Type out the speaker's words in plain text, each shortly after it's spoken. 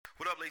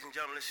ladies and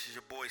gentlemen? This is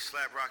your boy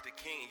Slap Rock the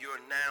King, and you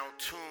are now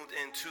tuned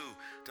into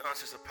the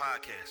Uncensored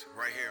podcast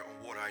right here on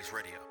Wooderice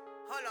Radio.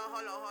 Hold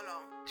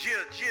on.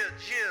 Jill.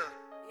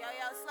 Yo,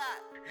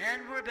 Slap.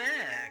 And we're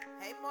back.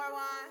 Hey,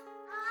 Marwan.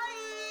 Hi.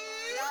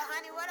 Yo,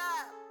 honey, what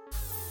up?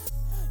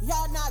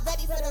 Y'all not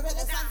ready for the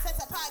realest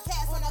Uncensored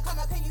podcast. When I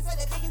come up, can you feel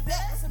it? Can you bet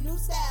with some new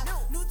style?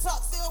 New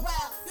talk, still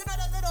wild. You know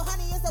the little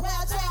honey is the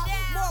wild child.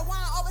 More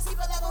wine, always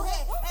keep a level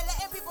head. And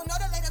letting people know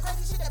the later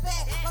crazy shit the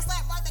bad. But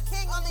Slap Rock the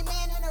King, only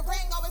man in the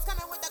ring. Always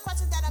coming with the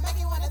questions that'll make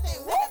you wanna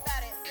think. What about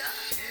it?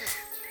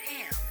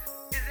 Damn.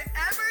 Is it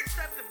ever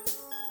acceptable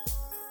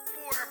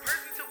for a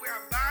person to wear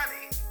a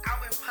bonnet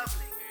out in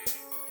public?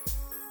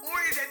 Or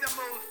is that the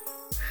most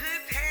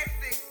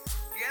hood-tastic,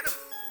 ghetto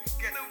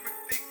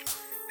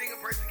thing a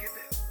person can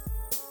do?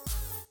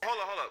 Hold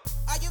up.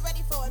 Are you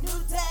ready for a new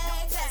day?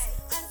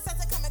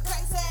 Uncensored coming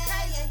crazy.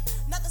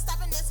 Nothing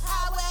stopping this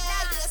highway.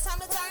 Yeah, it's time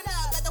to turn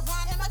up. Let the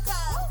wine in my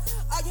cup.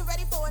 Are you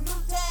ready for a new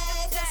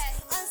day?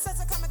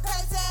 Uncensored coming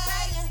crazy.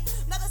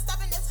 Nothing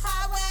stopping this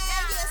highway.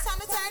 Yeah, it's time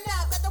to turn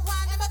up. Let the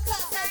wine in my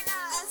cup.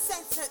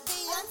 Uncensored, the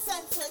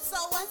uncensored, so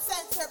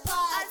uncensored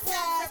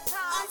podcast.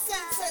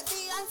 Uncensored,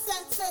 the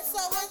uncensored,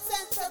 so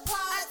uncensored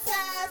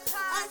podcast.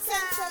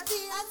 Uncensored,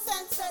 the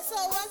uncensored, so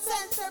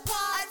uncensored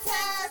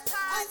podcast.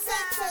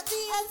 Uncensored,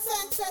 the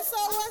uncensored,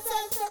 so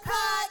uncensored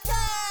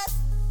podcast.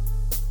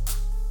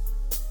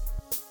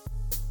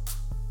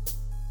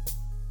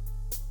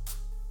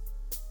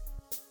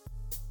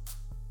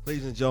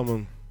 Ladies and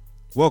gentlemen,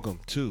 welcome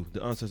to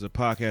the Uncensored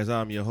podcast.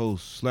 I'm your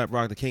host, Slap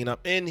Rock the King. I'm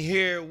in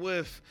here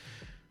with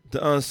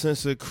the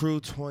Uncensored crew,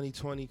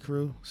 2020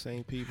 crew,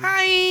 same people.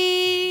 Hi.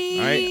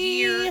 All right.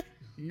 Here,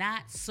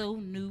 not so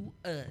new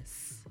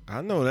us.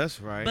 I know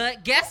that's right.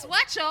 But guess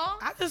what, y'all?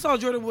 I just saw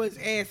Jordan Wood's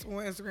ass on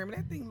Instagram, and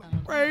that thing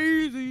looked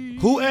crazy.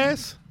 Who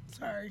asked?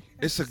 Sorry.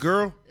 It's a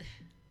girl?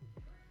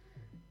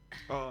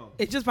 Oh,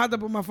 It just popped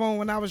up on my phone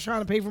when I was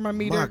trying to pay for my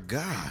meter. my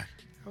God.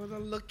 I was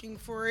looking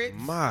for it.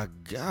 My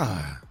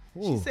God.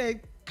 She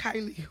said,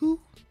 Kylie, who?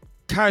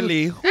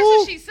 Kylie, That's who?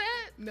 what she said?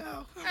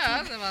 No. Oh, I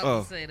was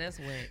about to say, that's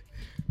wet.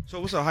 So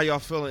what's up? How y'all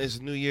feeling?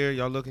 It's New Year.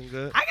 Y'all looking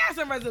good? I got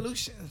some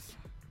resolutions. Is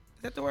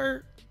that the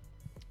word?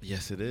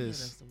 Yes, it is.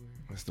 That's the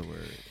word. That's the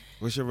word.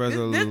 What's your This,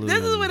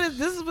 resolution?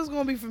 this is what's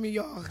going to be for me,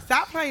 y'all.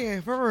 Stop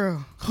playing,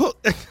 for real.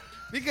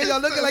 Because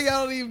y'all looking like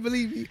y'all don't even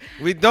believe me.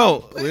 We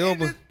don't. Put We don't.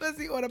 this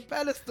pussy on a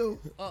pedestal.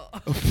 Oh.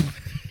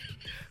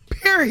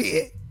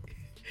 Period.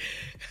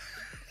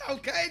 I'm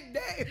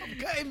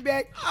cutting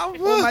back on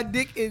my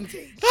dick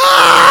intake.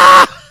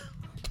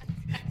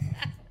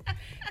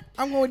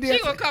 I'm going to She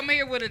gonna come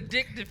here with a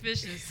dick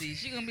deficiency.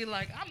 She gonna be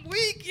like, I'm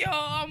weak,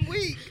 y'all. I'm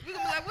weak. We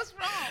gonna be like, what's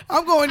wrong?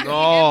 I'm going to.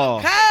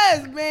 No.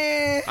 Cuz,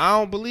 man. I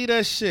don't believe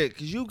that shit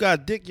because you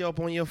got dick up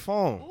on your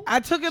phone.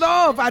 I took it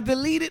off. I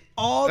deleted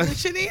all the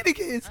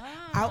shenanigans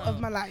out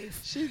of my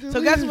life.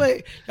 So guess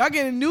what? Y'all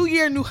get a new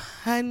year, new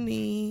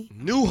honey.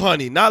 New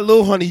honey, not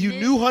little honey. You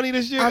new honey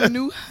this year? I'm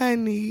new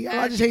honey. I'm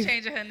about to change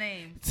Changing her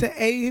name.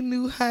 to a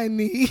new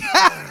honey.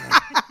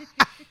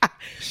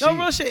 No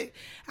real shit.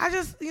 I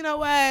just, you know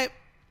what?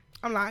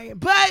 I'm lying,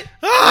 but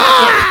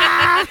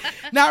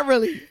not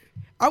really.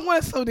 I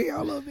want to slow down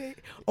a little bit,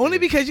 only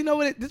because you know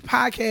what? This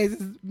podcast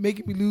is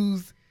making me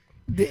lose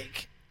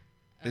dick.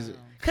 Is it?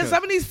 Cause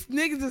some of these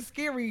niggas are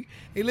scary.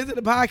 They listen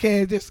to the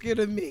podcast, they're scared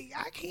of me.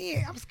 I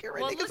can't. I'm scared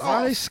of Well, niggas. listen. Why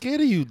are they Off.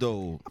 scared of you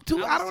though? I don't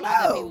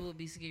That people know. would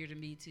be scared of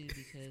me too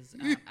because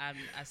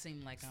I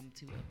seem like I'm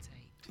too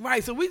uptight.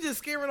 Right, so we just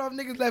scaring off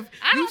niggas left.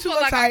 I You don't too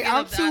feel like uptight. I'm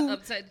I'm too.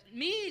 uptight.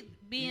 Me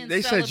being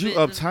They said you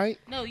celibate- uptight?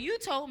 No, you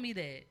told me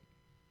that.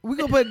 We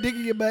gonna put a dick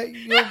in your butt.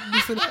 You gonna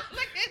loosen up.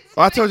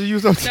 Oh, I told you you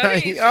was No,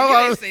 uptight. you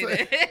I didn't was say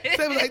like, that.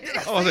 Say it like, did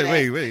I I was say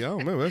like, that? wait, I don't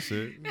remember that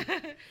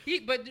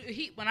shit. But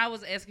when I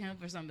was asking him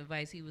for some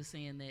advice, he was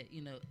saying that,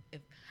 you know, if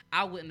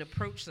I wouldn't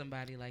approach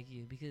somebody like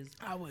you because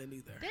I wouldn't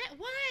either. that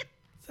what?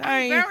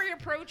 Sorry. I'm very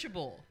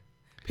approachable.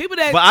 People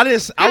that But I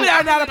didn't. people that are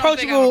I not don't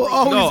think I'm approachable.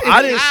 approachable. No, Always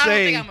I say didn't I don't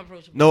say. think I'm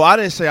approachable. No, I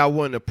didn't say I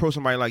wouldn't approach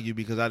somebody like you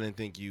because I didn't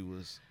think you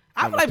was.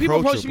 I feel like people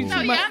approach me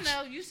approachable. too No, much. yeah,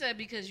 I know. You said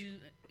because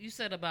you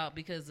said about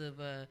because of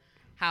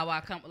how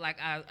I come, like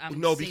I'm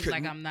No, seem because-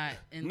 like I'm not.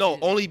 Into No,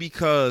 only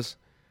because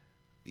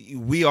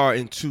we are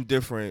in two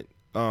different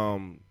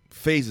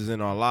phases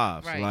in our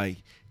lives. Right. Like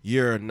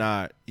you're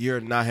not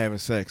having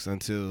sex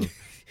until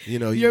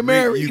You're you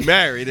married. You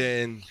married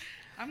and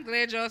I'm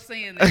glad y'all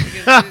saying that.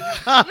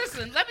 Because,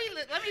 listen, let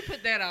me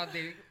put that out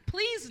there.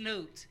 Please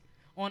note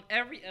on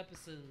every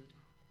episode,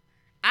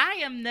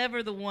 I am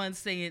never the one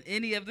saying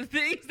any of the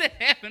things that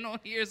happen on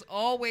here. It's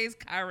always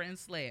Kyra and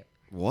Slap.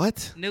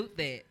 what? Note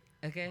that.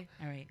 Okay?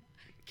 All right.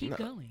 Keep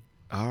going.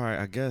 All right,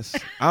 I guess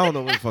I don't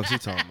know what the fuck she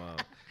talking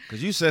about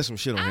because you said some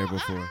shit on here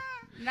before.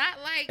 Not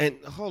like. And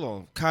hold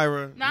on,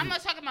 Kyra. No, I'm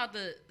not talking about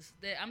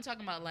I'm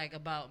talking about like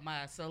about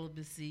my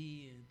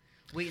celibacy and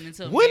waiting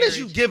until When marriage. is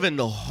you giving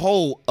the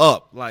whole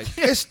up? Like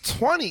it's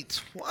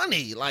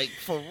 2020. Like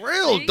for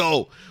real See?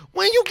 though.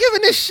 When you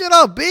giving this shit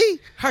up, B?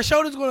 Her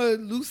shoulder's gonna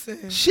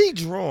loosen. She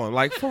drawing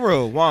like for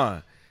real.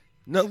 Why?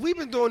 No, we've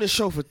been doing this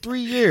show for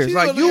 3 years. She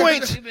like really you got-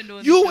 ain't, We've been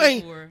doing you this show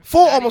ain't for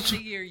for not almost.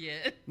 even a year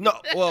yet. No,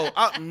 well,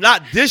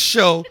 not this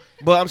show,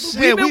 but I'm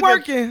saying been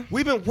working.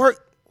 We've been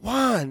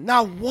Juan,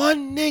 not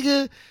one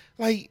nigga.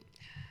 Like,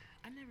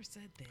 I never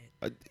said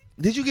that.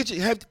 did you get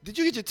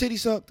your titty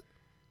sucked?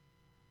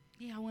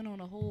 Yeah, I went on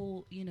a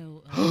whole,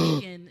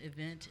 weekend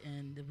event,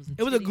 and there was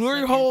It was a titty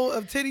glory sucking- hole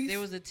of titties. There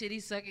was a titty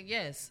sucking,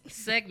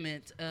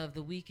 segment of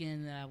the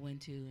weekend that I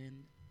went to,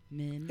 and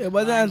men It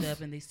wasn't- lined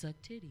up and they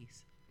sucked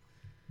titties.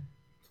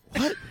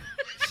 What?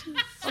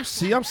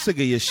 I'm sick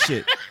of your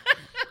shit.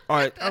 All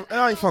right,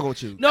 I ain't fucking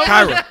with you. No,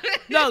 Kyra.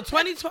 no,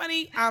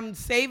 2020. I'm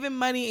saving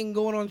money and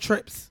going on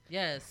trips.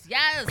 Yes.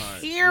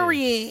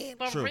 Period.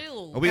 For True.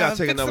 real. Oh, we gotta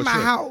take fixing another my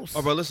trip. house.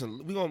 Oh, bro,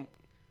 listen,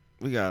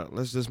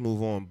 let's just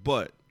move on.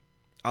 But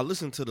I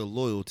listened to the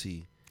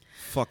loyalty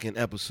fucking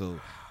episode,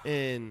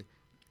 and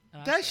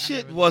that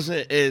shit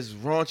wasn't as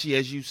raunchy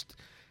as you.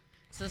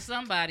 To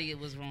somebody, it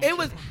was wrong. It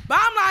was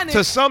bottom line is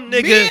To some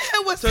nigga, me and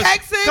him was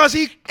texting because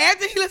he.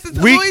 after he listened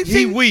to Weak, Loyalty.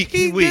 he weak,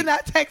 he weak. did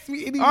not text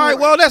me anymore. All right,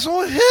 well, that's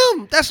on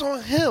him. That's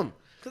on him.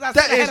 because I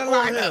that said I is had a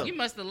on lineup. him. You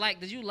must have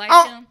liked. Did you like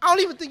I him? don't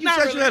even think you Not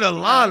said really. you had a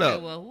lineup.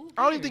 Okay, well, who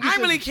I don't even think you I said.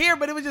 didn't really care,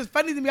 but it was just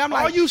funny to me. I'm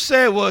All like, you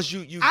said was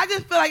you. I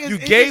just feel like it's You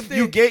gave.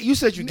 interesting. You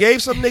said you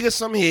gave some nigga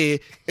some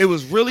head. It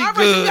was really All right,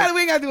 good.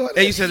 we ain't got to do all And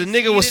you this. said the You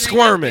nigga was see it in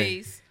your squirming.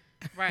 face.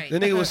 Right. The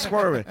nigga was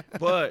squirming.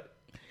 But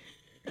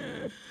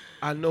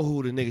I know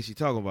who the nigga she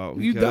talking about.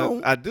 You because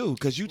don't. I do,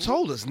 because you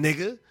told us,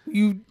 nigga.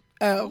 Yeah,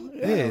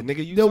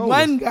 nigga, you the told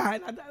one us. guy,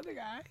 not the other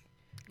guy.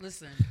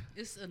 Listen,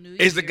 it's a new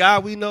Is the year. guy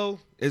we know,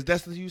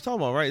 that's what you was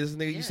talking about, right? This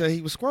nigga you Yes. said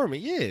he was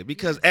squirming. Yeah,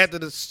 because after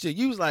the shit,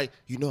 you was like,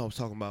 you know what I was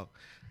talking about.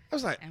 I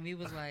was like, And we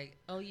was like,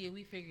 oh yeah,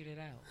 we figured it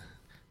out.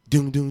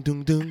 doom, doom,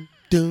 doom, doom,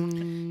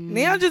 doom.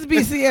 Now just be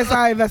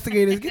CSI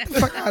investigators. Get the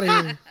fuck out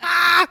of here.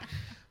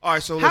 All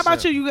right, so How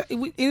listen. about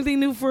you? Anything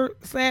new for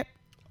Slap?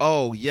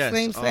 Oh, yes.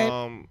 Same slap,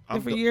 I'm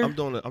different year? I'm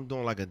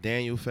doing like a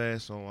Daniel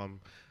fast, so I'm,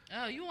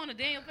 Oh, you want a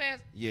Daniel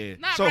fast? yeah.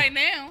 Not So- right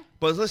now.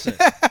 But listen,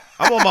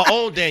 I'm on my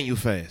own Daniel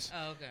fast.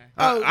 Oh, okay.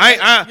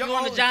 I You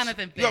want a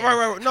Jonathan fast? Yeah,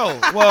 right. No,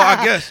 well,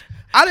 I guess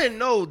I didn't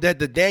know that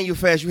the Daniel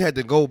fast you had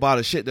to go by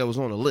the shit that was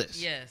on the list.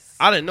 Yes.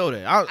 I didn't know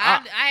that. I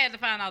had to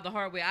find out the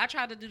hard way. I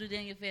tried to do the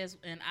Daniel fast,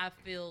 and I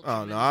feel.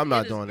 Oh no, I'm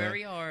not doing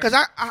very that. hard. Because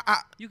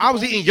You can I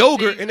was only eating eat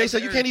yogurt, things and they of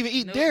said the you can't earth. even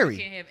eat No, dairy.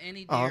 You can't have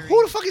any dairy.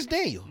 Who the fuck is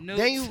Daniel? Nope.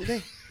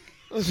 Daniel.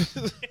 Who's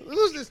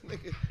this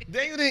nigga?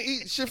 Daniel didn't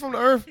eat shit from the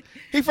earth.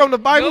 He from the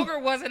Bible.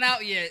 Yogurt wasn't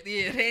out yet.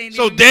 Yeah, they ain't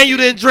So even Daniel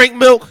made it. didn't drink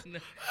milk. No,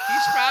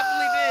 He's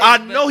probably did. I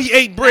but know he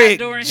ate not bread.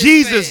 during his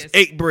Jesus fast.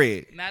 ate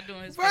bread. Not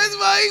doing his First fast.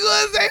 of all, you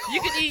gonna say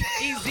You can eat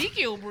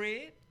Ezekiel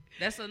bread.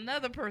 That's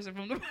another person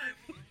from the Bible.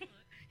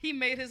 He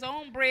made his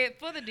own bread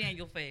for the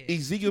Daniel fast.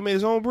 Ezekiel made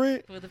his own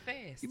bread. For the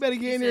fast. You better He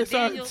get in said, there and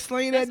start Daniel,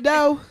 slaying that's that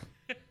dough.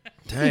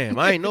 Damn,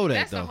 I ain't know that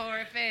That's though. a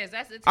hard fast.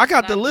 That's I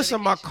got the list in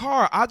my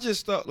car. I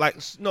just like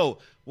no.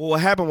 Well,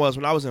 what happened was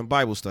when I was in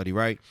Bible study,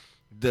 right?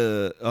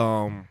 The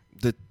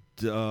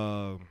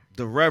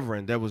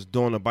reverend that was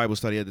doing the Bible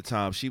study at the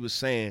time, she was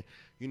saying,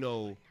 you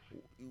know,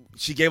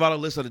 she gave out a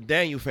list of the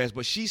Daniel fast,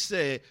 but she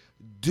said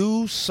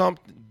do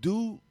something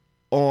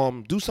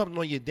on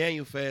your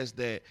Daniel fast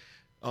that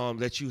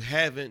you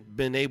haven't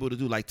been able to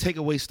do, like take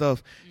away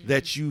stuff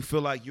that you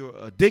feel like you're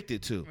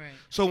addicted to. Right.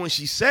 So when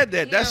she said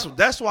that, Yeah.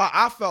 that's why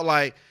I felt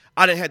like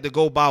I didn't have to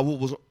go by what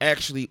was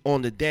actually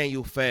on the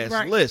Daniel fast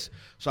Right. list.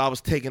 So I was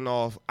taking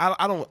off.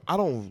 I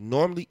don't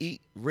normally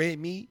eat red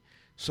meat,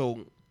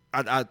 so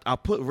I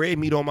put red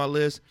meat on my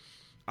list.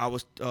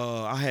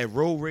 I had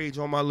road rage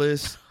on my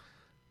list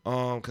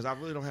because I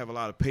really don't have a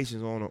lot of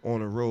patience on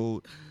the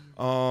road.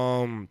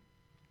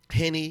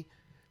 Henny,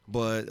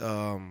 but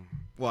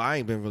well, I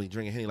ain't been really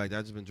drinking Henny like that.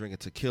 I just been drinking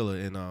tequila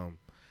and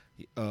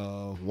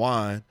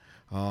wine.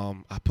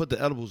 I put the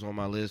edibles on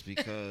my list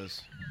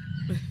because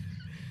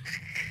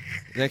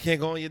that can't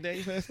go on your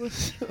Daniel fast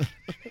list.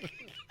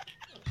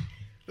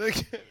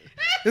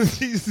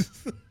 Jesus.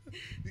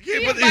 You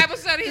can't He put in Bible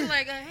study. He's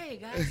like, hey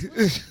guys,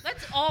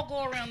 let's all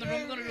go around the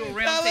room. We're gonna do a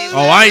round table.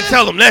 Oh, I ain't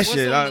tell him that What's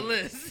shit. on the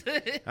list?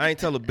 I ain't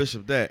tell the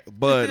bishop that.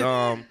 But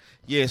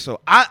yeah, so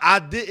I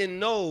didn't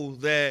know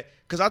that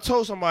because I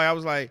told somebody, I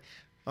was like,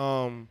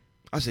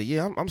 I said,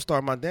 yeah, I'm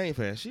starting my Daniel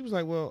fast. She was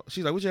like, well,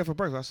 she's like, what you had for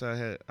breakfast? I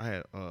said, I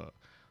had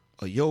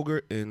a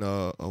yogurt and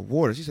a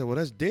water. She said, well,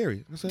 that's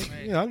dairy. I said,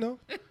 Right. yeah, I know.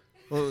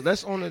 Well,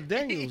 that's on the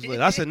Daniel's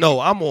list. I said,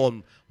 no, I'm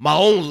on my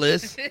own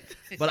list.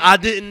 But I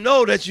didn't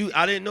know that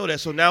I didn't know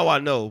that. So now I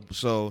know.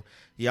 So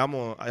yeah,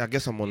 I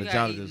guess I'm on You the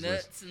gotta eat Jonathan's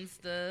nuts list. and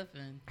stuff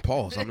and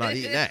Pause. I'm not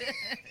eating that.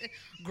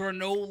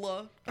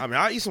 granola I mean,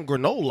 I eat some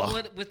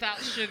granola. without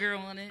sugar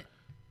on it.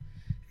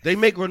 They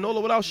make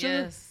granola without sugar?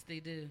 Yes, they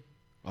do.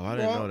 Oh, I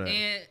didn't know that.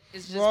 And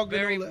it's just Raw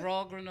very granola.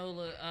 raw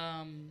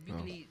granola. You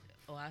can eat.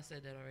 Oh, I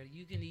said that already.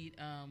 You can eat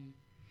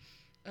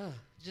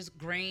just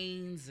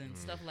grains and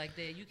stuff like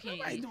that. You can't.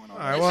 Nobody Eat. doing all All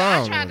that. right, Listen, well, I I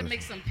don't tried know to this.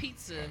 make some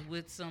pizza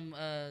with some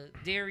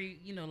dairy,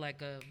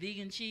 like a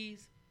vegan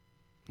cheese.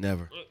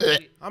 Never.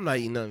 I'm not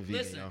eating nothing vegan,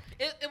 Listen, y'all.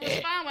 it was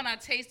fine when I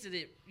tasted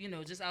it,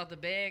 just out the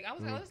bag. I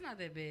was like, oh, it's not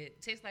that bad.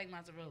 It tastes like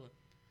mozzarella.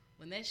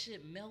 when that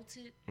shit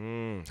melted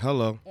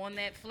Hello. on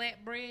that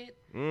flatbread.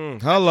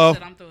 Hello. I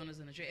said, I'm throwing this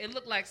in the trash. It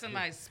looked like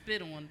somebody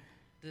spit on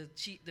the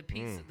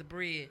piece of the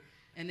bread,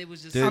 and it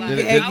was just. Did sliding.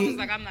 it- I was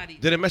like, I'm not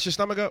eating. Did it mess your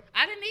stomach up?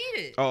 I didn't eat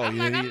it. Oh, I'm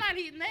yeah, like, yeah. I'm not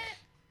eating that.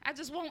 I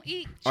just won't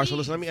eat. All right, so cheese.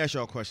 listen, let me ask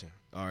y'all a question.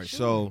 All right, Sure.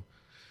 so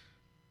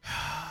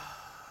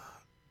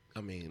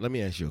let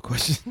me ask you a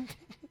question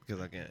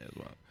because I can't as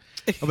well.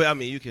 But I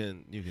mean, you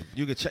can give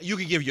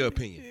your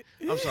opinion.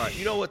 I'm sorry.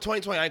 You know what?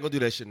 2020, I ain't gonna do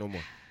that shit no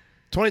more.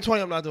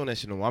 2020, I'm not doing that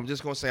shit no more. I'm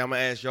just gonna say I'm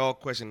gonna ask y'all a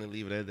question and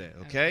leave it at that.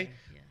 Okay?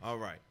 Yeah. All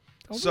right.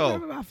 Don't So,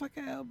 be my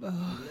fucking elbow.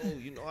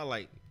 you know, I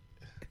like.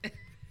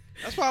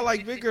 That's why I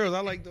like big girls.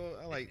 I like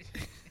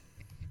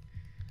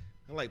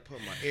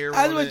putting my ear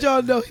I on just want it.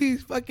 y'all to know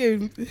he's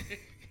fucking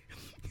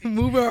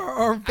moving her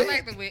arm. I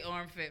like the way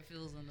arm fat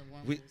feels on the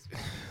one. We-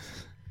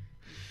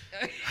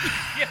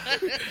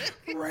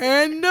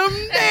 Random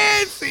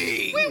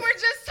Nancy. We were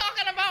just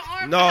talking about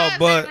arm fat.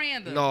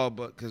 No,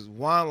 but because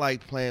Juan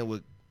like playing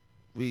with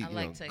I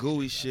like texture.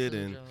 gooey I shit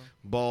told and y'all.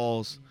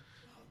 balls.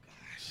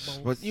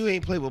 But you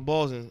ain't played with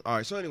balls. All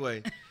right. So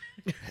anyway,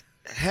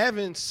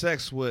 having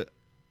sex with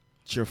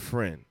your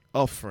friend,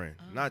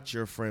 not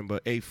your friend,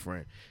 but a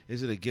friend,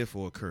 is it a gift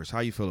or a curse? How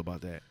you feel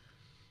about that?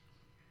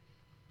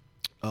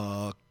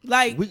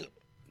 Like,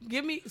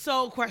 give me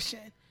question.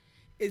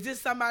 Is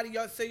this somebody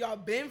y'all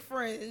been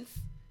friends?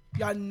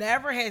 Y'all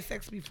never had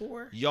sex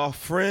before? Y'all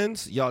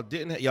friends? Y'all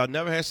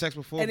never had sex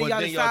before, And then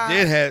but y'all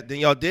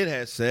y'all did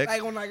have sex.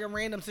 Like on like a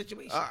random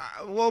situation.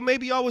 Well,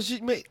 maybe y'all was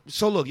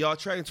so look, y'all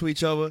attracted to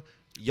each other.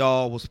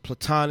 Y'all was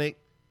platonic.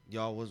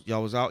 Y'all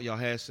was out. Y'all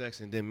had sex,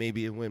 and then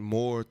maybe it went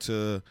more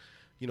to,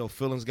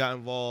 feelings got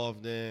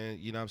involved, and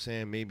you know what I'm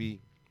saying. Maybe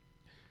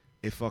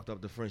it fucked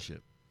up the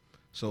friendship.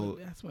 So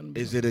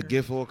is it a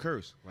gift or a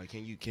curse? Like,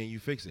 can you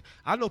fix it?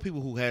 I know people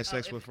who had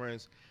sex with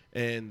friends,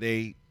 and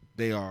they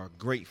are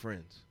great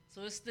friends.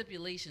 So it's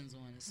stipulations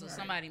on it. So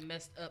somebody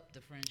messed up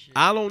the friendship.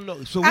 I don't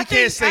know. So we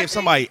can't say if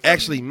somebody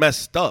actually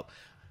messed up.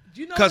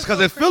 Because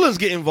if feelings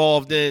get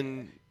involved,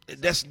 then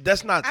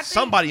that's not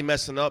somebody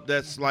messing up.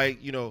 That's like,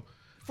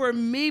 For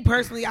me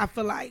personally, I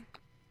feel like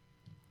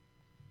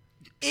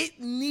I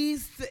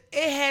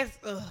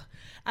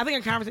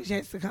think a conversation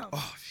has to come.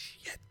 Oh,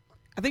 shit.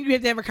 I think you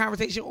have to have a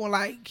conversation on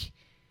like,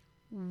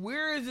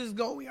 where is this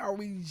going? Are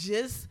we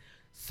just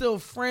still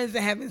friends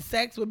and having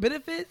sex with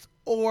benefits,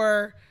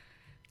 or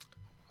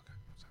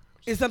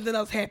is something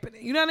else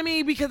happening? You know what I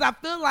mean? Because I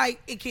feel like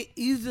it can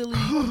easily.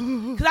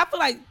 Because I feel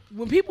like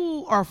when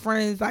people are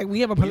friends, like we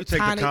have a platonic. You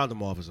take the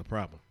condom off is a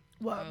problem.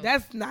 Well,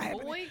 that's not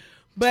happening. Boy.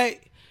 But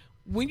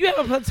when you have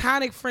a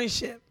platonic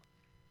friendship,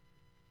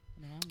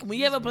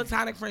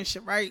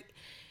 right?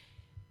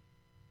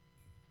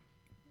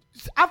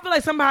 I feel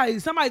like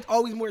somebody's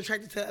always more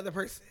attracted to the other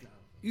person.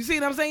 You see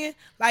what I'm saying?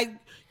 Like,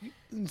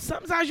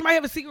 sometimes you might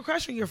have a secret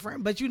crush on your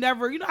friend, but you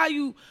never, you know how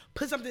you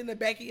put something in the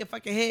back of your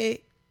fucking head?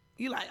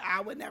 You like,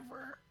 I would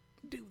never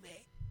do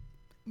that.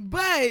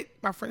 But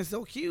my friend's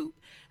so cute.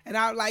 And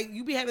I like,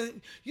 you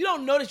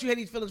don't know that you had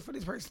these feelings for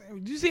this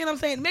person. Do you see what I'm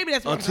saying? Maybe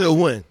that's what Until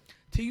when?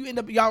 Till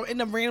y'all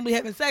end up randomly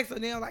having sex,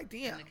 and then like,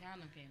 damn. The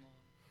condom came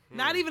off.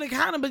 Not even a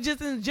condom, but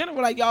just in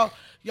general, like y'all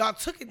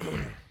took it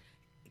there.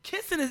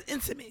 Kissing is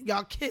intimate.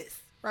 Y'all kiss,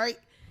 right?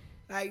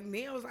 Like,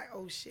 me, I was like,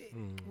 oh shit.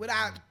 What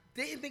I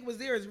didn't think was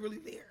there is really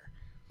there.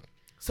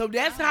 So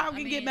that's how it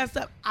can get messed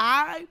up.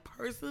 I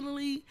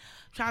personally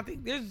trying to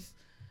think.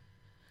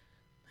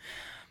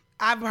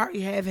 I've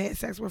already had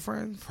sex with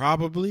friends.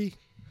 Probably.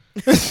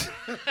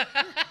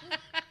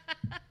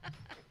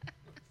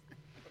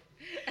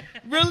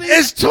 Really?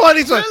 It's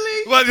 2020.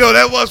 Really? Well, yo,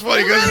 that was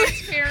funny because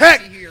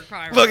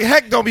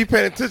Heck don't be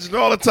paying attention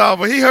all the time,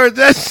 but he heard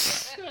that.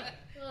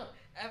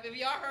 If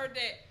y'all heard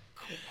that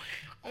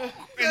in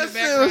That the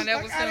background, shit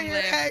that was him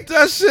laughing.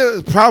 That shit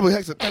is probably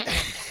Heck.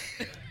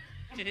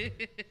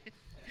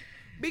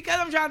 Because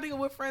I'm trying to think of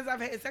what friends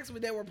I've had sex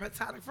with that were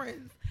platonic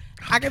friends.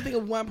 I can think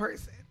of one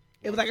person.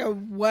 It was like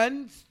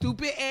one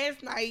stupid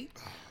ass night,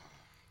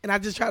 and I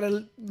just try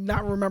to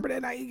not remember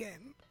that night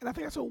again. And I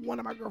think I told one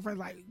of my girlfriends,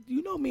 like,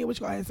 you know me and what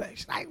you gonna have sex?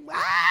 She's like, what?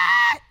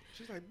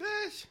 She's like,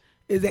 bitch.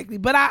 Exactly.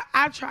 But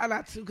I try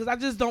not to, because I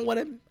just don't want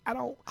to, I'm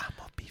gonna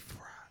be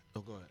fried.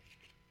 Oh, go ahead.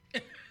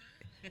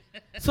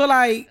 So,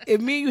 like, if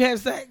me and you have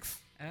sex.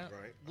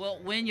 Right. Well,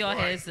 when y'all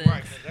had sex.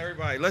 Right.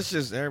 Everybody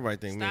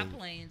think. Stop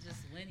playing. Just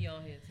when y'all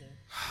had sex.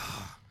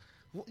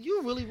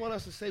 You really want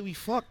us to say we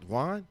fucked,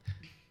 Juan?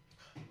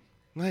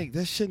 Like,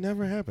 that shit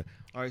never happened.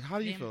 All right, how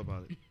do you feel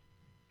about it?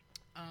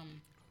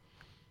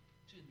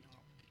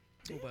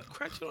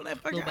 Crunching on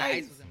that Little fucking bit of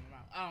ice ice. was in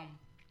my mouth.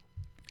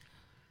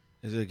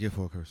 Is it a gift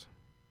or a curse?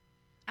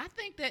 I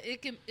think that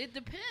it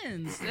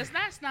depends.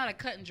 That's not a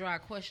cut and dry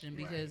question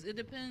because it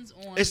depends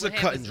on. It's what a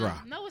cut and happens dry.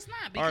 No, it's not.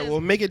 All Because right,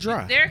 well, make it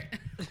dry. There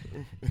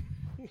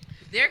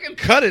can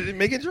Cut it and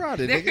make it dry.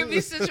 Then. There can be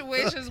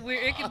situations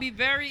where it can be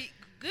very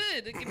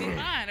good. It can be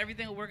fine.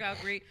 Everything will work out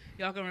great.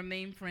 Y'all can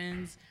remain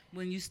friends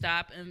when you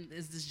stop, and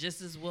it's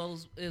just as well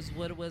as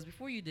what it was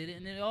before you did it.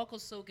 And it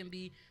also can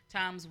be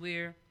times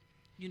where,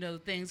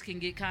 things can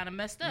get kind of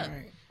messed up.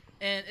 Right.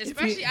 And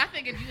especially, I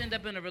think if you end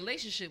up in a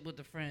relationship with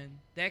a friend,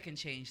 that can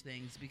change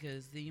things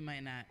because then you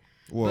might not.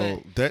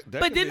 Well, but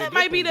then that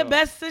might be the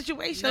best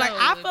situation. Like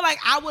I feel like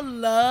I would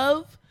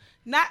love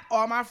not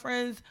all my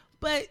friends,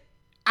 but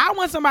I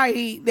want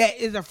somebody that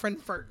is a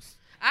friend first.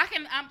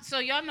 So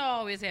y'all know I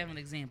always have an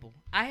example.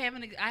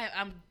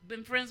 I've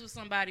been friends with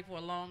somebody for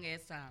a long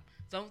ass time.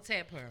 Don't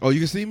tap her. Oh, you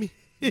can see me?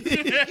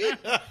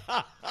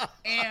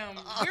 And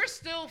we're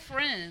still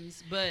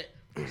friends, but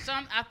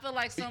I feel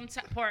like some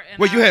part.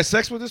 Wait, you had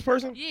sex with this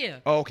person? Yeah.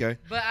 Oh, okay.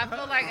 But I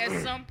feel like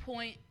at some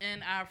point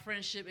in our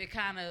friendship, it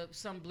kind of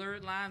some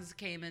blurred lines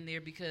came in there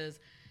because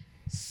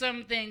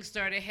some things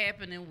started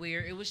happening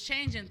where it was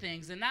changing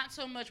things, and not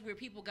so much where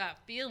people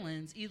got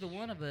feelings, either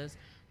one of us,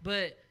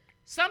 but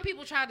some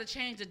people tried to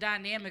change the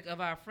dynamic of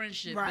our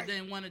friendship, but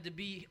then wanted to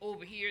be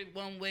over here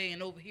one way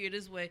and over here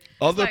this way.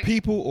 Other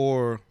people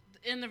or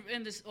in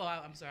this? Oh,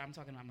 I'm sorry, I'm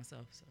talking about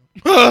myself. So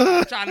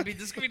I'm trying to be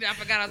discreet. I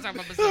forgot I was talking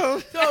about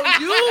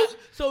myself.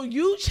 So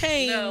you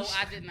changed? No,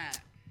 I did not.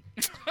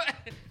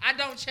 I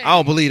don't change. I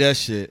don't believe that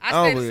shit. I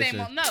don't stay believe the same.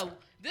 that shit. No,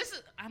 this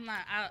is. I'm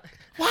not.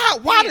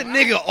 Why the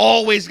nigga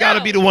always got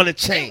to be the one to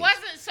change? It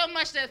wasn't so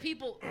much that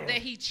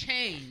he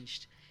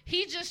changed.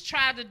 He just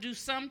tried to do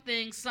some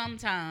things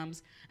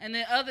sometimes, and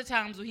then other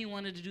times when he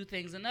wanted to do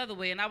things another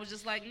way. And I was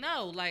just like,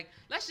 no, like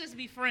let's just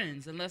be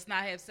friends and let's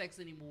not have sex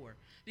anymore.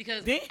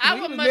 Because I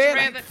would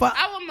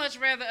much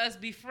rather us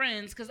be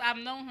friends because I've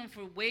known him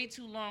for way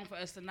too long for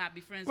us to not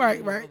be friends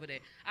anymore over there.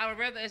 I would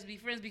rather us be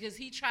friends because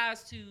he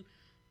tries to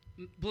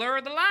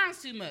blur the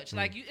lines too much.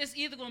 Like it's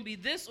either going to be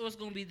this or it's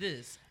going to be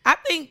this. I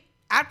think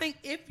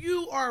if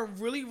you are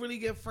really, really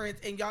good friends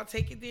and y'all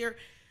take it there,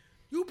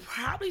 you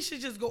probably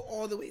should just go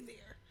all the way there.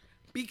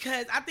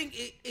 Because I think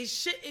it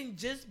shouldn't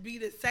just be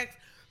the sex.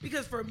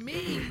 Because for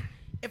me,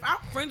 if I'm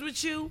friends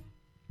with you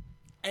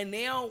and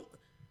now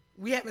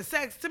we having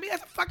sex, to me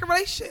that's a fucking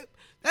relationship.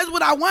 That's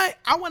what I want.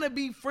 I want to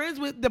be friends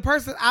with the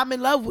person I'm in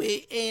love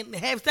with and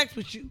have sex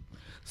with you.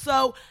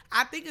 So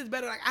I think it's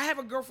better. Like I have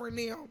a girlfriend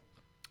now.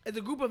 It's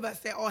a group of us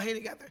that all hang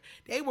together.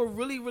 They were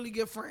really, really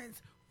good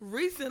friends.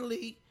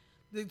 Recently,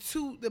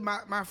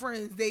 my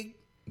friends, they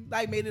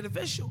like made it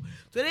official.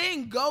 So they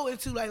didn't go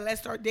into like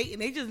let's start dating.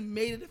 They just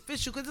made it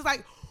official because it's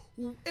like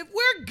if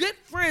we're good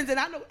friends and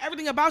I know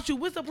everything about you,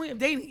 what's the point of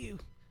dating you?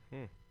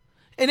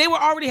 And they were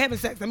already having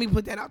sex. Let me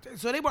put that out there.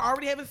 So they were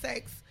already having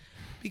sex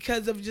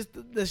because of just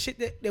the shit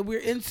that we're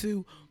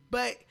into.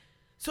 But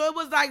so it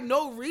was like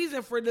no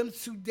reason for them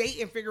to date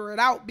and figure it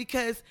out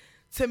because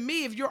to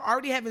me, if you're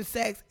already having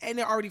sex and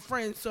they're already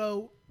friends,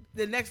 so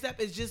the next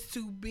step is just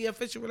to be an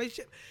official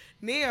relationship.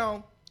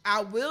 Now,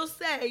 I will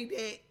say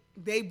that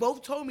they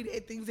both told me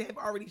that things have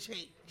already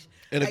changed.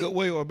 In a good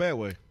way or a bad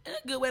way? In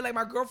a good way. Like,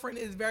 my girlfriend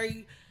is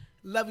very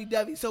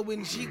lovey-dovey. So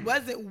when she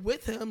wasn't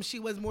with him, she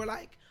was more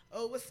like,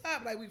 oh, what's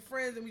up? Like, we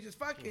friends and we just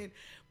fucking.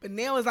 But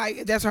now it's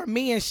like, that's her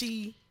man.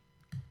 She...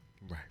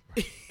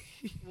 Right.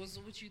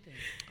 What you think?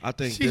 I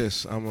think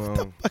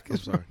I'm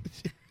sorry.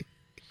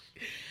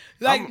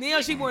 Like,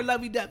 now she more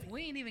lovey-dovey.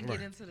 We ain't even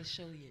get into the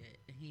show yet,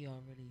 and he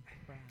already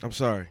cried. I'm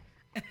sorry.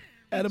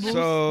 Edibles?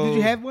 Did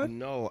you have one?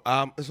 No.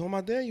 It's on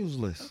my Daniels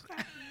list.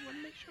 Okay. I want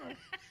to make sure.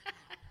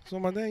 It's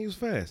on my Daniels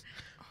fast.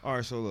 All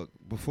right, so look,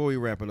 before we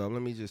wrap it up,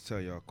 let me just tell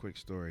y'all a quick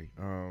story.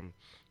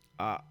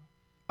 I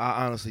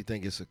honestly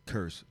think it's a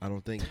curse. I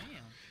don't think... Damn.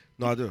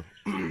 No, I do.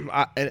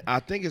 I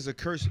think it's a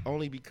curse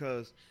only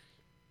because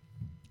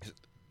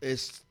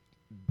it's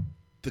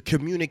the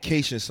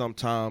communication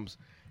sometimes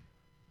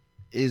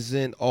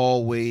isn't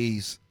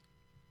always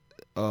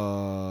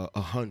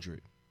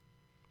 100.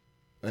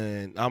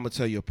 And I'm gonna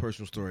tell you a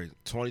personal story.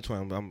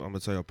 2020, I'm gonna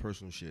tell you a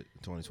personal shit.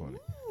 2020.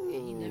 Yeah,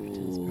 he never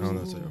tells I'm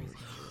not tell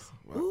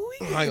you.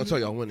 I ain't gonna tell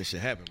y'all when this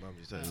shit happened, but I'm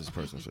just telling you this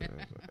personal shit.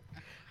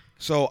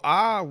 So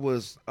I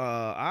was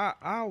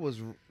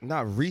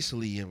not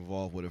recently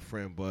involved with a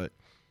friend, but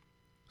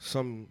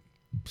some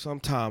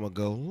time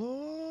ago,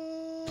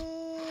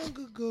 long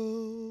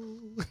ago.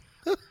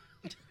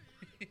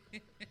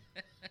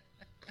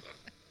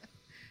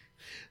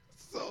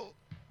 So, all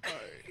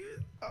right,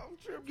 I'm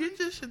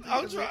tripping.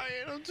 I'm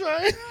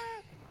trying.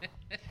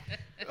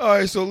 All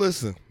right, so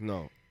listen.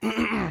 No,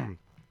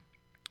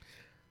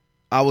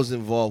 I was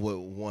involved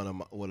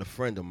with a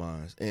friend of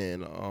mine,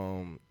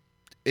 and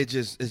it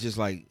just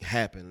like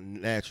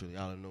happened naturally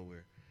out of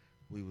nowhere.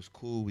 We was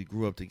cool. We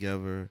grew up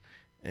together,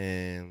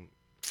 and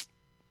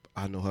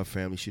I know her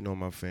family. She know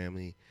my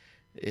family,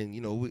 and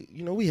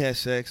we had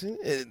sex,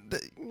 and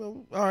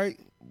all right.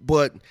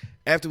 But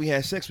after we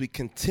had sex, we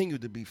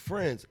continued to be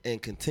friends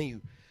and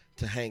continue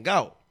to hang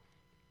out.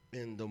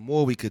 And the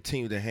more we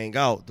continued to hang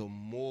out, the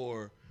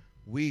more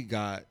we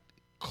got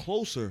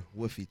closer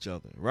with each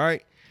other.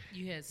 Right?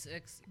 You had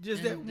sex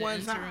just that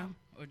one time,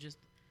 or just?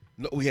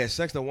 No, we had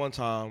sex that one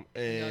time,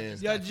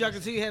 and y'all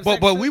continue to have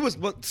but sex.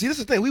 But see, this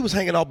is the thing. We was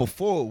hanging out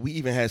before we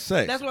even had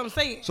sex. That's what I'm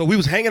saying. So we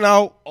was hanging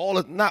out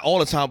not all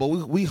the time, but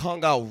we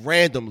hung out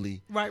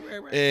randomly. Right.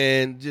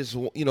 And just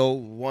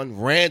one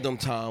random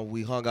time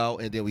we hung out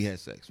and then we had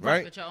sex.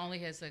 Right. But y'all only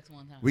had sex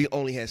one time. We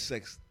only had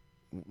sex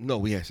No,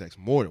 we had sex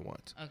more than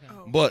once. Okay.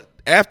 Oh. But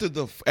after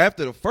the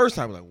first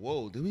time, like,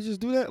 whoa, did we just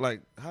do that?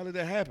 Like, how did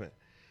that happen?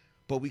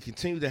 But we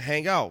continued to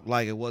hang out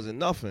like it wasn't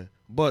nothing.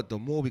 But the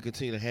more we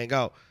continue to hang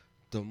out,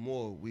 the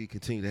more we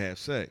continue to have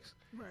sex.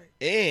 Right.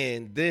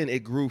 And then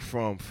it grew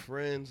from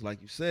friends,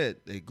 like you said.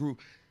 It grew.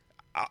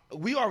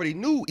 We already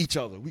knew each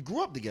other. We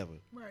grew up together.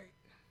 Right.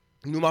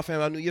 You knew my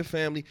family, I knew your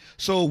family.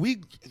 So we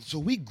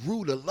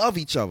grew to love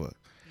each other.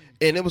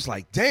 And it was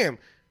like, damn.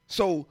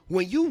 So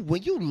when you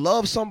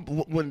love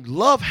when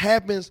love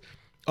happens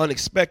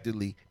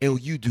unexpectedly and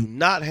you do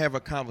not have a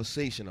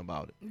conversation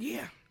about it.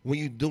 Yeah. When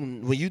you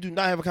do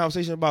not have a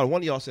conversation about it,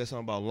 one of y'all said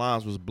something about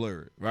lines was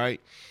blurred, right?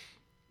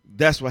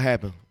 That's what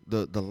happened.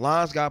 The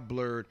lines got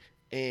blurred,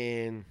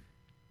 and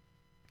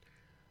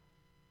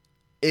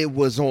it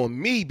was on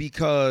me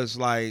because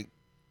like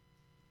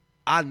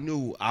I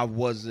knew I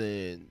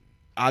wasn't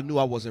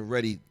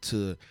ready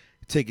to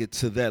take it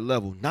to that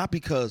level. Not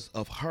because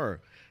of her,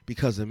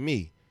 because of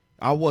me.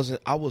 I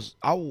wasn't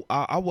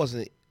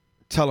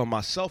telling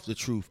myself the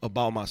truth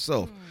about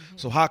myself. Mm-hmm.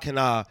 So how can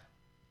I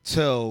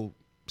tell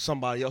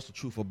somebody else the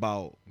truth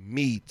about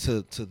me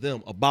to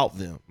them about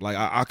them? Like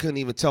I couldn't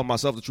even tell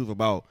myself the truth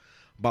about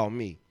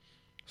me.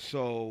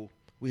 So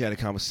we had a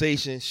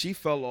conversation. She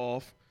fell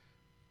off.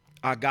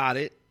 I got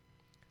it.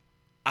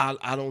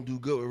 I don't do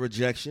good with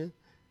rejection.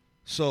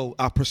 So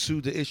I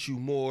pursued the issue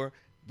more,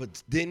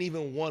 but didn't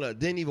even want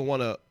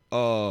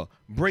to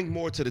bring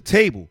more to the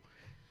table.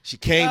 She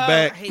came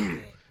back. I hate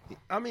that.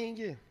 I mean,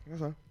 yeah,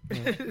 that's fine.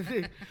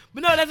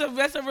 But no,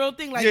 that's a real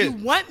thing. Like Yeah. you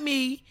want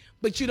me,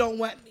 but you don't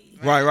want me.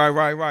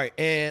 Right.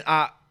 And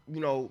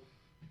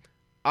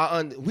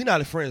we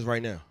not friends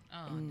right now.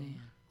 Oh damn.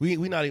 We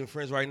not even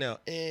friends right now.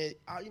 And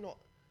I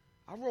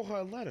wrote her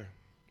a letter,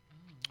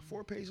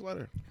 4-page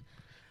letter.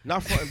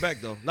 Not front and back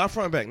though. Not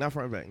front and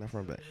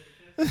back.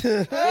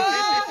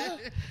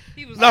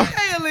 He was No. like,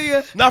 Hey,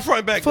 Aaliyah. Not front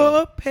and back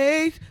though.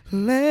 4-page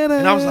letter.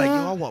 And I was like, yo,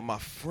 I want my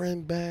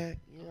friend back.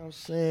 You know what I'm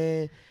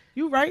saying?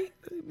 You right?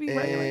 Be right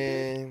like that.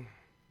 And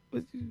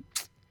But you-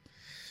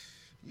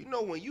 you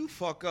know when you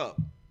fuck up,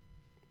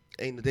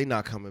 they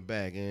not coming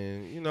back.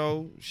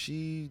 And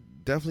she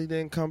definitely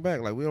didn't come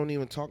back. Like we don't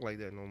even talk like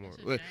that no more.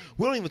 That's a shame.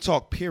 We don't even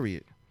talk.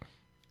 Period.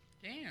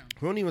 damn.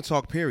 We don't even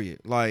talk. Period.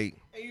 Like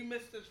And you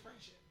missed this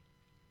friendship.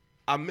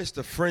 I missed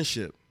the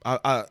friendship.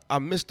 I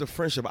missed the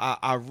friendship.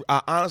 I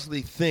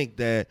honestly think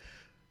that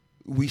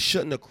we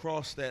shouldn't have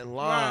crossed that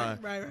line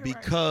Right.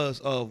 because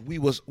of we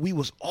was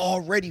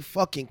already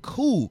fucking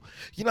cool.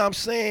 You know what I'm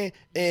saying?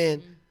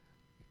 And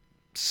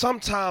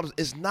sometimes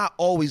it's not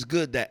always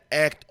good to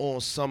act on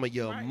some of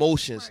your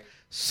emotions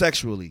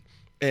sexually.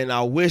 And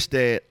I wish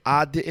that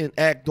I didn't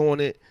act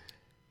on it,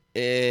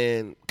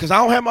 and because I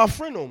don't have my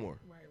friend no more.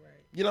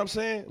 You know what I'm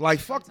saying? Like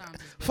fuck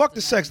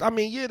the sex. I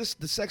mean, yeah, the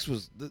sex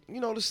was the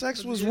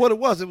sex was what it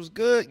was. It was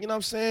good. You know what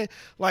I'm saying?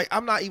 Like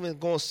I'm not even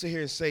going to sit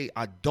here and say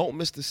I don't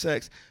miss the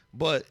sex,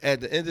 but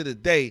at the end of the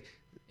day,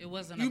 It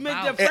wasn't You meant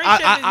about the it.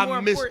 friendship is more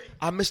important.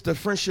 I miss the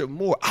friendship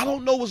more. I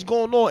don't know what's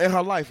going on in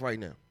her life right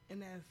now. And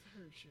that's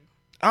hurt you.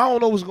 I don't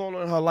know what's going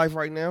on in her life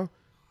right now.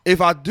 If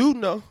I do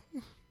know,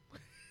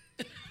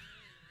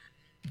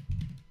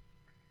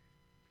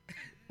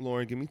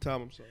 Lauren, give me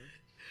time. I'm sorry.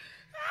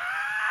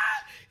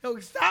 Yo,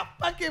 stop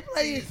fucking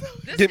playing.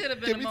 This Give- could have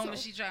been give a me moment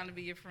some. she trying to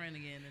be your friend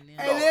again, and then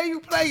And there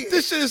you play it.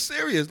 This shit is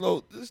serious,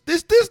 Lo.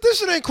 This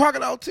shit ain't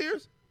crocodile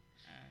tears.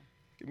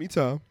 Give me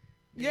time.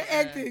 You're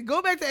acting.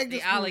 Go back to acting. the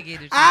school.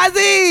 alligator.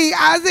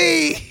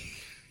 Ozzy.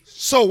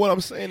 So what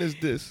I'm saying is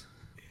this.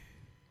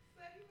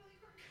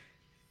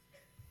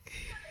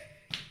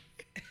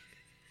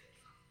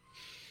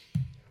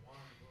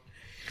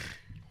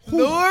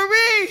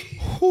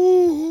 Lori.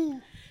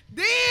 Ooh.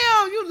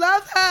 Damn, you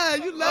love her.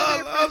 You love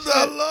her.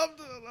 I loved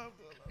her.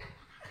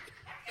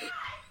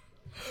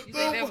 You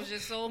think that was your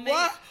soulmate?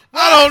 What?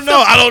 I don't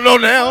know. I don't know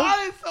now.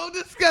 Why is so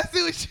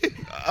disgusting with you?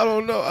 I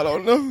don't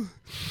know.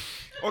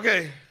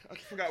 Okay. I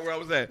forgot where I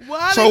was at.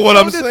 Why So they what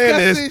so I'm saying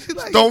is, disgusting?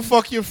 She's like- don't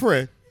fuck your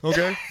friend.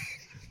 Okay.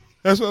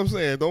 That's what I'm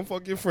saying. Don't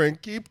fuck your friend.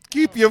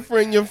 Keep your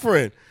friend your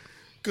friend.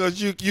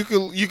 Cause you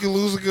can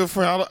lose a good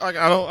friend.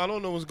 I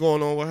don't know what's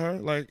going on with her.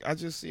 Like I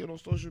just see it on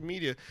social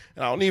media,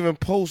 and I don't even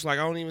post. Like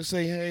I don't even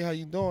say, hey, how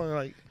you doing?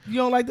 Like You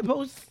don't like the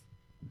post?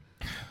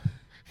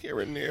 here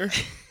and there.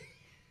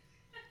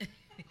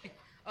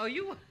 Oh,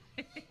 you.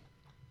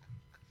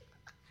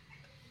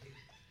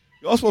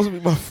 Y'all supposed to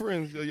be my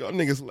friends. Yo. Y'all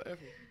niggas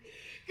laughing.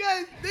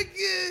 Guys,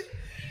 nigga.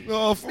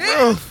 No, for Man,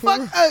 real.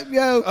 fuck up,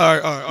 yo. All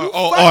right. You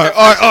All fucked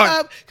right.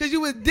 up because you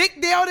was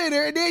dick down in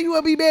her, and then you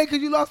want to be mad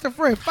because you lost a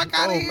friend. Fuck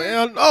out of Oh here.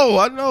 man,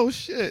 I know.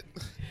 Shit.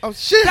 Shit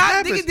Stop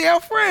happens. digging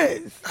down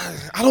friends.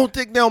 I don't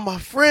dig down my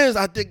friends.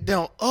 I dig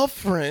down a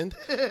friend,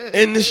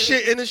 and the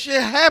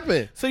shit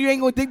happened. So you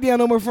ain't gonna dig down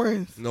no more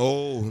friends.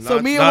 No. So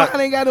me and Juan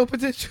ain't got no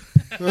potential.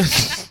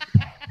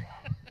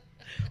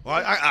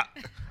 Well,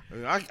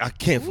 I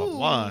can't fuck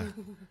wine.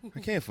 I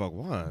can't fuck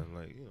wine.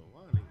 Like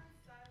wine.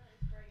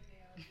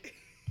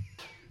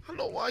 I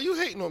know why you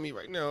hating on me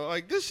right now.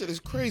 Like, this shit is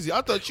crazy.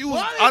 I thought you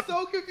was. Why are you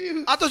so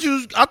confused?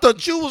 I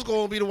thought you was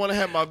gonna be the one to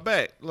have my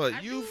back. Like,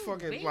 I you do,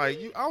 fucking baby.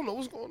 like you. I don't know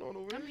what's going on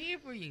over I'm here. here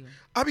for you.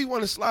 I be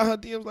wanting to slide her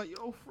DMs like,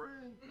 yo,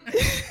 friend.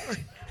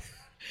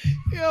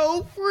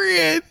 Yo,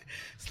 friend.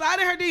 Slide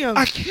in her DM.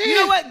 I can't. You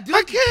know what?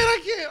 I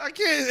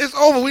can't. It's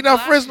over. We not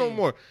Block friends you. no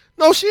more.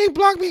 No, she ain't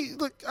blocked me.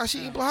 Look, she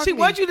ain't blocked She me.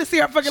 wants you to see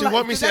her fucking She life.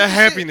 want me to see her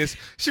happiness.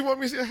 She want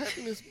me to see her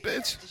happiness,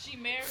 bitch. Is she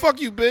married? Fuck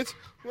you, bitch.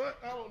 What?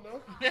 I don't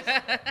know.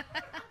 Because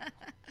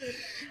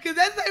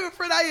that's the type of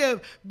friend I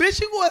am.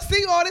 Bitch, you going to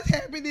see all this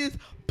happiness,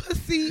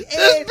 pussy, This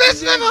ass.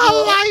 bitch living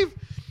her life.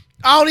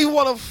 I don't even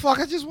want to fuck.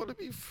 I just want to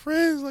be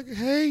friends. Like,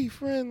 hey,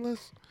 friend,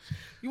 let's.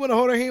 You want to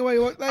hold her hand while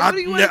you walk? Like, what do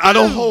you want to do? I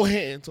don't hold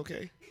hands,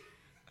 okay?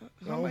 I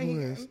don't my hold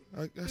hand.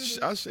 hands.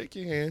 I'll shake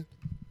your hand.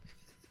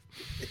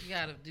 You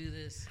gotta do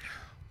this.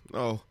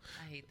 No,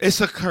 I hate that.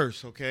 it's a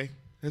curse, okay?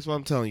 That's what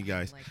I'm telling you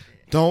guys. Like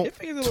that. Don't Your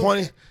fingers a little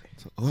 20. fat.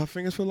 Oh, her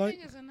fingers feel like?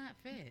 Fingers are not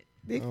fat.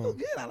 They feel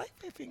good. I like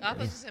that finger. I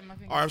thought you said my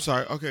fingers. All right, I'm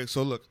sorry. Okay,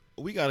 so look,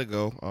 we gotta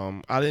go.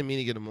 I didn't mean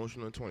to get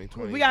emotional in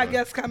 2020. We got but-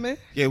 guests coming.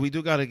 Yeah, we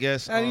do got a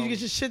guest. I need you to get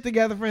your shit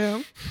together for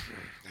him.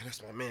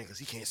 That's my man because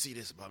he can't see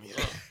this about me.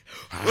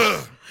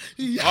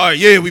 All right,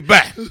 yeah, we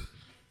back.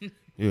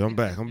 Yeah, I'm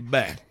back.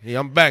 Yeah,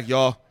 I'm back,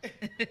 y'all.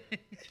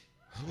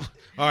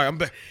 All right, I'm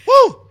back.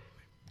 Woo!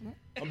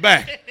 I'm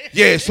back.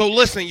 Yeah, so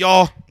listen,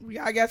 y'all. We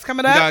got guests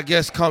coming We up. got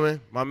guests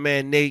coming. My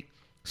man Nate,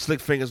 Slick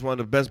Fingers, one of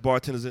the best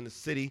bartenders in the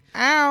city.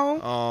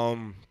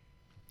 Ow.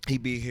 He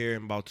be here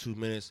in about 2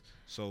 minutes,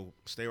 so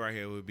stay right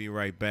here. We'll be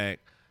right back.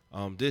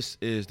 This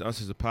is the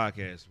Uncensored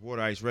Podcast.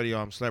 Wooderice Radio.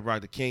 I'm Slap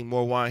Rock the King.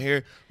 More wine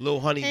here. Lil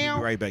Honey. We'll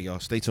be right back, y'all.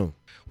 Stay tuned.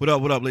 What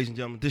up, ladies and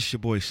gentlemen? This is your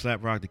boy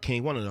Slap Rock the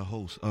King, one of the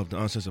hosts of the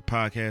Uncensored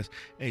Podcast.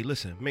 Hey,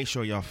 listen, make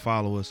sure y'all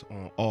follow us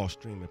on all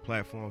streaming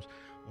platforms.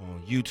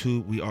 On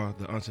YouTube, we are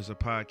the Uncensored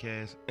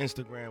Podcast.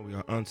 Instagram, we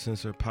are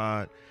Uncensored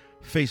Pod.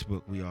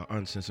 Facebook, we are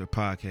Uncensored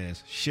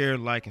Podcast. Share,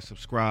 like, and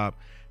subscribe.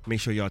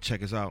 Make sure y'all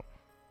check us out.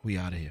 We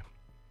out of here.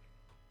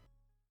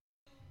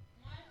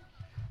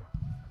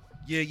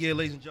 Yeah,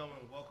 ladies and gentlemen,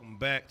 welcome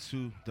back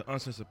to the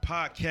Uncensored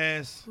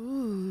Podcast.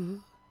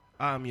 Ooh.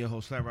 I'm your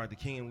host, Slap Rock the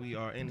King, and we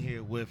are in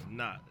here with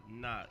not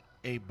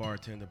a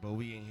bartender, but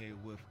we in here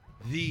with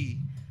the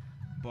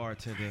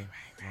bartender,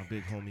 my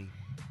big homie,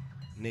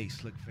 Nate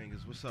Slick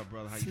Fingers. What's up,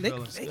 brother? How you Slick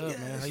feeling? Fingers. Good,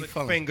 man. How you Slick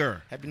feeling?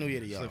 Finger. Happy New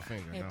Year to y'all. Slick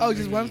Finger. no. Oh,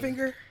 just one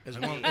finger? It's I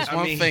one, mean- it's I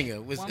one mean-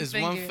 finger. One It's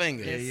finger. one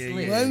finger. That's Yeah,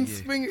 slick. One yeah.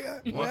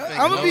 finger. One I'm finger,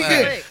 going to no be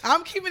lag. good.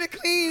 I'm keeping it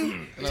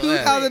clean. No lag.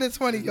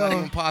 2020, It's not y'all.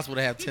 even possible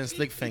to have 10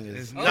 slick fingers.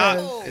 It's not.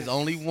 Oh. It's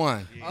only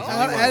one. Yeah. It's Oh.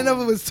 only I didn't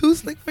know if it was two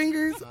slick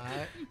fingers. All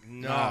right?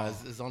 No. Nah,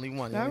 it's only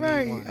one. You All only need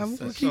right. one. I'm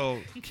So- going So,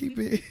 to keep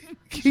it. so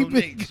Keep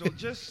Nate, it. so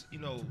just,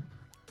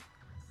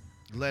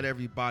 let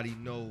everybody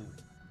know,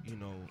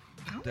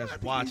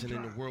 that's watching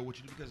in the world what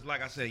you do. Because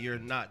like I said, you're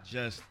not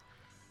just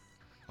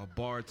a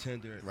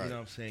bartender. Right. You know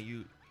what I'm saying?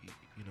 You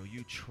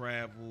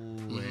travel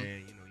Mhm.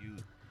 and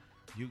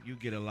you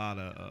get a lot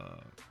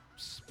of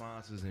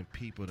sponsors and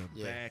people to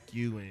Yeah. back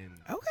you, and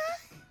Okay.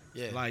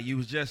 yeah. like you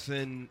was just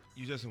in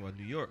what,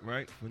 New York,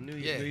 right? For New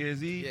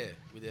Year's Eve. Yeah.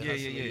 We did Yeah,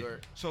 Hustle New yeah.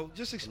 York. So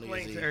just New explain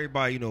Year's to Eve.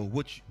 everybody,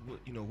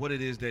 what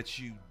it is that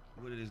you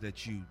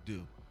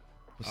do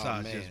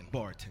besides just man.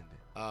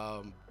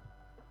 bartending.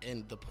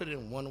 And to put it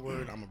in one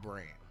word, I'm a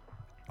brand.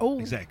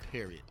 Oh. Exactly.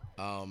 Period.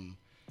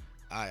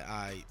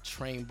 I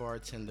train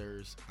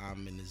bartenders.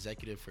 I'm an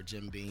executive for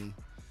Jim Beam.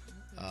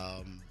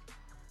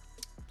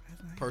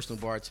 Personal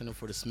bartender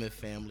for the Smith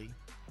family.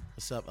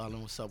 What's up,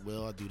 Ellen? What's up,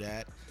 Will? I do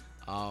that.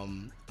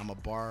 I'm a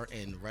bar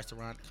and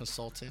restaurant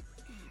consultant,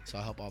 so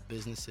I help out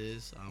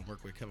businesses. I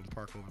work with Kevin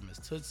Parker over Miss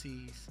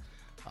Tootsie's.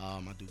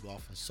 I do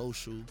golf and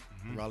social,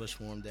 Relish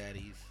Warm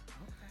Daddies.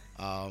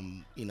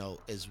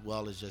 As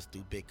well as just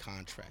do big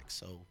contracts.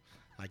 So,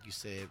 like you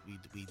said,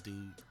 we do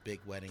big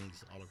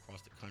weddings all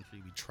across the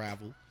country. We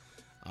travel.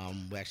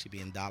 We'll actually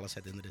be in Dallas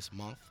at the end of this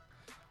month.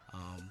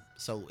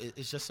 So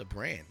it's just a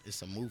brand.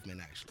 It's a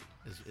movement, actually,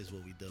 is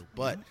what we do.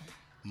 But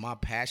my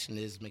passion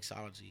is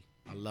mixology.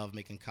 I love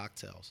making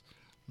cocktails.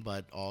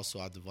 But also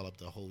I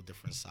developed a whole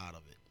different side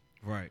of it.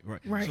 Right.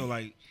 Right. So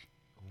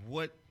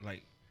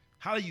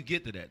how do you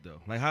get to that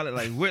though?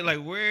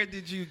 Where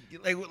did you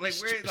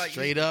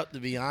Straight up, to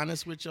be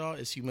honest with y'all,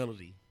 it's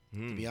humility.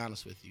 To be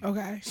honest with you.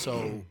 Okay.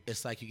 So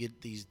it's like you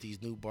get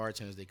these new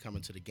bartenders. They come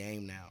into the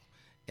game now,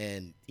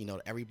 and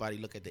everybody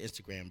look at the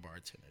Instagram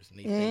bartenders, and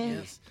they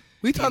think it's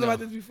We talked know, about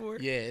this before.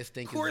 yeah, it's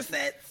thinking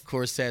Corsets.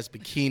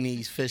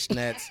 bikinis,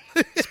 fishnets,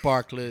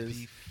 sparklers,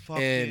 the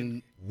fucking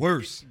and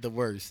worse? the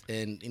worst.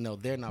 And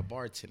they're not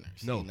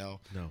bartenders. No,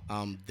 no.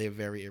 They're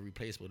very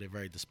irreplaceable. They're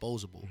very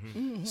disposable.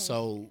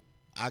 So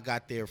I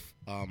got there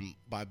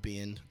by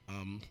being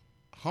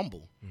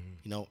humble.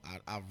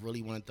 I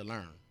really wanted to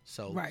learn.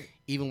 So Right.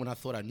 even when I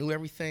thought I knew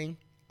everything,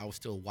 I was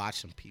still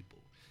watching people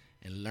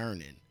and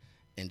learning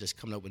and just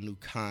coming up with new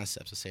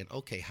concepts and saying,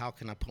 okay, how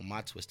can I put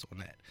my twist on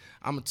that?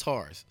 I'm a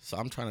Taurus, so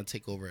I'm trying to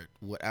take over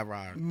whatever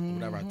I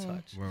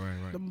touch.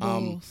 Right. The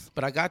bulls.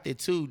 But I got there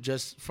too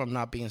just from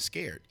not being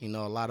scared. A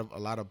lot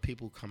of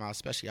people come out,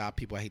 especially our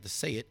people. I hate to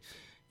say it.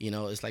 You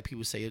know, it's like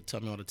people tell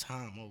me all the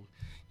time, oh,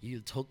 you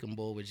the token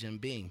boy with Jim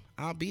Beam.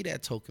 I'll be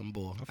that token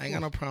boy. I ain't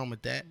got no problem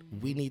with that.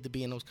 We need to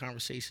be in those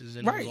conversations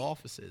in those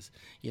offices.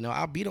 You know,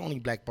 I'll be the only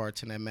black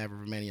bartender at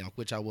Maverick Manioc,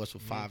 which I was for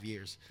 5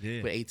 years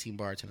with 18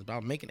 bartenders. But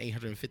I'm making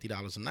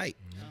 $850 a night.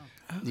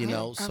 You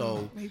know,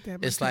 so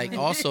it's like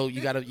also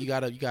you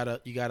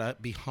gotta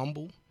be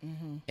humble,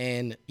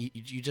 and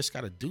you just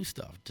gotta do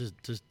stuff.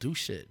 Just do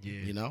shit.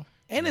 You know,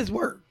 and it's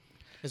work.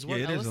 It's work.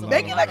 Yeah, it is a lot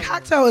Making of a work.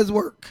 cocktail is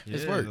work. Yeah,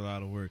 It's it work. is a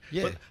lot of work.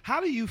 Yeah. But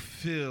how do you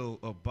feel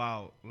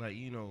about, like,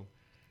 you know,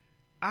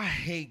 I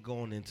hate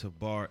going into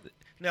bar.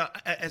 Now,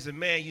 as a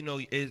man, you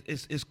know,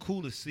 it's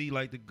cool to see,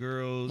 like, the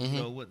girls,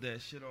 you know, with that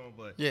shit on.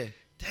 But,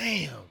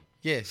 damn.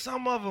 Yeah.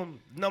 Some of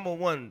them, number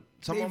one,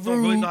 some They of them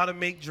don't really rude. know how to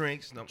make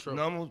drinks.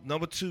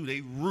 Number two,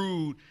 they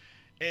rude.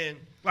 And,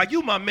 like,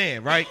 you my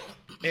man, right?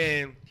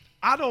 And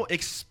I don't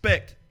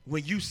expect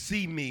when you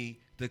see me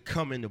to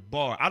come in the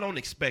bar. I don't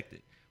expect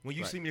it. When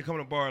you see me come in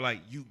the bar, like,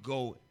 you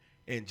go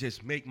and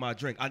just make my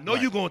drink. I know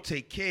you're going to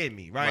take care of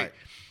me, right?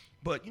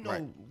 But, you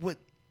know,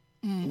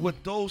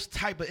 with those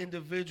type of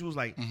individuals,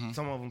 like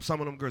some of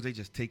them girls, they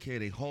just take care of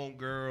their home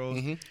girls.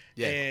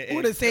 And,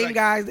 Or the same like,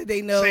 guys that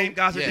they know. Same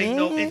guys that they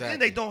know. And then Exactly.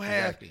 they don't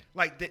have, Exactly.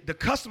 like, the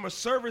customer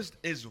service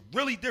is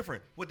really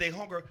different with their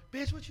home girl.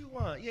 Bitch, what you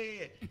want?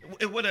 Yeah.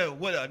 And with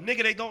a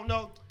nigga they don't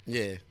know.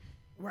 Yeah.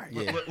 Right.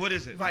 Yeah. What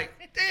is it? Like,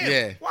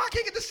 damn, why I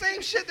can't get the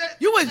same shit that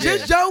You was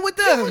just Joe with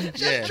them.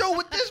 just Joe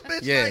with this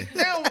bitch? Yeah. Like,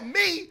 now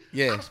me,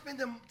 Yeah. I'm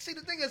spending. See,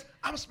 the thing is,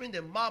 I'm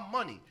spending my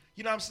money.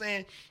 You know what I'm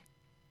saying?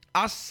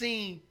 I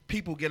seen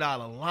people get out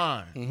of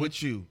line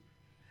with you,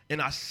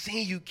 and I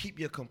seen you keep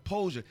your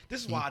composure.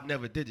 This is why I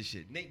never did this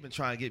shit. Nate been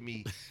trying to get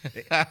me.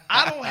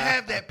 I don't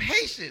have that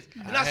patience,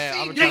 and I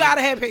seen You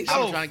gotta have patience. I've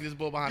Yo, been trying to get this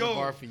boy behind the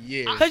bar for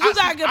years. Because you I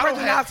got see- a good I don't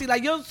personality.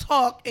 Like, you'll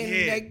talk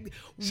and like,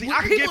 See, people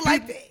I can get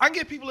like people, that. I can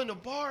get people in the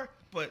bar,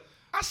 but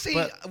I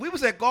see we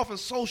was at Golf and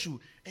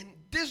Social, and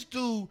this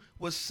dude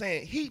was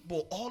saying he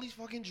bought all these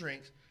fucking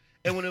drinks,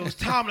 and when it was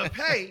time to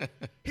pay,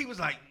 he was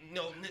like,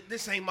 "No,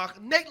 this ain't my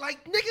Nate."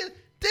 Like, nigga,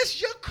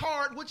 this your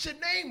card with your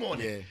name on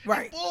it. Yeah.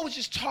 Right. The boy was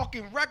just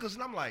talking reckless,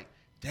 and I'm like,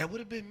 that would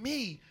have been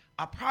me.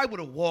 I probably would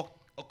have walked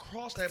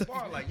across that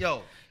bar like,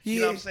 yo, you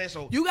know what I'm saying?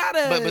 So you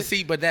gotta.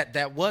 But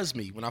that was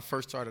me when I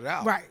first started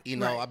out. Right, You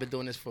know, right. I've been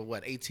doing this for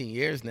 18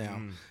 years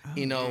now.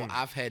 You know,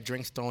 I've had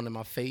drinks thrown in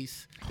my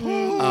face.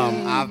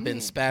 I've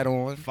been spat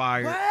on.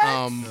 fired.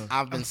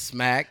 I've been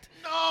smacked.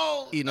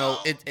 No, You know,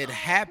 no, it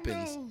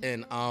happens.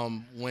 And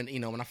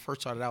when I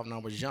first started out when I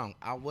was young,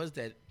 I was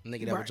that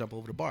nigga that would jump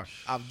over the bar.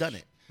 I've done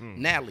it.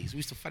 Natalie's. We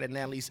used to fight at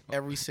Natalie's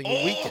every single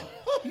weekend.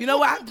 You know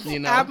what? You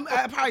know.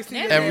 I probably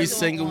seen that. Every That's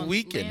single on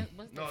weekend.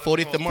 what's the-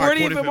 40th and Market.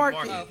 40th and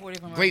Market.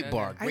 40th and Great Market,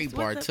 bar. okay. I Great used to-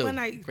 bar what's too. the- One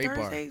night, Great bar.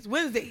 Thursdays,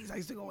 Wednesdays, I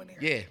used to go in there.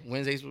 Yeah,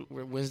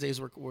 Wednesdays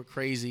were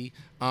crazy.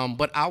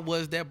 But I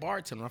was that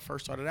bartender when I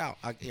first started out.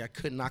 I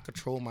could not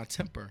control my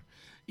temper,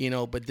 you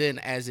know. But then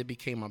as it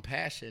became my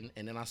passion,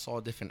 and then I saw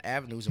different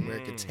avenues and where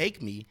it could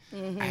take me,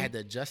 I had to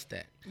adjust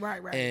that.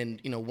 Right. And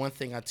you know, one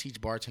thing I teach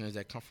bartenders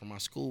that come from my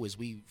school is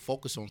we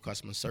focus on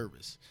customer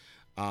service.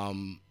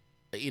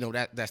 You know,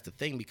 that's the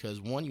thing, because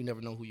one, you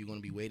never know who you're going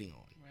to be waiting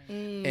on.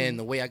 And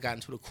the way I got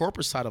into the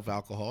corporate side of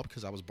alcohol,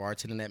 because I was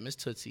bartending at Miss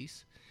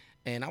Tootsie's,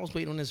 and I was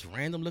waiting on this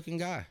random looking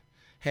guy.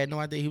 Had no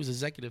idea he was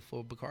executive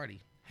for Bacardi.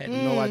 Had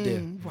no idea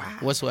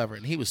whatsoever.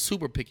 And he was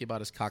super picky about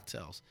his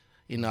cocktails.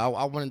 You know,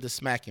 I wanted to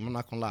smack him. I'm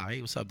not going to lie.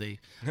 Hey, what's up, Dave?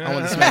 I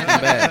wanted to smack him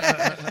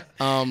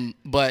bad.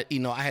 But, you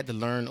know, I had to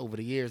learn over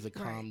the years to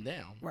calm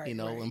down. Right, you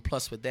know, right. and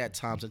plus with that,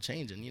 times are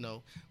changing. You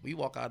know, we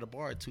walk out of the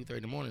bar at 2:30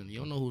 in the morning. You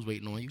don't know who's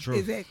waiting on you.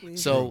 Exactly.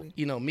 So,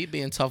 you know, me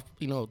being tough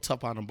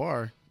on the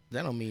bar,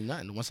 that don't mean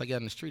nothing. Once I get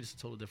on the street, it's a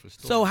totally different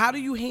story. So how do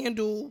you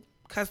handle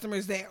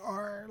customers that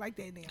are like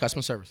that now?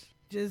 Customer service.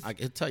 Just I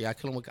can tell you, I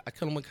kill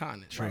them with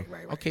kindness. Right.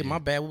 Okay, my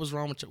bad. What was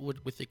wrong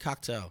with your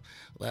cocktail?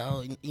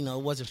 Well, you know,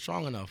 it wasn't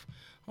strong enough.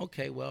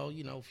 Okay, well,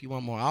 you know, if you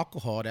want more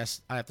alcohol,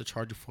 I have to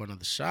charge you for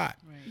another shot.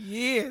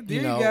 Yeah, there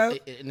you know, go.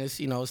 And it's,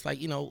 you know, it's like,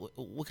 you know,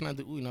 what can I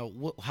do? You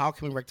know, how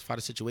can we rectify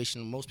the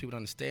situation? Most people don't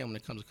understand when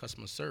it comes to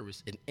customer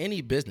service in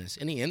any business,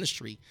 any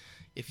industry.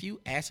 If you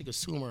ask a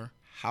consumer,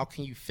 how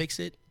can you fix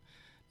it?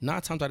 9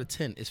 times out of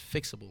 10, it's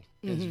fixable.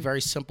 It's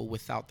very simple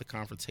without the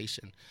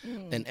confrontation.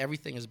 And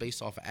everything is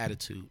based off of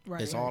attitude.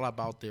 It's all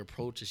about the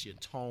approach. It's your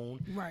tone.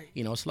 Right.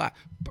 You know, it's a lot.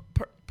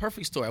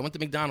 Perfect story. I went to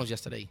McDonald's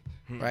yesterday,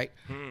 right?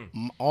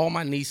 All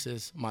my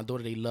nieces, my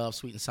daughter, they love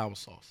sweet and sour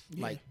sauce.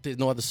 Like, there's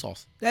no other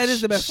sauce. That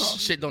is the best sauce.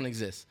 Shit don't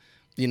exist.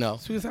 You know,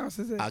 Sweet and sour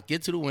sauce. I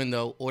get to the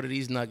window, order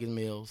these nugget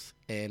meals,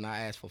 and I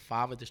ask for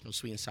 5 additional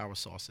sweet and sour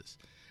sauces.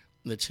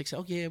 And the chick said,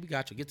 "Oh yeah, we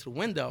got you." Get to the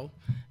window,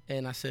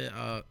 and I said,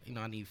 "You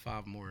know, I need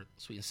 5 more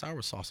sweet and sour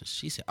sauces."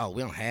 She said, "Oh,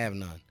 we don't have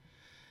none."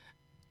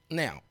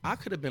 Now, I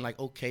could have been like,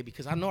 okay,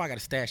 because I know I got a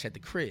stash at the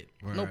crib,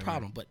 no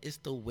problem. But it's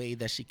the way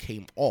that she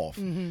came off.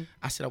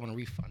 I said, "I want a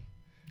refund."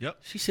 Yep.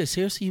 She said,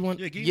 "Seriously, you want?"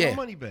 Yeah, give you my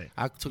money back.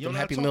 I took You them don't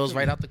have Happy to talk Meals to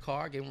right me. out the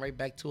car, gave them right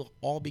back to her,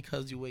 all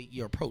because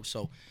your approach.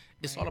 So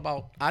it's all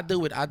about, I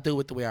do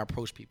it the way I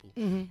approach people.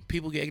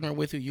 People get ignorant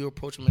with you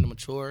approach them in a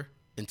mature,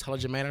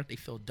 intelligent manner, they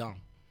feel dumb.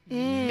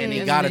 and they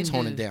Yes, gotta they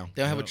tone do. it down.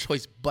 They don't have a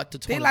choice but to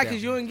tone They it like down.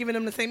 because you ain't giving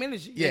them the same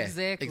energy. Yeah,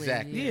 Exactly.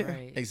 exactly. Yeah, Yeah.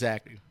 right.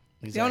 Exactly.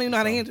 They don't even know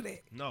how to So, handle that.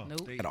 No,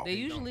 Nope. At all. They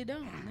usually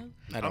don't. No.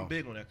 at I'm all.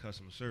 big on that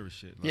customer service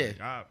shit. Like,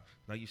 Yeah.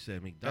 like you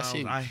said, That's McDonald's.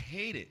 huge. I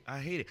hate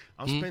it.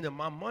 I'm spending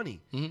my money.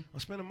 I'm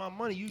spending my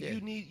money. You Yeah.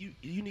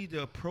 you need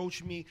to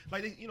approach me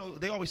like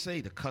they always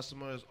say the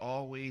customer is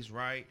always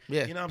right.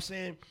 Yeah. You know what I'm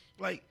saying?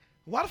 Like,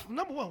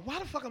 number one, why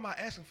the fuck am I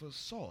asking for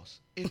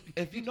sauce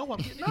if you know I'm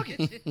getting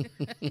nuggets?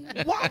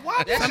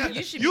 Why?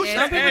 You should be should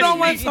asking people don't ask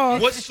want me,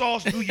 sauce. What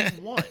sauce do you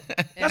want?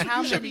 And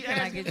how you should many be can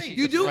I asking get me. you?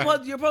 You do Right.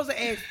 what you're supposed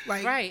to ask.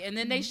 Like, Right, and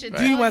then they should.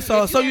 Do you tell want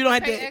sauce? if So you don't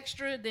have have to pay to-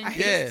 extra. Then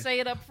Yeah. you say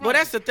it up front. Well,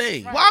 that's the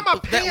thing. Right. Why am I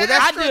paying well,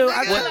 that's- extra?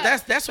 I do.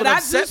 nigga? That's what But I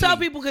do upset tell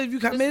me. people because if you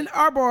come in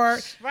our bar,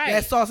 Right.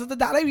 that sauce is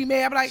 $1. They be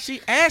mad. I'm like,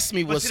 She asked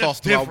me But what see, sauce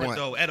that's do I different want.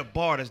 though. At a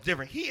bar, that's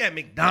different. He at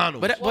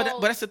McDonald's. Well-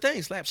 But that's the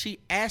thing, Slap. She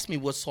asked me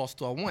what sauce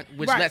do I want,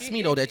 which Right. lets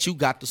me know that you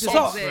got the sauce.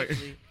 sauce.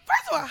 Exactly.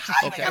 first of all, how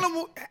you Okay. got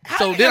no how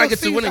So you then got I no get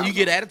to sea winning. sauce? You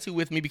get attitude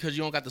with me because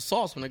you don't got the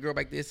sauce. When the girl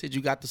back there said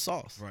you got the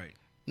sauce. right.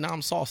 Now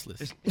I'm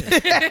sauceless.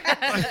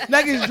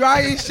 Nuggets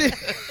dry and shit.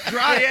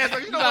 Dry ass.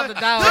 Like, you know about what?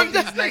 to dog Them these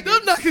nuggets, niggas.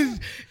 them nuggets,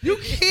 you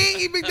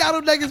can't eat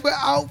McDonald's nuggets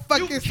without You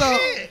fucking sauce.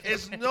 can't.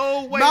 It's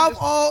no way. Mouth It's-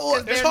 all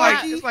it's they're like,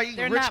 not- it's like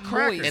they're eating Ritz not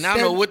crackers. moist. And I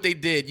don't know what they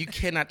did. You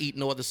cannot eat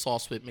no other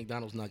sauce with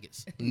McDonald's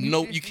nuggets.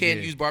 No, you can't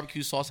Yeah. use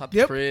barbecue sauce out the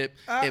Yep. crib.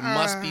 It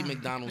must be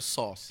McDonald's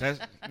sauce. That's,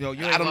 yo,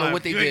 you I ain't don't know lying.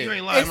 what they you, did. You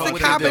ain't lying It's about the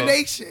what they did.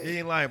 combination. You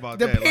ain't lying about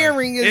The that.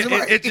 pairing is it,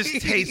 right. It just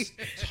tastes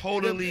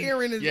totally. The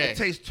pairing is Yeah. It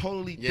tastes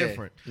totally Yeah.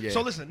 different. Yeah.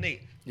 So listen,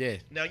 Nate. Yeah.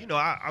 Now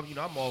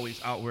I'm always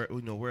out where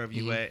wherever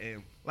you at,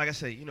 and like I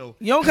say, You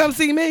don't come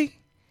see me?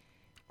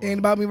 Ain't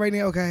about me right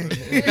now, okay?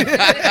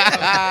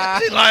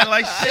 she lying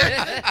like shit.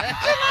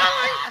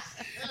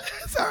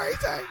 sorry.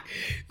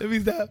 Let me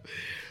stop.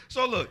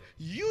 So look,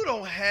 you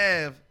don't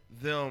have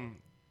them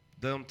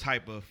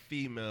type of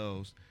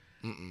females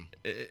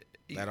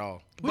At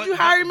all. Would you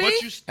hire me?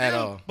 But you still, At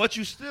all. But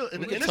you still,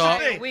 and can this is talk.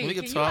 the thing. Wait, We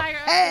can can talk. you hire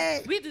us?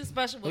 Hey. We do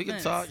special We can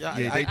events. talk. Yeah,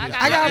 they do.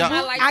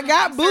 I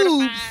got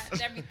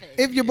boobs. Everything.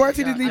 If your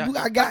bartenders need boots,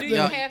 I got do you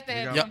them. have to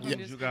have You something got-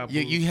 to you got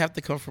do? You have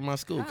to come from my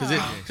school because Well,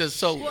 can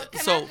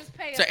I just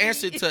pay a to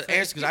answer fee?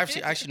 because I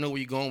actually know where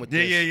you're going with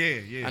Yeah,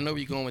 this. yeah. I know where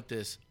you're going with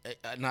this.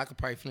 And I could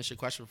probably finish your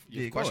question.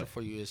 Your Yeah, go question ahead.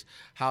 for you is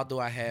how do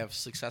I have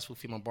successful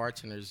female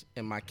bartenders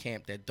in my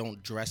camp that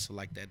don't dress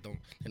like that? They're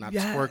not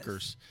Yes.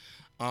 twerkers.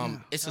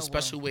 It's a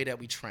special way that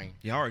we train.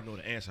 Yeah, I already know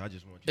the answer. I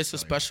just want you. It's to a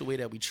tell me. special way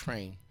that we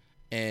train,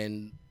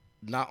 and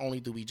not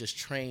only do we just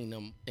train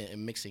them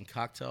in mixing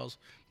cocktails,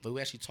 but we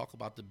actually talk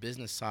about the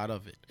business side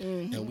of it,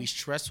 and we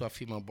stress to our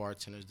female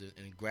bartenders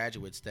and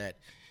graduates that,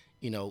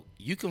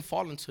 you can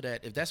fall into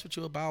that if that's what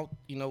you're about.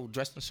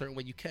 Dressed in a certain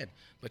way, you can,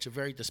 but you're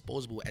very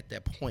disposable at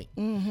that point.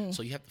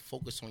 So you have to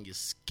focus on your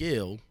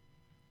skill,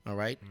 all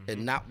right,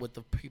 and not what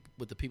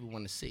the people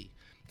want to see.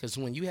 Because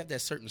when you have that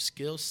certain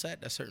skill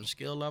set, that certain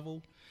skill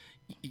level,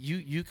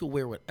 you could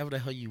wear whatever the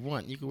hell you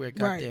want. You could wear a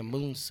goddamn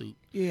moon suit,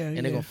 Yeah, and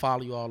they're gonna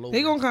follow you all over.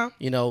 They gonna come.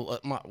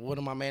 One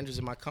of my managers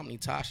in my company,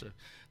 Tasha.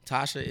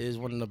 Tasha is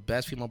one of the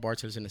best female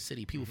bartenders in the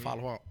city. People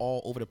follow her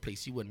all over the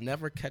place. You would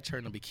never catch her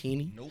in a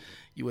bikini. Nope.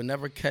 You would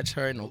never catch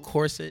her in no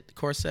corset,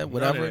 None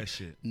whatever. of that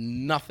shit.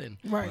 Nothing.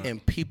 Right.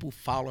 And people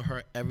follow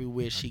her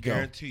everywhere she goes.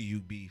 Guarantee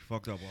you be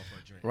fucked up off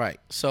her drink. Right.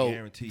 So,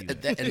 Guarantee you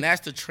and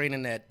that's the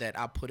training that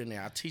I put in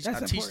there. I teach That's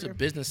the important.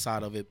 business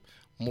side of it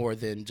more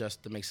than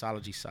just the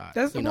mixology side.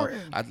 That's you know,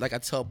 important. I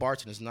tell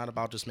bartenders, it's not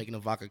about just making a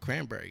vodka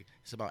cranberry.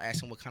 It's about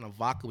asking what kind of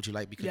vodka would you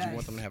like because you want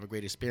Yes. them to have a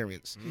great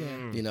experience.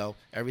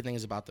 Everything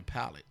is about the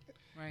palate.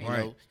 Right. You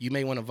know, you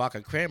may want a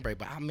vodka cranberry,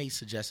 but I may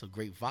suggest a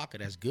great vodka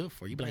that's good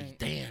for you. Be like, Right.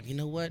 damn, you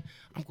know what?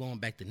 I'm going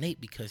back to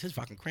Nate because his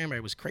vodka cranberry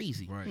was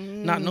crazy. Right.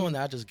 Not knowing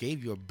that I just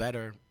gave you a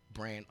better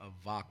brand of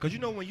vodka.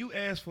 Because when you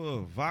ask for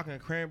a vodka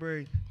and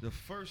cranberry, the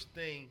first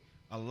thing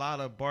a lot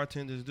of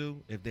bartenders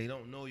do, if they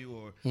don't know you,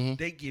 or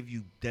they give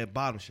you that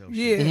bottom shelf.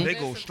 Yeah. shit. Mhm. They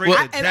go That's straight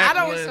Well, to and I don't-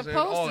 Jacqueline's It's and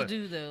all supposed to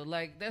that. do though.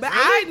 Like that's But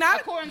really- I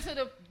not- according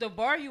to the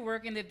bar you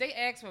work in. If they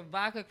ask for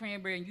vodka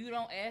cranberry and you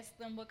don't ask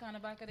them what kind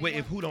of vodka they Wait,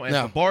 want, if who don't ask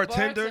No. the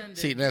bartender?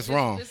 See, that's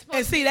wrong.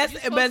 And see, that's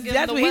what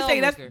he say.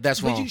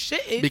 That's but wrong. you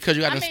shouldn't. Because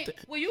you got I to. mean,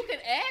 well, you can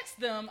ask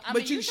them. I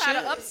But mean, you you try to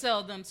should.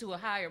 upsell them to a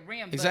higher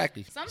rim. But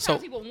Exactly. Sometimes So-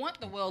 people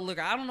want the well liquor.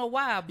 I don't know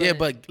why. But Yeah,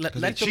 but let they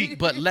them, cheap.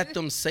 but let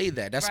them say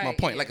that. That's my Right,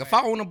 point. yeah, Like if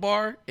right. I own a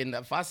bar and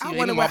if I see I any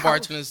wonder of my what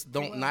house- bartenders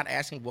not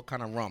asking what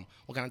kind of rum,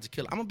 what kind of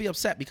tequila, I'm gonna be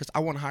upset because I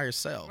want higher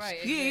sales. Right,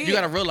 Yeah, exactly. You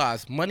gotta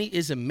realize money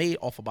isn't made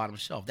off a bottom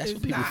shelf. That's what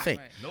It's people not. think.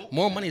 Right. Nope.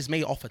 More money is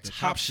made off a top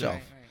top shelf.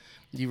 shelf.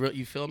 Right,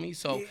 You feel me?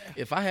 So Yeah.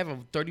 if I have a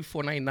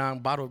 $34.99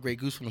 bottle of Grey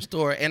Goose from the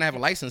store and I have a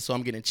license, so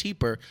I'm getting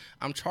cheaper,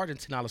 I'm charging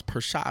 $10 per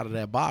shot out of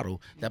that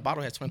bottle. That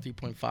bottle has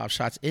 23.5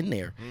 shots in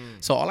there.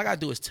 So all I gotta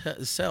do is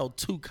sell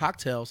 2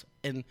 cocktails,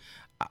 and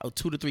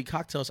 2 to 3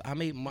 cocktails, I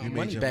made my You made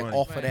money your back money.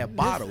 off of Right. that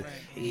bottle.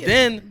 Yeah.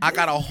 Then I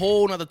got a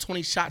whole another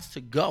 20 shots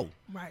to go.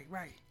 Right,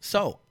 right.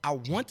 So I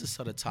want to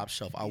sell the top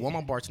shelf. I want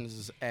my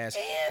bartenders to ask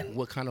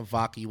what kind of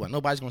vodka you want.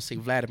 Nobody's gonna say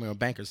Vladimir or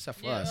Bankers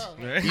except for us.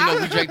 You know,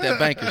 we drink that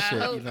Banker I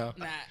shit. hope You know.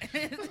 not.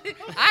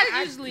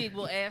 I usually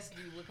will ask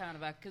you what kind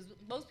of vodka, because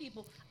most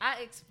people,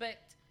 I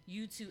expect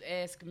you to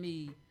ask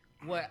me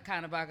what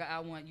kind of vodka I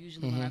want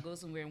usually when I go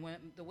somewhere.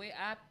 And the way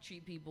I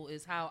treat people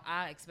is how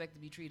I expect to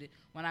be treated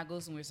when I go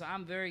somewhere. So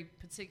I'm very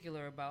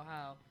particular about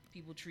how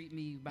people treat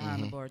me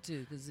behind the bar too.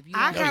 Because if you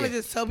I don't- kind of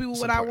just tell people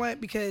what I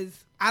want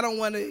because I don't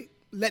want to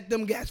let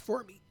them guess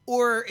for me.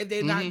 Or if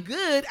they're not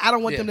good, I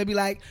don't want them to be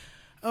like,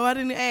 oh, I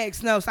didn't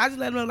ask. No, so I just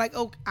let them know, like,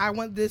 oh, I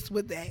want this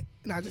with that.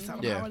 And I just tell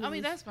them Yeah. I want I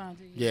mean, this. that's fine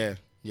too. Yeah.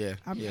 You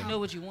Yeah. know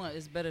what you want.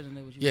 It's better than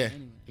know what you Yeah. want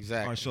anyway. All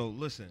Exactly. right, so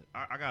listen,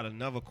 I got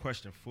another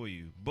question for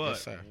you. But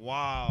Yes, sir.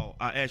 while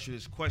I ask you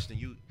this question,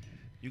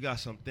 you got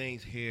some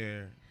things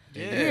here.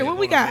 Yeah. that Yeah, you're what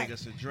we gonna got? Make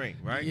us a drink,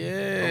 right? Yeah.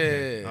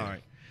 Okay. All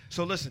right.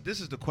 So listen,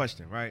 this is the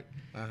question, right?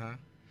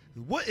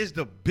 What is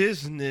the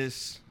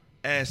business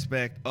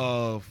aspect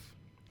of?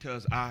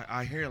 Because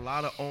I hear a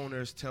lot of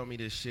owners tell me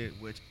this shit,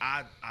 which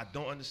I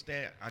don't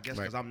understand. I guess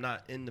because Right. I'm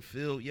not in the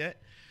field yet.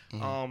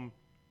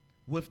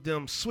 With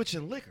them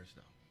switching liquors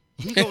though.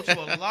 We go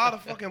to a lot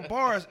of fucking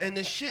bars and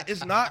this shit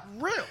is not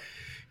real.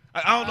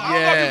 I don't know if you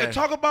Yeah. can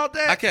talk about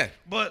that. I can.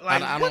 But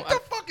like, I what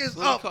don't- the fuck is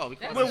What up? we call? We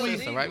call That's it we-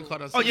 uncensored, right? We call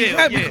it Oh uncensored.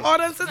 yeah, You yeah. call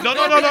it uncensored? No. We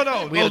No, gotta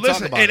talk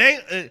listen, about it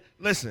it. ain't.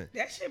 Listen,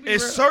 That shit be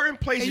it's real. certain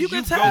places And you,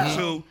 you can go tell.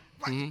 to.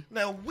 Right?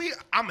 Now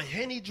I'm a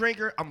Henny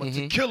drinker. I'm a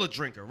tequila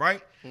drinker,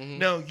 right?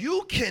 Now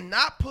you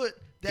cannot put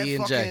that E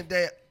and J. fucking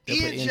that They E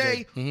put and E and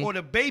J J. or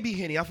the baby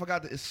Henny. I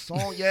forgot it's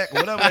Sognac or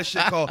whatever that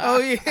shit called. Oh,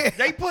 yeah.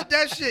 They put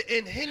that shit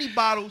in Henny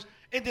bottles,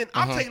 and then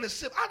I'm taking a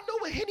sip. I know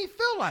what Henny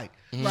feel like.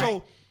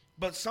 So,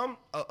 but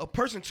a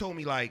person told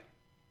me like,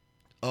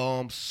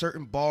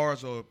 certain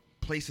bars or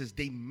places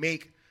they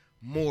make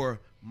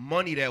more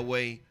money that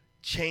way,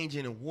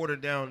 changing and water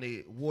down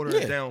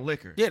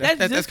liquor. Yeah, That's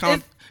that's just-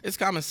 common. It's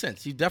common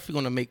sense. You're definitely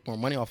gonna make more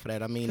money off of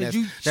that. I mean, 'Cause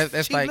you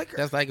that's cheap like liquor.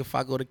 that's like if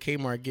I go to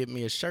Kmart and get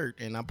me a shirt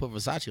and I put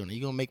Versace on it,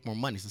 you're gonna make more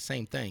money. It's the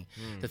same thing.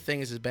 The thing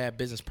is, it's bad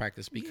business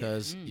practice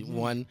because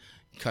one,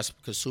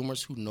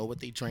 consumers who know what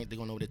they drink, they're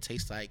gonna know what it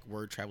tastes like.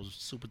 Word travels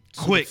super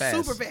Quick. fast.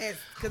 Super fast.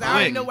 Because I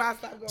already know where I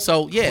stop going.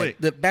 So yeah, Quick.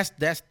 that's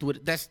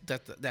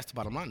the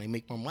bottom line. They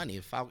make more money.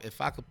 If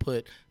I could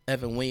put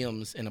Evan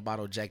Williams in a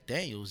bottle of Jack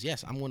Daniels,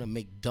 yes, I'm gonna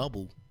make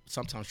double,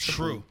 sometimes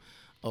triple. True.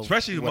 of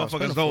Especially the what I'm motherfuckers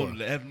spending don't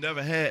for. have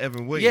never had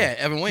Evan Williams. Yeah,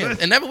 Evan Williams,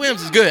 and Evan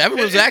Williams is good. Evan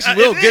Williams actually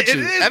will get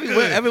you. Evan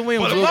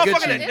Williams But a will motherfucker get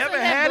that you. never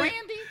Isn't had that it.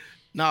 brandy?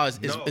 No, it's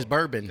No.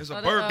 bourbon. It's a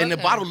Oh, bourbon. And the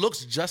okay. bottle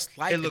looks just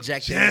like It the looks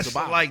Jack Daniels just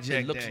bottle. like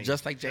Jack it looks Daniels.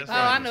 just like Jack Just Oh,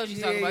 Daniels. I know what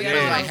you're talking about. Yeah, You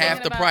know yeah. what Like I'm half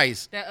talking the about?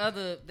 price. That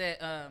other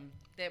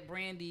that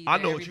brandy. I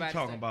that know what you're everybody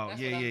talking said. about.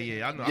 That's Yeah, what I'm yeah, thinking.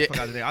 yeah. I know. Yeah. I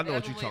forgot the name. I know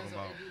what Evan you're talking Williams,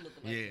 about. they do look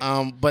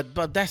alike. Yeah.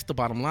 But that's the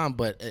bottom line.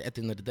 But at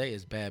the end of the day,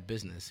 it's bad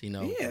business, you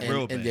know. Yeah.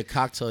 Real And bad. your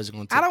cocktail is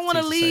going to. I don't want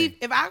to leave.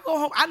 If I go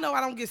home, I know I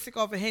don't get sick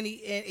off of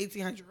Henny and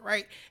 1800,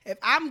 right? If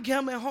I'm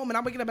coming home and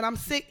I'm waking up and I'm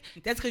sick,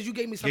 that's because you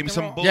gave me something Give me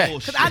some wrong. Yeah.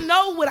 bullshit. Because I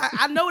know what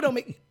I know don't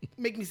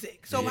make me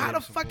sick. So Yeah, how the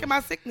some fuck am I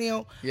sick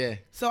now? Yeah.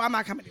 So I'm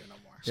not coming here no more.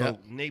 So Yeah.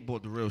 Nate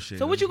bought the real shit.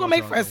 So what you gonna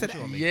make for us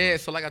today? Yeah,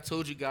 so like I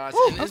told you guys,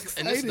 Ooh, and I'm this is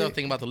the excited.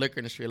 thing about the liquor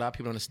industry. A lot of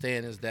people don't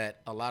understand is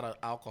that a lot of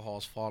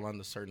alcohols fall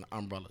under certain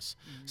umbrellas.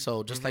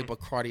 So just like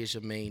Bacardi is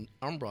your main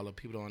umbrella,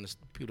 people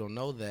don't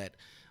know that.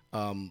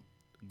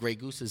 Grey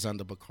Goose is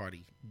under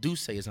Bacardi.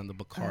 Douce is under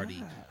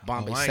Bacardi.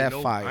 Bombay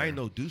Sapphire. I ain't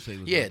know Douce was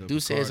Yeah, under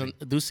Douce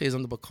Bacardi. Douce is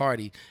under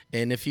Bacardi.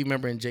 And if you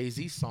remember in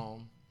Jay-Z's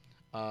song,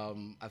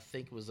 I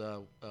think it was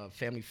a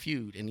Family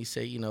Feud, and he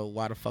said, you know,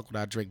 why the fuck would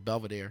I drink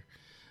Belvedere?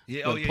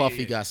 Yeah, when oh, yeah, Puffy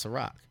yeah, yeah. got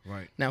Ciroc.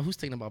 Right. Now, who's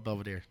thinking about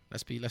Belvedere?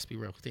 Let's be real.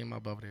 Who's thinking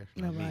about Belvedere?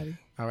 Nobody.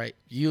 All right.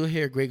 You'll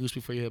hear Grey Goose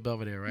before you hear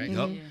Belvedere, right?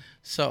 Yup. Yeah.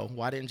 So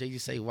why didn't Jay-Z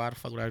say, why the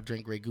fuck would I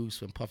drink Grey Goose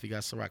when Puffy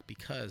got Ciroc?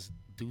 Because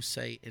Douce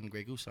and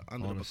Grey Goose are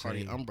under On the the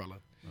Bacardi same. umbrella.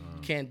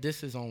 You can't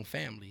diss his own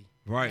family.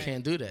 Right. You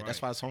can't do that.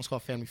 That's why the song's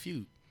called Family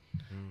Feud.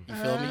 You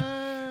feel me?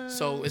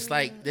 So it's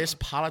like there's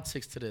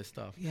politics to this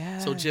stuff. So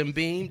Yes. Jim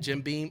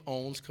Beam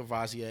owns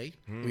Cavazier.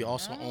 We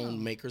also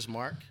own Maker's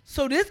Mark.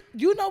 So this,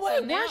 you know what?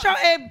 So now- Weren't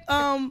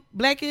y'all at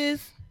Black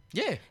Is?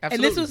 Yeah, And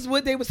absolutely. this was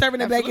what they were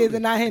serving at Black Is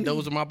and not Henny.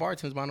 Those are my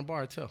bartenders behind the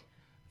bar too.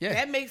 Yeah.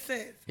 That makes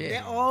sense. Yeah.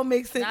 That all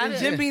makes sense. Now And that-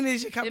 Jim Beam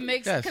is your It company.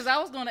 makes Yes. because I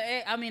was gonna.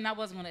 I mean, I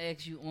wasn't gonna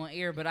ask you on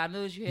air, but I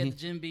noticed you had the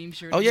Jim Beam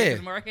shirt. Oh, and yeah.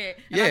 Maker's Mark hat,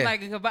 and Yeah. I'm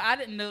like, but I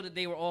didn't know that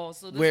they were all.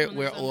 So this We're one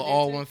is under there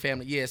all too? one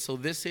family. Yeah, so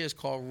this here is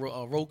called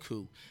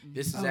Roku.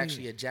 This is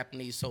actually a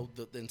Japanese. So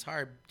the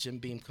entire Jim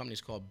Beam company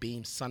is called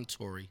Beam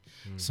Suntory.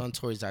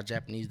 Suntory is our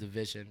Japanese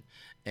division,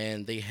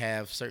 and they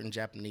have certain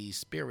Japanese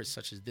spirits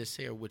such as this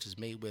here, which is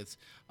made with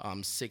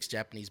 6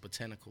 Japanese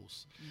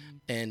botanicals.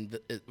 And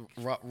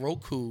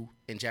Roku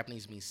in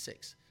Japanese means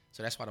 6.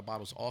 So that's why the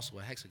bottle is also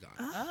a hexagon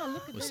Oh,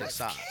 look at with that. 6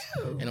 sides.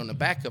 And on the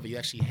back of it, you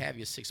actually have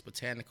your 6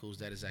 botanicals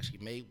that is actually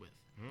made with.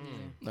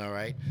 All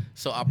right.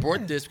 So I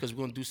brought this because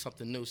we're gonna do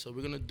something new. So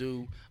we're gonna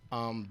do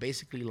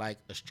basically like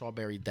a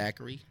strawberry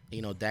daiquiri.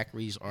 You know,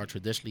 daiquiris are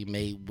traditionally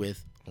made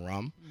with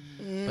rum,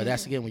 but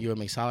that's again when you're a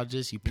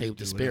mixologist, you play with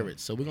the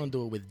spirits. So we're gonna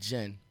do it with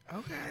gin.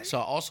 Okay. So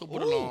I also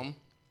put along.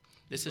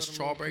 This is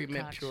strawberry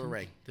mint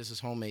puree. This is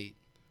homemade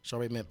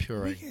strawberry mint We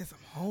puree. get some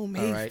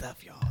homemade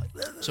stuff, y'all.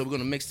 So we're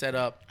gonna mix that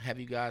up. Have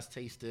you guys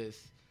taste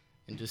this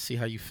and just see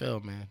how you feel,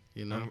 man.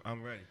 You know.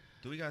 I'm ready.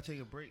 Do we gotta take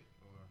a break?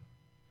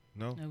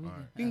 No. No, we All good. right.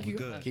 You can We keep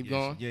good. Keep Yes.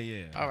 going?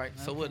 Yeah. All right.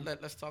 So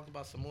let's talk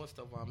about some more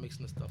stuff while I'm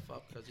mixing this stuff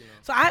up, because you know.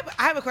 So I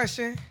have a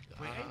question.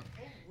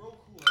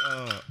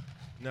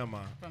 Never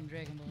mind. From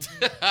Dragon Ball Z.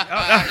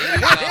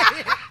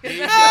 Here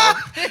you go.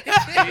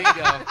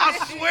 I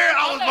swear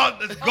I was about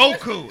this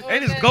Goku.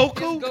 Ain't this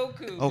Goku? It's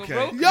Goku. But Okay.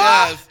 Roku-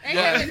 Yes. Ain't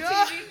Yes.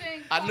 that a TV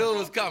thing? I knew it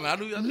was coming. I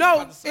knew you No,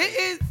 about to say it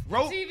is.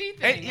 TV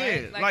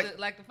thing, right?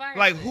 Like the fire.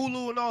 like stick.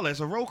 Hulu and all that. It's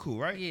a Roku,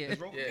 right? Yeah.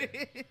 It's Roku? Yeah.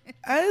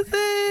 Is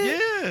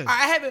it? Yeah.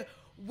 I haven't.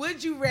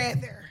 Would you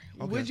rather?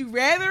 Okay. Would you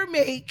rather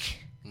make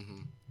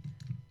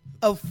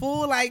a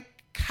full like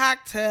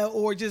cocktail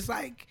or just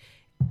like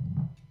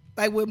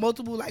with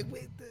multiple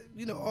with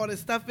the, all the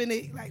stuff in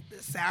it, like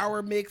the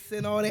sour mix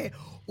and all that,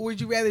 or would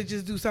you rather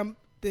just do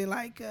something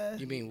like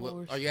You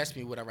mean, are you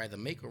asking me would I rather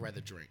make or rather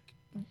drink?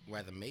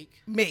 Rather make?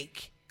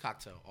 make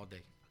Cocktail all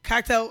day.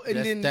 cocktail and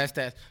then That's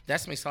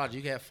mixology.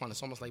 You can have fun.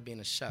 It's almost like being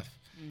a chef.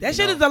 that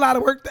shit is a lot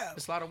of work though.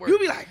 It's a lot of work. You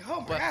be like,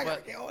 oh my But, god, I but,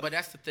 gotta get all but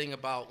that's the thing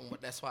about,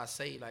 that's why I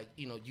say,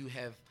 you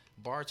have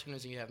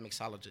bartenders and you have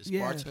mixologists.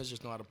 Yeah. Bartenders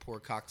just know how to pour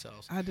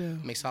cocktails. I do.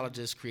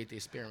 Mixologists create the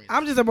experience.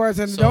 I'm just a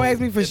bartender. So Don't ask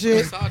me for if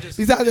shit. mixologist-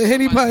 Besides the if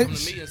Henny somebody come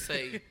punch. to me and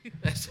say,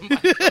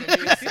 somebody come to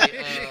me and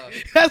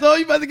say, That's all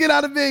you about to get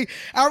out of me.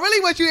 I really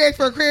want you to ask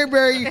for a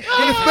cranberry and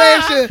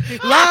expansion,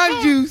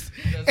 lime juice,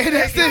 and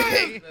that's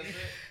it.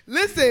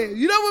 Listen,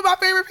 you know what my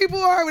favorite people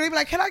are? When they be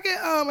like, "Can I get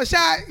a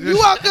shot?" You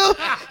welcome.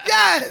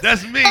 Yes.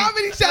 That's me. How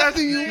many shots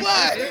do you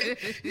want?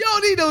 You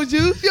don't need no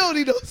juice. You don't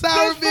need no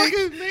sour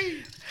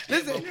mix.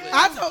 Listen,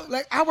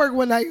 I work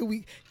one night a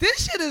week.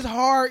 This shit is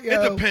hard,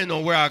 yo. It depends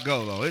on where I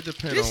go, though. It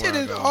depends This on shit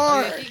where I is go.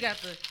 hard. Yeah, he got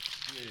the.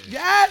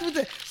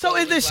 Yes. So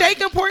is the shake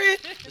important?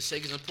 the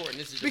shake is important.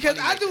 This is your Because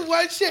money I do maker.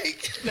 one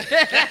shake.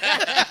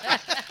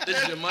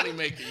 This is your money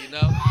maker, you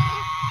know?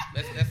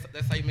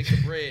 That's how you make the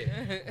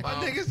bread. My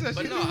nigga said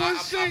But she no, do one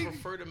I shake.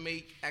 prefer to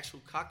make actual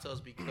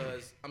cocktails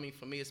because,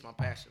 for me, it's my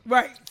passion.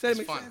 Right. So that It's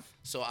makes fun. sense.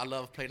 So I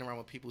love playing around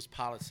with people's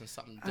palates and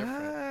something different.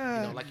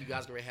 Ah. Like you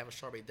guys already have a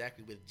strawberry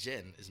daiquiri with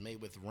gin. It's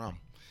made with rum.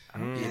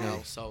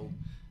 So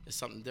it's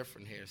something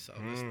different here. So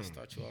let's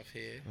start you off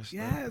here.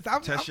 Yes.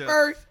 I'm Test your,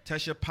 first.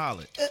 test your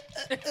palate.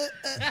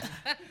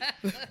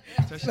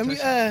 Let me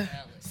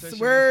Test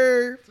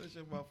swerve. Test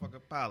your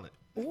motherfucking palate.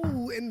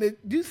 Ooh, and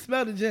you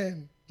smell the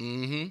gin.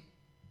 Mm-hmm.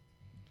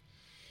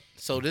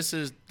 So this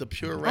is the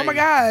puree. Oh my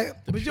god!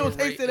 The But you don't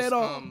puree taste it is, at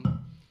all.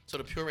 So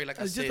the puree, like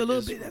I Just said, a little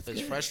is, bit, that's is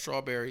good. fresh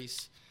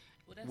strawberries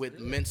with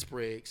mint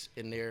sprigs,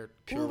 and they're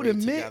the pureed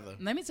mint. together.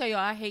 Let me tell you,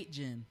 I hate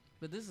gin,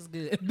 but this is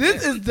good.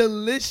 This is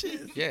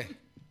delicious. Yeah,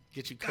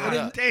 get you caught God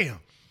up. damn.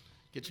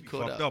 Get you You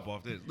caught fucked up. up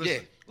off this. Listen, Yeah.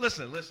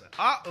 listen. This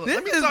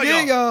Let me is tell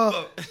good, y'all.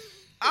 Look,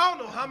 I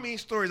don't know how many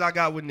stories I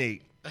got with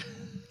Nate.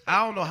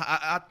 I don't know.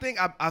 I think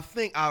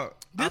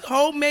This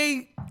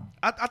homemade.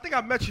 I think I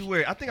met you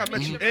where? I think I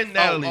met you in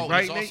Oh, Natalie's,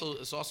 right, Nate?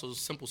 it's also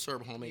simple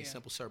syrup, homemade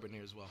simple syrup in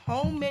there as well.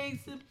 Homemade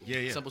simple.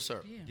 Yeah. Simple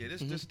syrup. Yeah,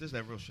 this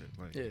that real shit.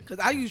 Like, Yeah. Because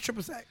I use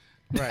triple sec.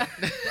 Right.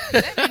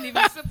 That ain't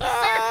even simple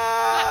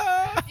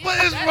syrup.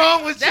 What is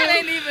wrong with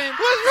That you? ain't even.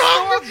 What's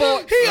wrong with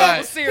store-bought He simple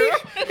like,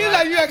 syrup. He's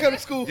like, you gotta come to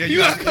school. Yeah, you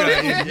gotta come to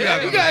school. you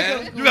gotta You gotta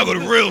come to You gotta go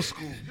to real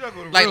school. You gotta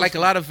go to real like a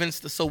school. lot of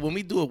events. So when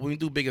we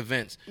do big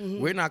events,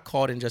 we're not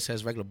called in just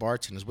as regular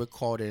bartenders. We're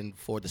called in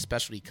for the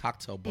specialty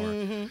cocktail bar.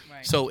 Right.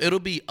 So it'll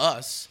be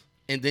us,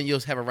 and then you'll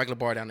have a regular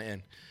bar down the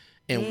end.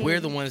 And we're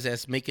the ones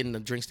that's making the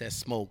drinks that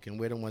smoke, and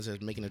we're the ones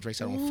that's making the drinks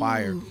that are on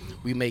fire.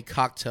 We make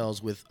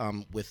cocktails with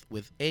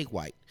egg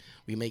white.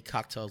 We make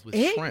cocktails with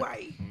Egg shrimp.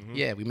 white.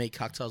 Yeah, we make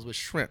cocktails with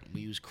shrimp.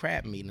 We use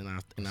crab meat in our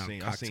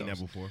cocktails. I've seen that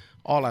before.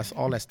 All that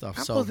stuff.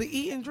 I'm so supposed to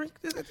eat and drink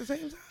this at the same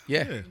time.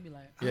 yeah, Yeah. Be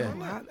like,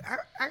 yeah,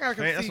 I gotta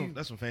come Man, see you.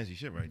 that's some fancy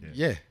shit right there.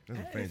 yeah. That's some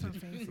That is fancy. some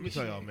fancy Let me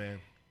tell y'all, man.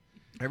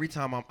 Every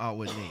time I'm out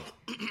with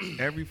Nate,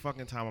 every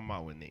fucking time I'm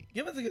out with Nate,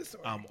 Give us a good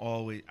story. I'm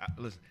always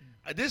listen.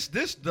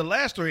 The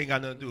last story ain't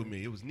got nothing to do with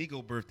me. It was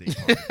Nico's birthday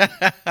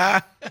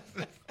party.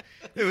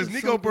 It was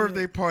Nico's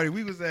birthday party.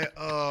 We was at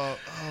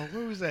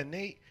where was that,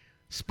 Nate?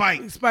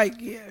 Spike. Spike,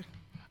 yeah.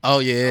 Oh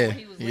yeah,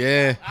 he was late.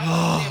 yeah. I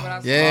was there, but I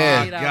was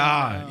Yeah. late out,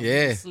 God. Yeah.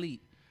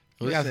 Asleep.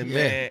 Listen, yeah.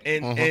 man,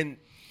 and Uh-huh. and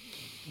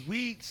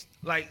we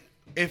like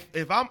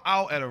if I'm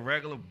out at a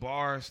regular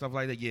bar stuff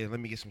like that, yeah, let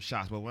me get some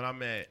shots. But when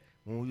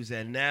we was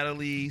at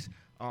Natalie's,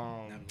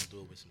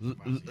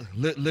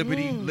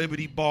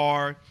 Liberty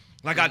Bar,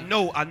 like I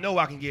know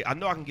I can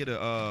get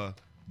a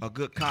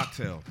good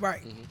cocktail.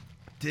 Right.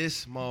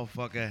 This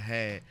motherfucker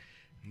had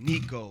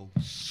Nico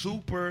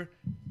super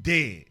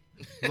dead.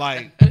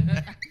 Like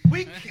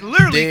we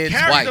literally Dead's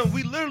carried wife. him.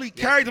 We literally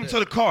carried him to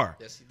the car.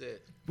 Yes, he did.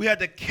 We had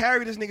to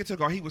carry this nigga to the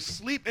car. He was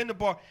asleep in the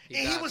bar,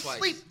 and he was twice.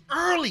 asleep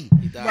early.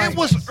 died It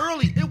was twice.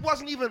 early. It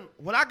wasn't even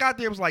when I got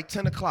there. It was like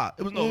 10 o'clock.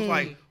 It was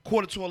like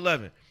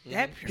 10:45.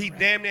 He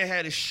damn near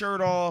had his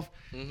shirt off.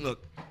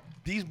 Look,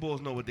 these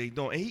boys know what they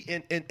doing,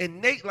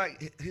 and Nate,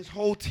 like his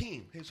whole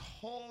team That's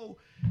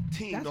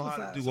know what's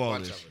how up. to do all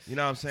Bunch this. of us. You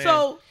know what I'm saying?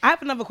 So I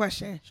have another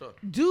question.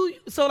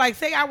 Sure. Like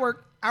say I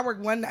work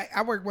one night.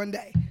 I work one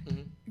day.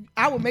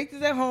 I will make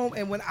this at home,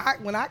 and when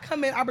I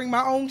come in, I bring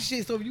my own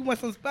shit. So if you want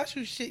some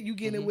special shit, you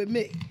get it with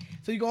me.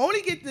 So you can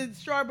only get the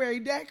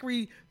strawberry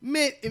daiquiri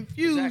mint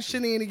infused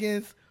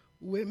shenanigans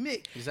with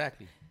me.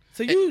 Exactly.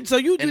 So you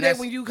do that that's-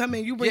 when you come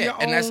in. You bring your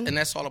and own.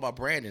 that's all about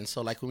branding.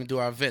 So like when we do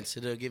our events,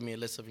 they'll give me a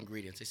list of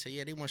ingredients. They say,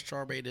 yeah, they want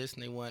strawberry this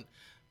and they want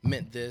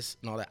mint this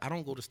and all that. I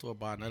don't go to the store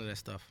buy none of that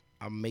stuff.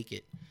 I make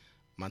it.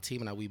 My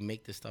team and I, we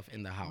make this stuff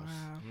in the house.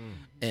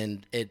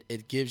 And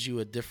it gives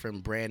you a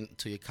different brand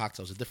to your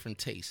cocktails, a different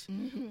taste.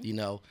 You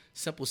know,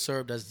 Simple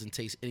Syrup doesn't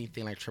taste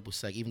anything like Triple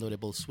Sec, even though they're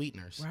both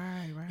sweeteners.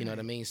 Right. You know what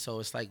I mean? So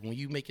it's like when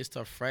you make your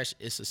stuff fresh,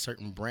 it's a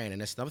certain brand.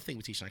 And that's another thing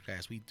we teach in our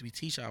class. We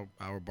teach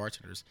our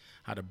bartenders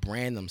how to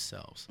brand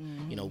themselves.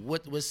 You know,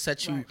 what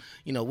sets you,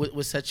 you know,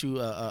 what sets you,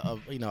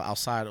 you know,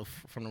 outside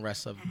from the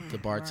rest of the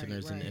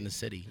bartenders in the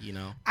city, you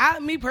know?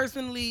 Me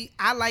personally,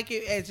 I like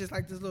it as just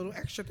like this little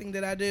extra thing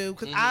that I do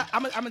because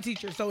I'm a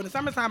teacher. So in the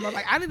summertime, I'm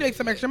like, I need to make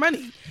some extra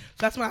money. So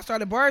that's when I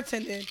started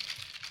bartending.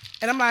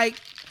 And I'm like,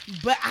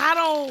 but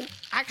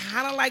I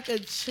kind of like a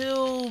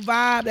chill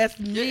vibe. That's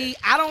me.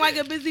 I don't like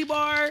a busy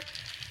bar.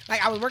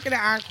 Like I was working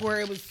at Encore.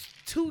 It was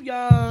too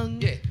young.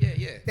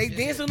 They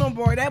dancing on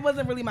board. That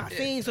wasn't really my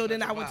thing. So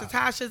then I went to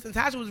Tasha's, and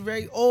Tasha was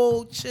very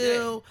old,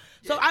 chill.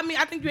 So I mean,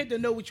 I think you have to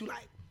know what you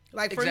like.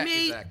 Like for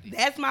me,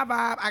 that's my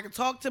vibe. I can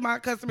talk to my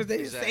customers. They're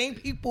the same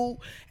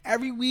people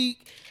every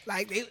week.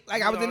 Like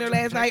I was in there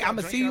last night. I'm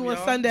gonna see you on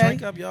Sunday.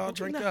 Drink up, y'all.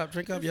 Drink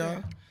up,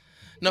 y'all.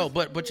 No,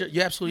 but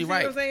you're absolutely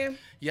right. See what I'm saying?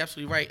 You're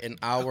absolutely right. And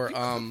our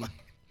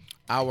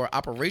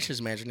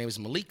operations manager name is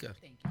Malika.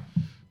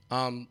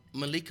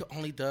 Malika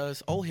only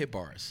does old hit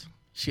bars.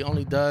 She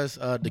only does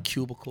the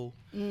Cubicle.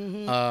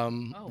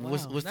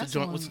 What's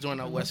the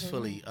joint out West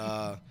Philly?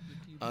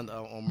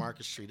 On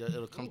Market Street.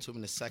 It'll come to me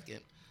in a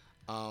second.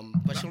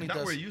 But she only not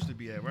does. where it used to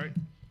be at, right?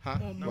 Huh?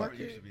 Not where it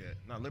used to be at.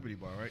 Not Liberty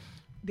Bar, right?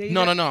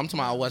 No. I'm talking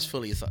about West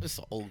Philly. It's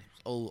an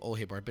old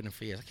hit bar. I've been in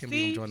for years. I can't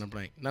believe I'm drawing a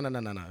blank. No.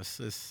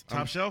 It's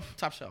Top Shelf?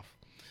 Top Shelf.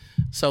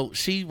 So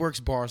she works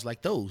bars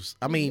like those.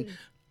 I mean,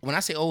 when I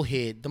say old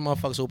head, the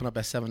motherfuckers open up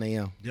at 7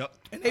 a.m. Yep.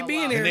 And they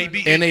be in there.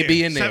 And they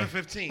be in there.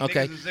 7:15.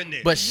 Okay. Niggas is in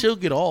there. But she'll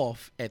get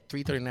off at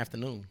 3:30 in the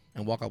afternoon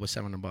and walk out with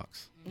 $700.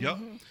 Yep.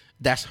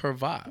 That's her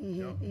vibe.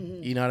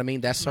 You know what I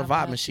mean? That's her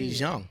vibe, and she's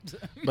young.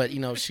 But you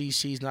know,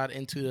 she's not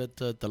into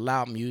the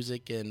loud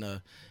music and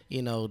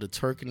you know, the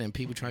twerking and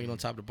people trying to get on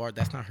top of the bar.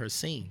 That's not her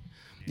scene.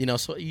 You know,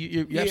 so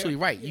you're absolutely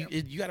right.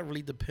 You got to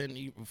really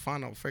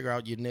figure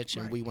out your niche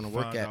and where you want to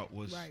work at.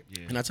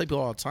 And I tell people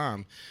all the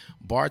time,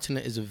 bartender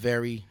is a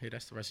very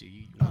that's the rest of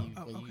you.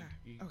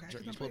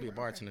 You're supposed to be a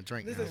bartender.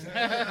 Drink. That's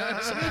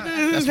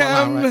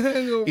my line,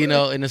 right? You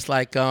know, and it's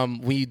like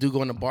when you do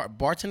go in the bar,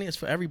 bartending is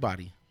for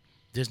everybody.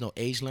 There's no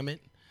age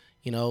limit.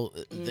 You know,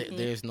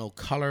 there's no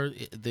color.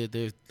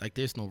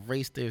 There's no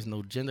race. There's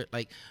no gender.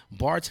 Like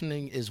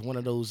bartending is one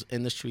of those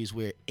industries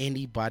where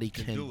anybody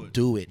can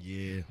do it.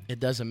 Yeah, it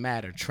doesn't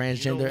matter.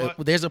 Transgender. You know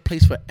there's a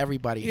place for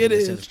everybody in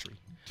this industry.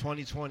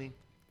 2020.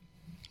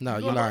 No,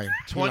 you're lying.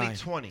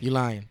 2020. You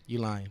lying.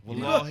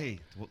 Well, hey,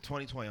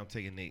 2020. I'm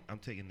taking Nate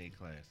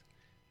class.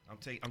 I'm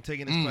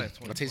taking this class.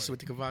 I'll take this with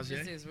the Kavazier.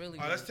 This is really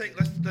All right,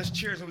 let's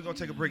cheers and we're gonna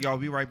take a break, y'all.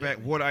 We'll be right back.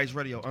 Wooderice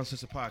Radio,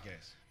 Uncensored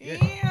Podcast. Yeah,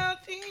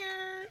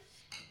 cheers.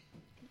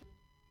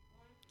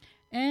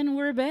 And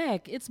we're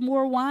back. It's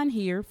more wine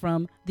here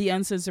from the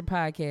Uncensored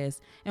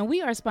Podcast. And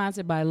we are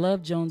sponsored by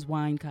Love Jones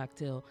Wine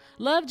Cocktail.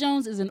 Love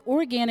Jones is an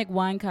organic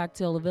wine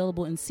cocktail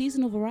available in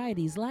seasonal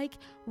varieties like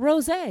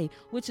rosé,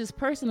 which is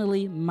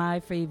personally my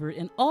favorite,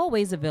 and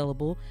always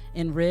available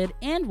in red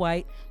and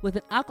white with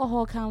an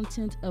alcohol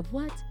content of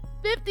what?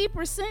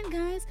 50%,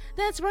 guys.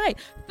 That's right.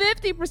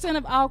 50%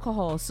 of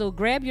alcohol. So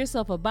grab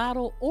yourself a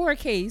bottle or a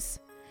case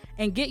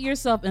and get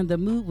yourself in the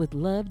mood with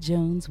Love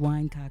Jones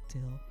Wine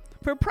Cocktail.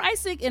 For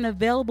pricing and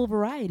available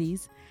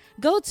varieties,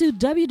 go to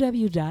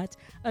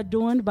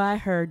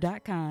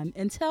www.adornedbyher.com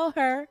and tell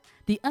her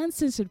the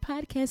Uncensored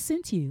Podcast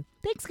sent you.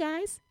 Thanks,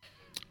 guys.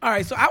 All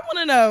right, so I want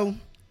to know,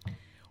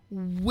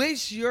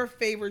 what's your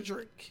favorite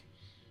drink?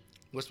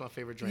 What's my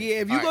favorite drink? Yeah,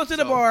 if you go to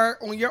the bar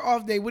on your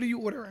off day, what are you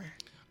ordering?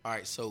 All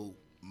right, so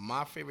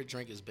my favorite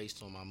drink is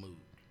based on my mood.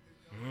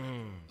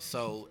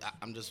 So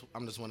I'm just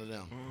one of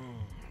them.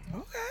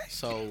 Okay.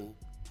 So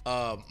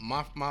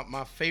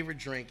my favorite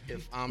drink,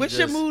 if I'm what's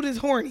your mood is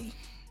horny?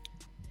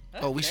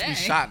 Oh, we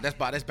shot.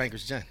 That's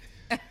Baker's Gin.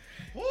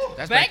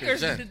 That's Baker's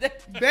Gin.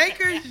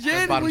 Baker's Gin.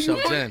 That's bottom shelf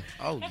gin.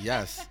 Oh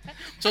yes.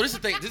 So this is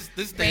the thing.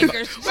 This thing.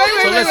 Baker's So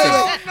Gin. listen.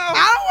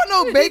 I don't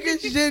want no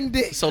Baker's Gin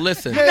dick. So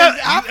listen. You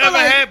ever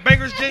had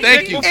Baker's Gin?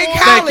 Thank you. before?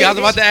 Thank you. I was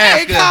about to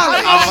ask. In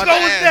college. How long ago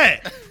was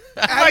that?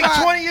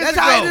 Like 20 years That's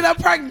ago. how I ended up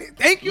pregnant.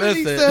 Thank you,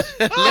 Listen.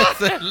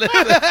 Lisa. Listen.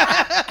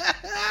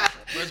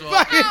 First of all,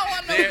 I don't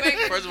want no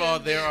Baker's first of all,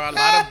 Gin.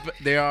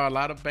 there are a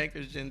lot of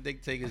Baker's Gin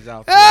dick takers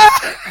out there.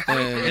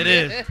 And- It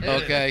is.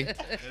 Okay.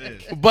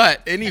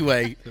 But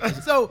anyway,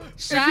 So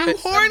Shots if you of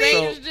horny,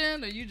 Baker's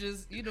Gin, or you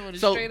doing it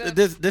so straight up?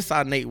 this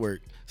how Nate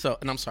work. So,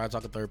 and I'm sorry, I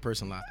talk a third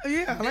person a lot.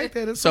 yeah, I like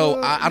that. It's So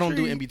a I don't do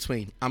intrigue. in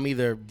between. I'm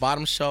either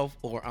bottom shelf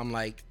or I'm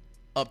like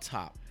up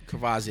top.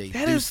 Cavazier.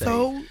 That is Duce.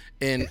 so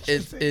And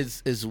interesting.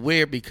 it's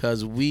weird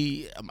because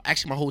we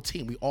actually my whole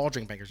team we all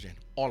drink Baker's Gin,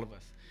 all of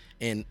us.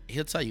 And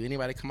he'll tell you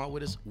anybody come out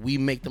with us, we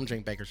make them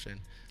drink Baker's Gin.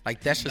 Like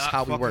that's just Not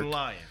how we fucking work.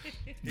 lying.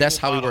 That's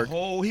He will how we buy work. the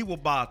whole, he will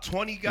buy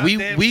 20 We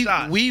goddamn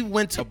shots. we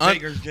went to of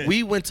Baker's Gin.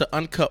 we went to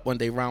Uncut one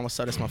day. Ron was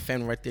that's my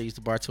family right there. Used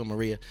to bar to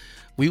Maria.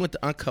 We went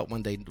to Uncut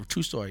one day,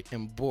 true story,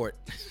 and bought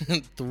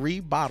 3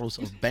 bottles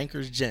of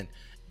Baker's Gin.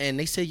 And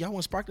they said, "Y'all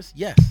want sparklers?"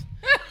 Yes.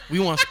 We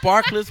want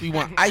sparklers. We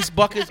want ice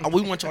buckets.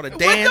 We want y'all to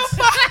dance.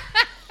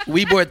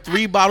 We bought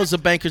 3 bottles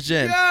of Baker's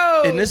Gin.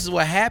 Yo. And this is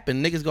what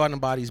happened. Niggas go out and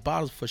buy these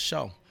bottles for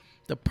show.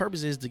 The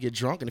purpose is to get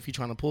drunk, and if you're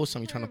trying to pull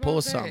something, you're trying to pull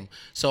about that? something.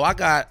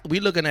 So we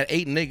looking at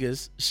 8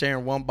 niggas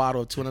sharing 1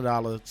 bottle of $200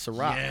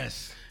 Ciroc.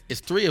 Yes.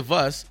 It's 3 of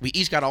us. We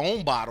each got our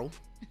own bottle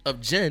of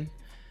gin,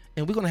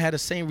 and we're gonna have the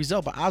same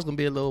result, but ours gonna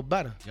be a little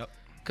better. Yep.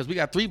 Because we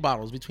got 3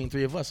 bottles between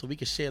 3 of us, so we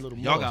can share a little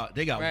more.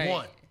 They got Right.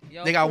 one.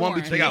 Y'all They got one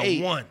porn. between They got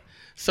 8. one.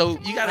 So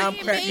you gotta I'm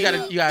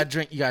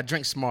you gotta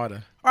drink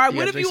smarter. All right, You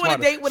what gotta if drink you want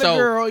smarter. to date with So- a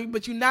girl,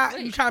 but you not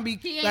Wait, you trying to be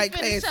He ain't like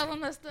finished classy?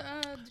 telling us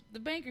the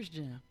Baker's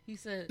Gin. He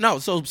said No,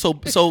 so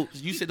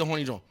you said the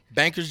horny joint.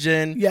 Bankers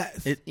Gin.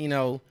 Yes. It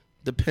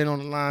depend on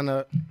the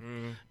lineup.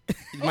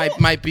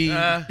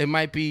 It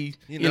might be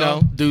you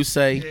know Duce.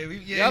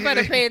 y'all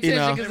better pay attention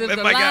know. because if If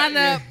the I got-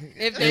 lineup,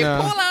 if they You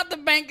know. pull out the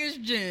Baker's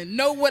Gin,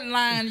 know what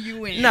line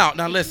you in. No,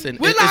 now listen.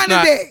 What it's line is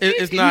not. that?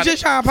 It's You not.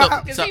 just trying to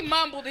pop? because so- he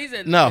mumbled. He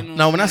said No, "You know,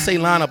 no. When I say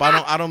lineup,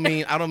 I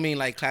don't mean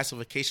like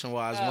classification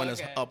wise. Oh, When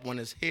it's okay. up, when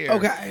it's here.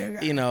 Okay.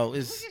 You know,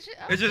 it's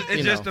It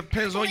You just know.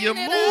 depends on your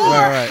mood. Clean it up.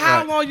 Right, How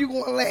right. long you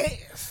gonna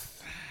last?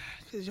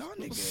 Cause y'all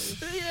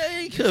niggas. yeah,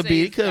 it You could say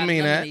be. It it's could got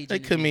mean that. lemonade It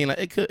in could it. mean that.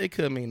 It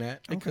could mean that.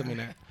 It could mean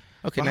that.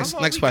 Okay, Well, next how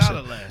long next we question.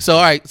 gotta last? So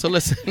all right, so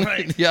listen.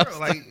 Right. Yep.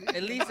 Like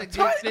at least a good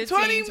 20,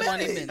 15,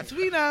 20 minutes.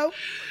 We know.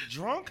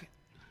 drunk.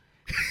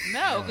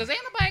 No, because ain't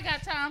nobody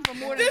got time for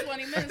more than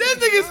 20 minutes. This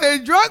nigga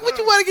said drunk. What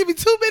you want to give me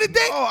 2 minute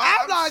date? Oh,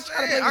 I'm not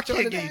trying to saying, I make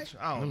can't sure get you.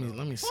 that. I don't know.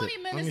 Let me sit. 20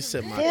 Let me minutes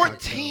sit is my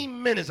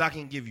 14 minutes I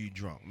can give you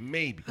drunk,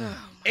 maybe.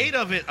 8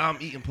 of it I'm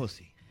eating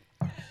pussy.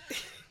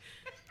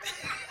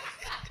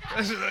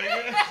 That's just,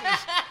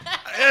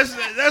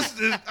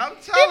 I'm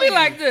He telling be Oh, you.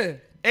 like this.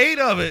 8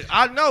 of it,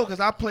 I know because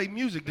I play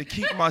music to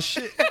keep my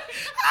shit, keep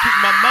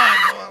my mind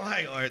going.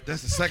 Like, all right,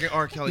 that's the second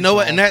R. Kelly. You know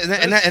what? song.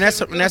 that's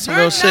some You're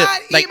real shit.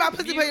 not Like, eating my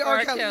pussy You play R.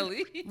 R. Kelly.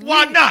 Kelly.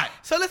 Why not?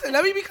 So listen,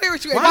 let me be clear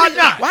with you. Why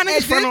not? why At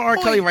niggas front on this R.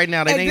 Kelly point- right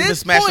now? They at ain't even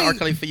this smashing R. point-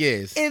 Kelly for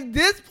years. At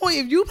this point,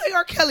 if you play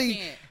R. Kelly,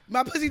 Can't.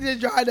 my pussy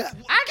just dried up.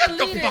 I Get the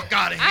deleted, fuck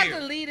outta I here.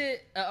 deleted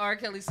an R.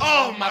 Kelly song.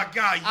 Oh on my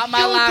God! on my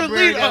You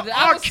library. delete the other an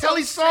day. I R. was so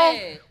Kelly song?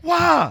 sad.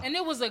 Why? And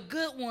it was a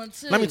good one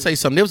too. Let me tell you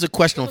something. There was a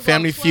question It on was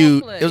Family on 12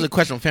 Feud. play. There was a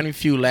question on Family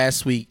Feud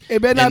last week.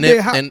 It better not and be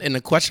then- hot. and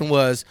the question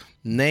was,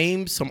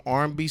 name some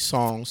R&B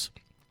songs.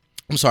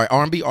 I'm sorry,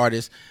 R&B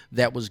artists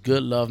that was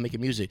good love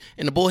making music.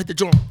 And the boy hit the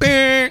joint.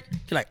 Bang!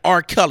 He like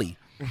R. Kelly.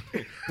 Well,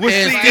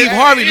 And see, Steve that-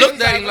 Harvey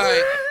looked at him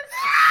like,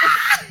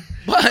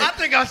 but I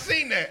think I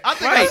seen that. I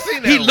think I right,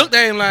 seen that. he one. looked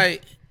at him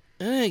like,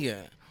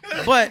 nigga.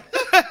 But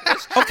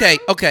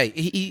okay,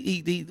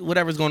 he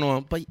whatever's going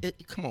on. But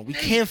come on, we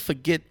can't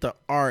forget the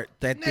art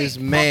that Nate, this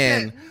fuck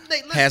man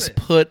that. Nate, has listen.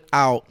 put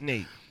out.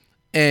 Nate.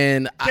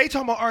 And They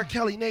talking about R.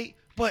 Kelly, Nate,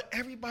 but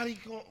everybody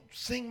gonna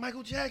sing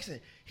Michael Jackson.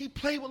 He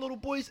played with little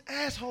boys'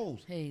 assholes.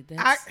 Hey,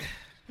 I, that's,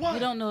 What? we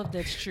don't know if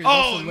that's true.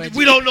 Oh, That's alleged.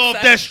 we don't know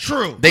if that's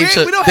true. Dave,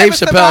 We don't Dave have a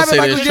Chappelle survivor said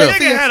Michael it's The true.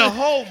 Jackson. nigga had a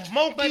whole But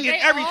monkey they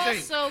and everything.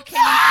 also came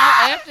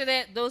out after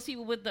that. Those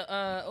people with the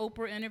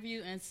Oprah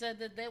interview and said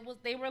that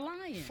they were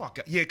lying. Fuck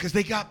yeah, because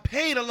they got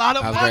paid a lot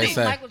of I was money. gonna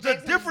say. Michael The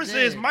Jackson's difference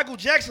dead. is Michael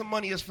Jackson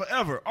money is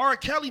forever. R.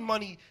 Kelly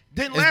money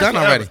didn't It's last done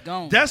forever. already. It's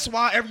gone. That's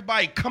why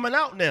everybody coming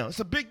out now. It's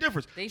a big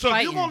difference. They So if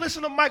fighting. you're gonna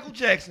listen to Michael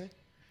Jackson,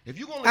 if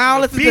you're gonna listen I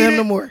don't listen to Beat him It,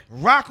 no more.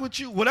 Rock with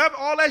you, whatever,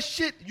 all that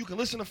shit, you can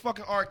listen to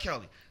fucking R.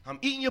 Kelly. I'm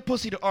eating your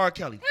pussy to R.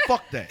 Kelly.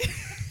 Fuck that.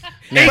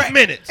 8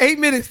 minutes. 8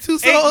 minutes, 2 8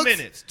 songs.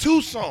 minutes.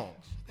 2 songs.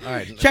 All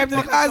right. Trapped in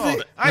the Fucking song.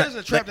 closet. I ain't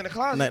just trapped in the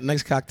closet.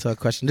 Next cocktail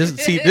question. Now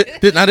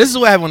this is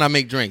what I have when I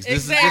make drinks.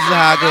 This is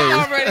how it goes.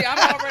 I'm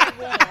already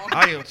warm.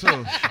 I am too.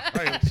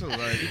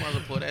 Like, You might as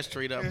well pull that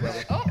straight up,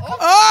 brother.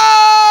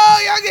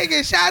 Oh, y'all gonna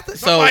get shots.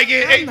 So somebody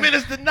get 8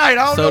 minutes tonight.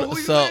 I don't know who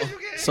you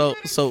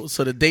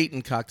so the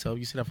dating cocktail.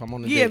 You said if I'm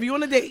on a Yeah, date. if you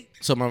on a date.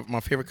 So my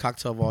favorite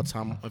cocktail of all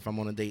time, if I'm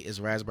on a date, is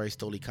raspberry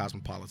Stoli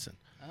Cosmopolitan.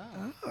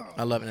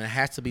 I love it, and it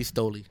has to be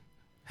Stoli.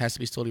 Has to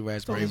be Stoli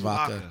raspberry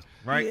vodka.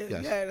 right? Yeah,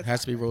 Yes, yeah,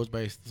 has to be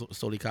Roseberry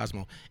Stoli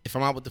Cosmo. If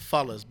I'm out with the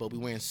fellas, but we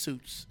wearing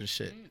suits and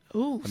shit,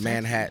 Ooh, a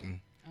Manhattan.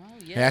 Oh,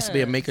 It has to be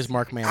a yes. Maker's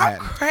Mark I'm Manhattan.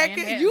 cracking.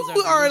 Manhattans You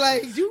are are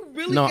like, you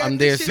really No, got I'm this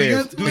dead shit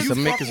serious. together. It's a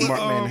Maker's fuck Mark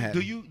with,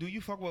 Manhattan. do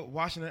you fuck with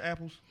Washington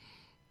apples?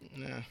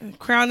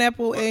 Crown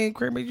apple and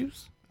cranberry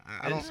juice.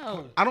 I don't.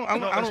 No. I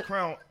don't. It's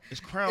Crown. It's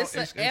Crown. It's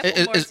a It's, apple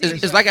It's martini.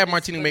 it's like a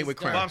martini made with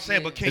But it's Crown. But I'm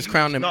saying, but can It's you,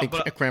 Crown and no,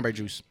 but cranberry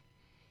juice.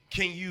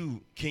 can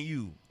you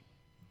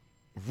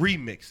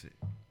remix it?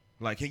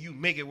 Like, can you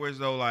make it where it's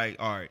though like,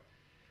 all right?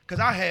 Because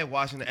I had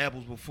Washington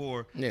apples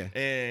before. Yeah.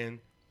 And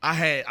I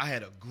had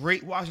a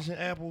great Washington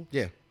apple.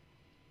 Yeah.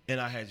 And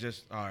I had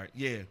just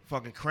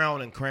fucking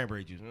Crown and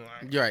cranberry juice.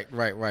 Right. You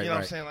know what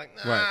I'm saying? Like,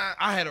 nah, Right.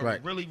 I had a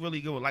Right. really, really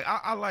good one. Like,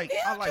 I like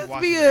just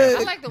Washington be apples.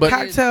 I like the But- way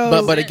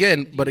cocktails. But you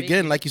again,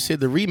 make like it. you said,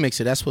 the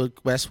remix it.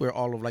 That's where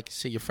all of, like you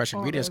said, your fresh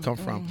ingredients come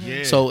from.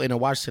 Yeah. So in a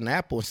Washington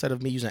apple, instead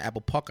of me using apple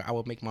pucker, I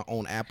would make my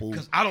own apple.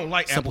 Because I don't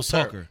like simple apple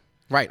syrup. pucker.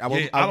 Right. I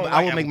Yeah, I don't I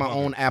like would make apple my pucker.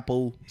 own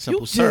apple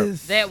simple You syrup.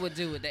 just- That would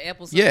do it. The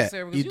apple cider Yeah,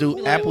 syrup. you would do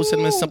be like, apple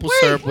cinnamon simple "Wait,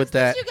 syrup what's with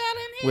this that, you got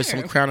in with some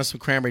here?" Crown and some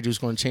cranberry juice.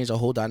 Going to change the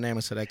whole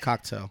dynamics of that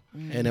cocktail,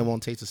 and it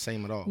won't taste the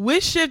same at all.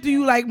 Which shift do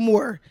you like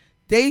more,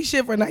 day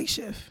shift or night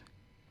shift?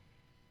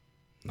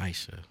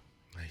 Nice shift.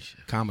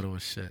 Commodore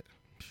shit.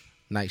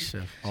 Night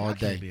shift all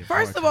day.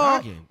 First of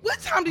all, what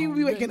time do you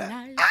be waking up?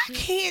 I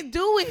can't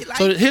do it. Like,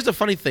 So here's the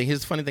funny thing. Y'all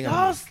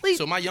about me. sleep.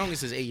 So my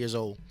youngest is 8 years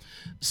old.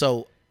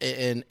 So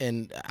and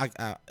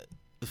I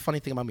the funny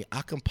thing about me,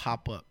 I can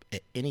pop up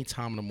at any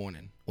time in the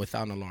morning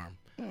without an alarm.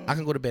 I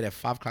can go to bed at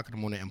 5 o'clock in the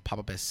morning and pop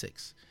up at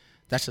 6.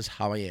 That's just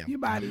how I am. your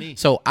body.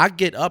 So I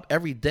get up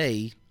every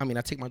day. I mean,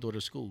 I take my daughter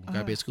to school.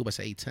 Gotta be at school by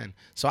say 8:10.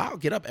 So I'll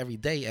get up every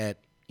day at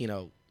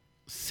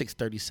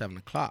 6:30, 7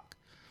 o'clock,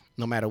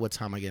 no matter what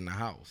time I get in the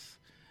house.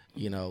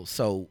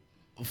 So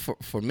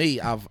for me,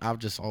 I've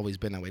just always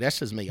been that way. That's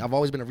just me. I've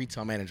always been a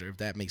retail manager, if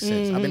that makes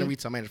sense. I've been a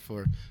retail manager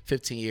for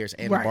 15 years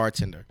and a Right.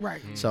 bartender.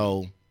 Right.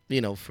 So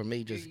for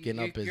me, just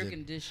getting up is You're it.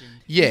 conditioned.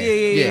 Yeah,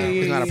 yeah,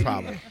 it's not a yeah.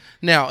 problem.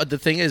 Now the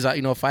thing is,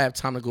 if I have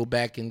time to go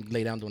back and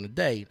lay down during the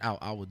day,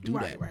 I would do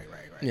Right, that.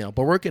 right.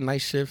 But working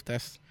night shift,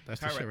 that's the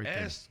shit Kyra, right there.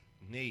 ask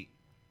Nate,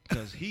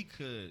 because he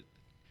could.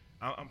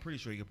 I'm pretty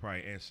sure he could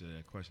probably answer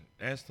that question.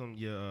 Ask him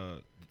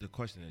the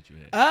question that you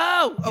had.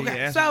 Oh, okay.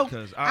 Yeah, ask So him,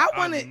 'cause I I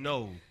want to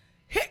know.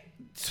 hit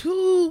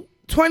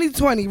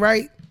 2020,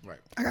 right? Right.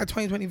 I got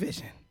 2020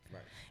 vision.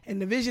 Right.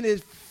 And the vision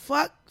is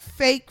fuck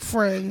fake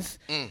friends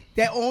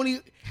that only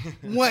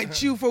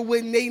want you for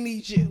when they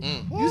need you.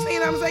 You see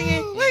what I'm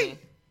saying? Wait.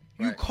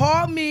 You Right.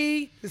 call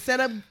me to set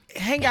up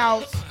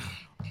hangouts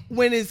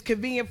when it's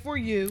convenient for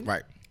you.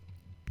 Right.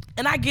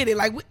 And I get it.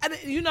 Like,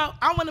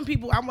 I'm one of them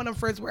people, I'm one of them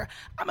friends where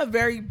I'm a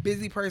very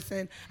busy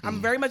person.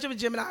 I'm very much of a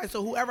Gemini,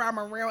 so whoever I'm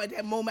around at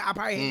that moment, I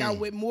probably hang out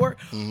with more.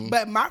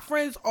 But my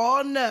friends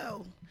all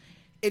know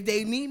if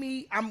they need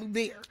me, I'm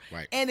there.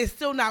 Right. And it's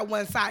still not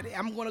one-sided.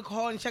 I'm going to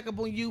call and check up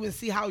on you and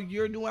see how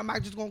you're doing. I'm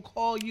not just going to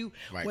call you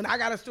Right. when I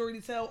got a story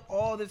to tell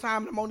all the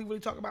time. I'm only really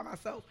talking about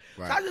myself.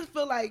 Right. So I just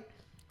feel like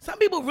some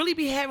people really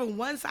be having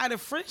one-sided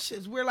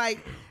friendships where, like,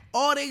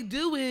 all they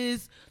do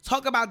is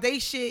talk about they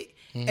shit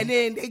and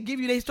then they give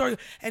you their story.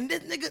 And this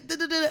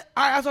nigga,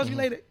 all right, I'll talk to you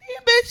later. Yeah,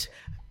 bitch,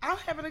 I'm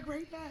having a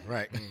great night.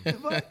 Right.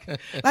 Fuck.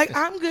 Like,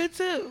 I'm good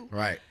too.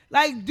 Right.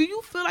 Like, do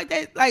you feel like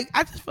that? Like,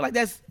 I just feel like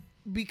that's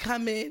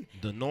becoming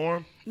The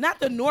norm. not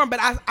the norm, but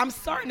I'm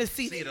starting to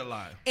see See it a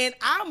lot. And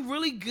I'm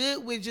really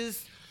good with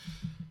just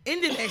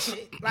ending that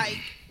shit. Like,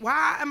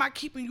 why am I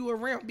keeping you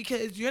around?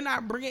 Because you're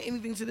not bringing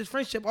anything to this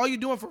friendship. All you're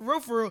doing for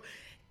real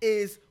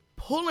is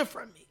pulling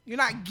from me. You're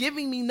not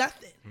giving me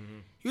nothing.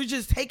 You're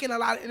just taking a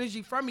lot of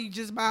energy from me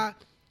just by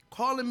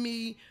calling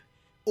me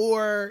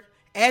or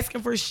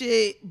asking for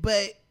shit.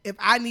 But if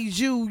I need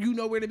you, you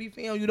know where to be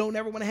found. You don't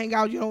ever want to hang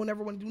out. You don't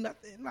ever want to do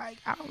nothing. Like,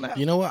 I don't know.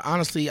 You know what?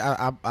 Honestly,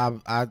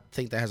 I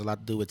think that has a lot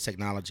to do with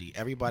technology.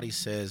 Everybody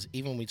says,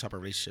 even when we talk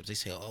about relationships, they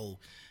say, "Oh,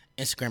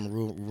 Instagram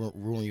will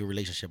ruin your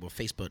relationship," or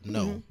Facebook.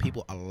 No,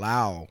 people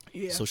allow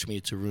social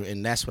media to ruin,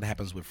 and that's what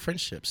happens with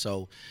friendships.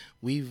 So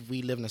we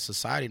live in a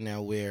society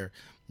now where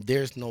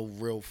there's no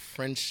real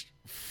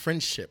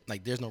friendship.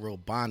 Like, there's no real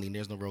bonding.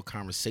 There's no real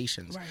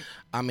conversations. Right.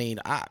 I mean,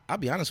 I'll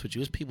be honest with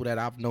you. It's people that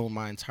I've known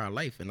my entire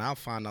life, and I'll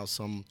find out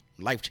some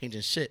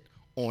life-changing shit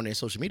on their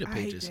social media I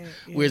hate pages. that,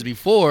 yeah. Whereas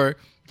before,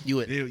 you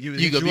would You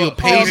you up.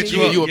 page Call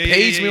me, you would yeah,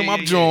 page yeah, me on my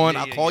yeah, drawing.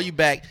 yeah, I'll yeah, call yeah. you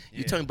back. You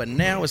Yeah. tell me, but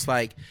now it's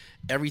like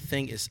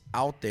everything is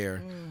out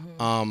there.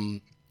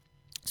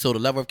 So the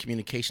level of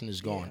communication is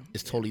gone.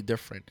 It's totally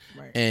different.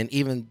 Right. And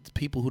even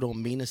people who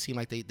don't mean to seem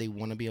like they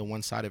want to be a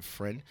one-sided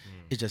friend,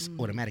 it's just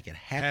automatic. It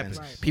happens.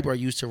 Happens. People are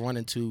used to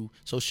running to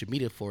social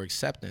media for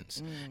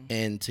acceptance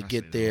and to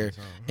get say that their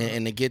all the time.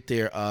 and to get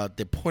their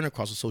point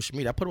across on social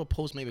media. I put up a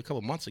post maybe a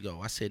couple months ago.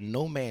 I said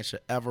no man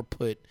should ever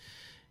put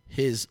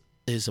his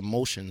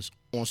emotions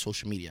on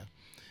social media.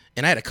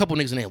 And I had a couple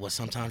niggas in there. Well,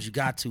 sometimes you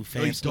got to,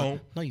 fam. you don't.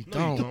 No, you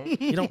No, you don't.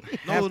 don't. You don't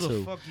No, have the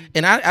to. fuck you-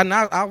 And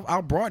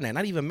I'll broaden that.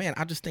 Not even man.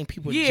 I just think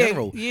people in Yeah,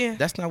 general. yeah.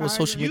 That's not what I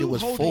social agree. media You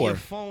was holding for. your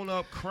phone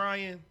up,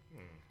 crying.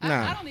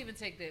 I don't even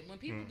take that. When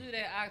people do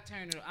that, I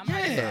turn it. I'm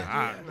not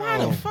Yeah. even Why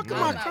the fuck am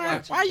I not crying?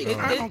 watching. Why you It-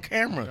 crying it- on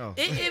camera? No.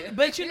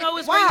 But you know,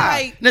 it's Why?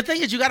 like The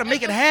thing is, you got to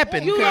make it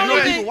happen. You because know you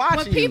that people watching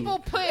When people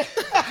put, you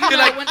You're know,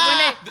 like, when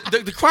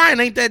they the crying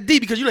ain't that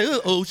deep because you're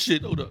like, oh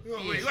shit, hold up.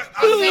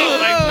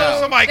 Like,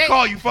 somebody They-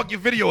 call you, fuck your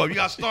video up. You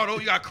got to start over.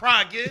 You got to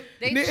cry again.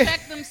 They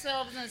check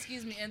themselves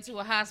into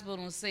a hospital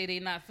and say they're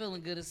not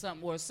feeling good or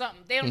something.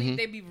 They don't Mm-hmm. even,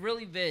 they be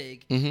really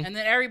vague. And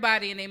then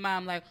everybody and their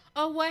mom like,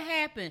 oh, what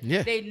happened?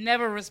 Yeah. They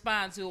never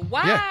respond to it.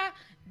 Why Yeah.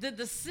 did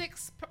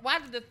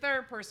the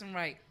third person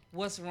write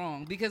what's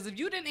wrong? Because if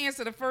you didn't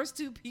answer the first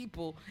two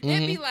people,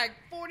 it'd be like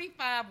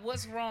 45,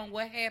 what's wrong,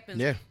 what happened?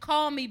 Yeah.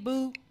 Call me,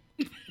 boo.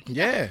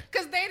 Yeah.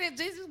 Because they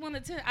just want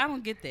to tell. I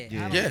don't get that. Yeah.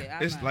 I don't Yeah. get it.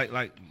 I'm It's not-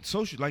 like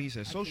social, like you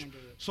said, social can't do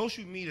it.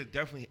 social media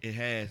definitely it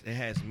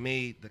has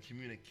made the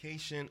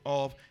communication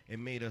of it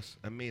made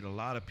a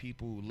lot of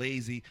people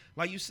lazy.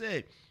 Like you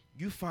said,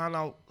 you find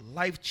out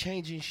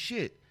life-changing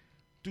shit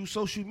through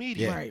social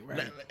media. Yeah.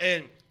 Right.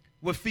 And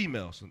with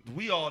females,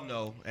 we all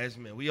know as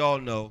men,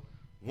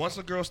 once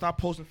a girl stop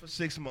posting for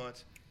 6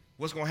 months,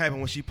 what's gonna happen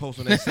when she posts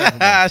on that 7th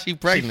month? She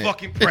pregnant. She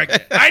fucking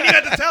pregnant. I ain't even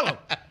have to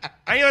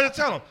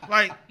tell him.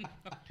 Like,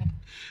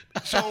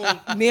 so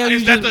Now you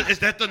is that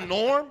just- the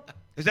norm?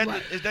 Is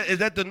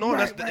that the norm?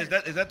 Right,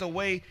 Is that the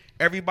way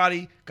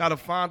everybody gotta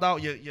find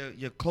out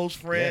your close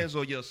friends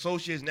or your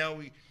associates? Now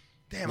I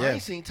Yeah.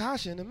 ain't seen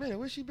Tasha in a minute.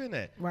 Where she been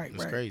at? right,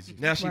 It's right, crazy.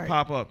 Now she Right.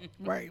 pop up.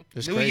 right.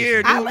 It's New crazy.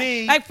 year, I new like,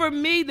 me. like for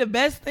me, the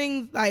best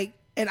things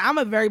and I'm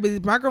a very busy.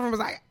 My girlfriend was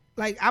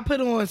like I put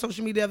on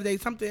social media the other day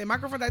something. And my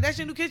girlfriend like, that's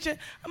your new kitchen.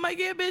 I'm like,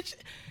 yeah, bitch.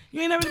 You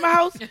ain't never in my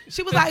house.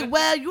 She was like,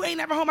 well, you ain't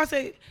never home. I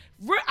said,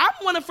 I'm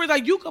one of the friends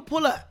like you could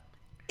pull up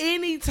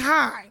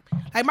anytime.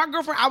 Like my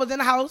girlfriend, I was in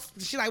the house.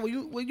 She like,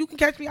 well, you can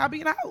catch me. I'll be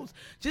in the house.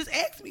 Just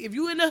ask me if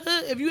you in the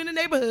hood, if you in the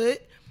neighborhood,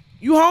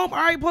 you home. All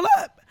right, pull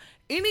up.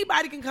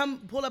 Anybody can come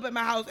pull up at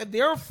my house if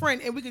they're a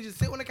friend, and we can just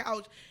sit on the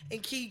couch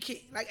and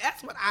key. Like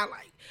that's what I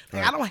like.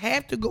 Like I don't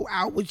have to go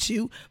out with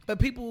you, but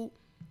people,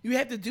 you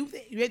have to do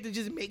that. You have to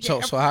just make.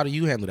 So how do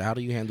you handle that? How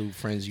do you handle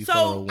friends you feel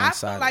So one I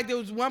side? felt like there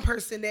was one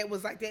person that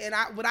was like that,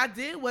 and what I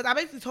did was I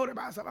basically told her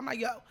about something. I'm like,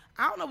 yo,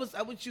 I don't know what's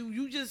up with you.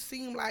 You just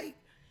seem like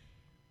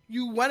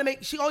you want to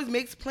make. She always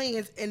makes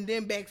plans and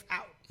then backs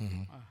out.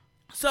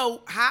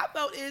 So how I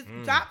felt is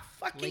stop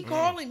fucking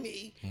calling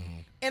me.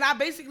 And I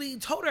basically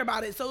told her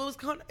about it. So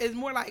it's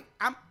more like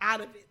I'm out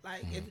of it.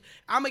 Like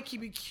I'm gonna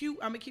keep it cute.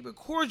 I'm gonna keep it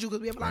cordial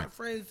because we have a lot of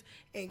friends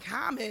in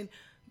common.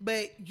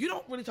 But you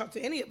don't really talk to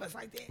any of us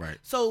like that. Right.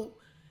 So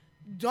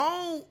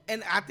don't.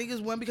 And I think it's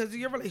one because of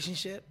your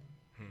relationship.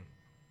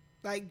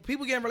 Like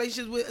people get in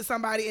relationships with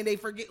somebody and they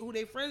forget who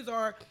their friends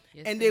are,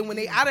 Yes, and they then when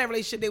they out of that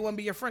relationship, they want to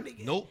be your friend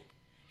again. Nope.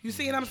 You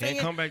see what I'm saying?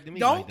 come back to me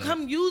Don't like that.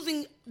 come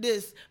using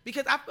this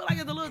because I feel like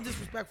it's a little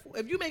disrespectful.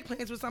 If you make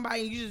plans with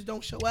somebody and you just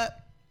don't show up,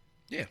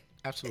 yeah,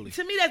 absolutely.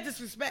 to me that's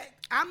disrespect.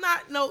 I'm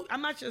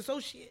not your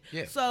associate.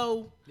 Yeah.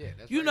 So Yeah,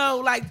 that's you right. know,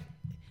 like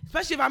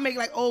especially if I make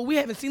like, oh, we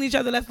haven't seen each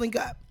other, let's link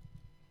up.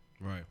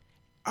 Right.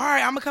 All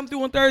right, I'm gonna come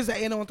through on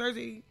Thursday, and on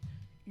Thursday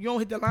you don't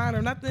hit the line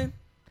or nothing,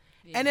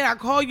 and then I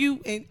call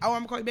you and I'm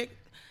gonna call you back.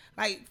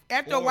 Like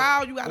after a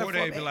while, you gotta. Or they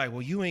fall be back. like,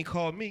 "Well, you ain't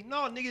called me."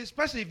 No, nigga.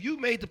 Especially if you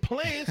made the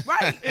plans.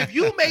 Right. If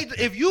you made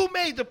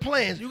the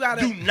plans, You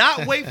gotta- do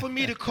not wait for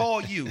me to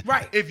call you.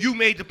 Right. If you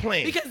made the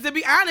plans. Because to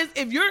be honest,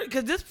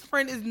 because this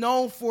friend is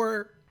known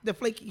for the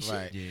flaky shit.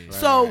 Right, yeah. right,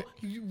 So right.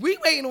 we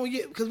waiting on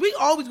you because we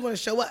always want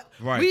to show up.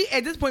 Right. We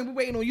at this point we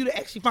waiting on you to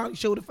actually finally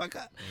show the fuck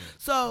up.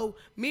 So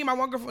me and my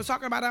one girlfriend was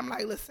talking about it. I'm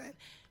like, listen,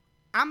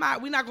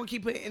 we're not gonna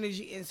keep putting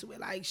energy into it.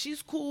 Like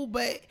she's cool,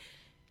 but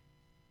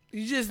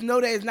you just know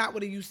that it's not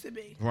what it used to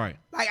be. Right.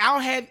 Like I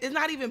don't have. It's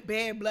not even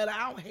bad blood.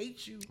 I don't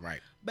hate you.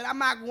 Right. But I'm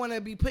not going to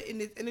be putting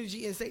this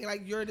energy and saying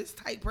like you're this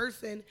type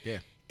person. Yeah.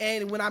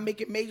 And when I'm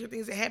making major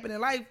things that happen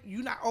in life,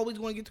 you're not always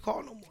going to get the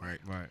call no more. Right.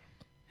 Right.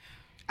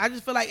 I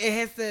just feel like it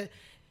has to.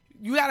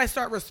 You gotta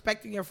start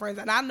respecting your friends.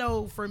 And I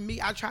know for me,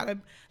 I try to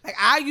like.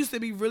 I used to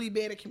be really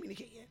bad at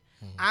communicating.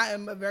 I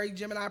am a very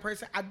Gemini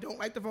person. I don't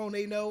like the phone.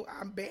 They know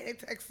I'm bad at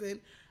texting.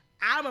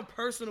 I'm a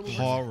personable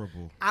person.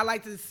 Horrible. I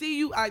like to see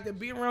you. I like to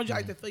be around you. I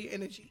like to feel your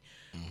energy.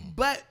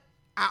 But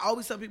I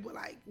always tell people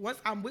like, once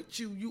I'm with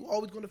you, you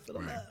always gonna feel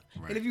the love.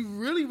 right. And if you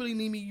really, really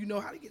need me, you know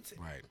how to get to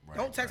me. Right,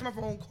 Don't text my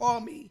phone. Call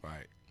me.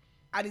 Right.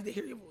 I need to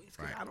hear your voice.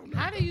 'Cause Right. I don't know.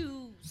 How do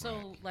you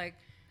like?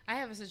 I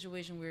have a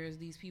situation where it's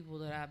these people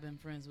that I've been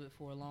friends with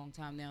for a long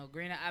time now.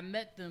 Granted, I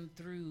met them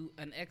through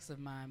an ex of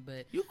mine,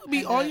 but You could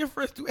be I all got- your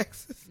first two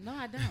exes. No,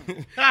 I don't.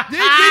 Did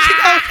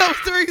you know those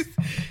stories?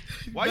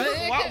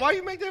 Why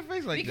you make that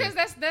face like Because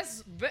that?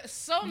 that's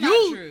so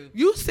not true.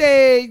 You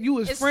said you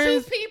was It's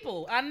friends two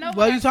people. I know.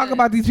 Well, what you I talk said.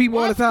 about these people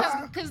all the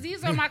time. Because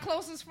these are my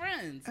closest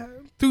friends.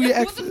 through your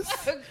What the exes.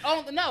 fuck?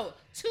 Oh no,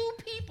 two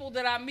people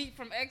that I meet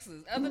from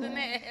exes. Other than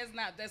that, it has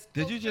not. That's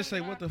Did close you just say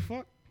friends what of the fuck?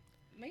 mine.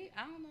 Me?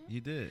 I don't know.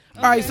 You did.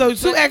 All right, so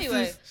two But exes.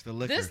 anyway, It's the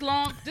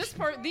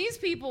liquor. these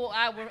people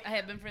I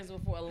have been friends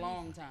with for a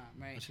long time,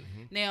 right?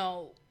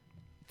 Now,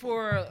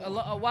 for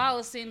a while,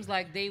 it seems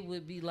like they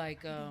would be like,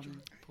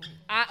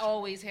 I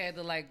always had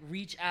to like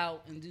reach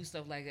out and do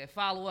stuff like that,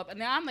 follow up. And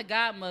now I'm the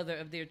godmother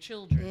of their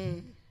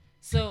children.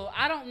 So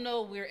I don't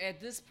know where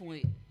at this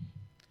point,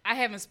 I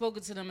haven't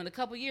spoken to them in a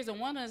couple years. And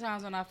one of the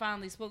times when I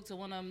finally spoke to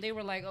one of them, they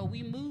were like, oh,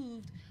 we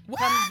moved.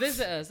 Come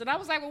visit us. And I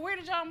was like, well, where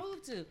did y'all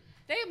move to?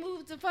 They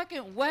moved to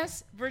fucking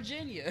West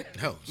Virginia.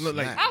 Oh, Look,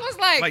 like, I was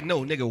like,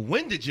 no, nigga,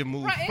 when did you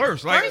move Right,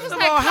 first? right, Like, it was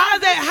First of all,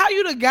 how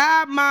you the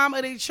godmom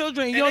of their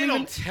children? And you don't they even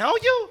don't tell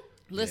you?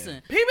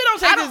 listen. people don't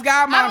take this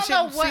godmom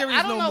shit serious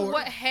I don't no know more.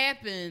 what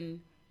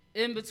happened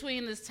in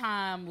between this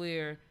time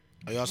where.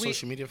 Are y'all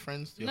social media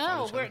friends? Do y'all No,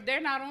 follow each other?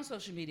 they're not on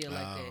social media like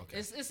that. okay.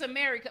 It's a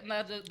married couple.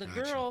 Now, the Gotcha.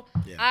 girl,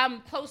 Yeah.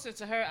 I'm closer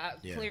to her,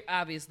 Yeah. clear,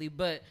 obviously,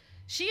 but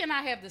she and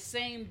I have the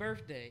same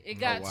birthday. It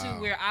got wow. to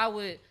where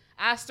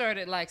I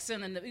started like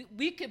sending,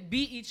 we could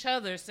beat each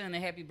other sending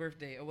a happy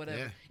birthday or whatever.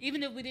 Yeah.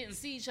 Even if we didn't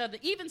see each other,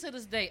 even to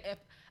this day, if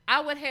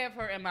I would have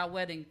her at my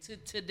wedding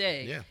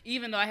today, Yeah.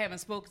 even though I haven't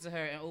spoken to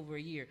her in over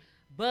a year.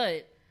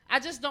 But I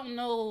just don't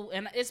know,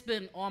 and it's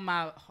been on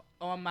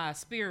my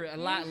spirit a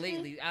lot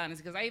lately,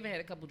 honestly, because I even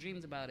had a couple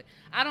dreams about it.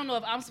 I don't know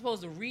if I'm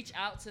supposed to reach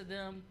out to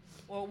them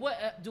or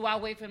what. Do I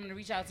wait for them to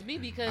reach out to me?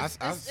 Because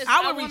I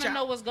I would want reach to out.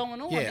 know what's going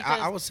on. Yeah,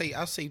 because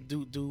I'll say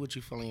do what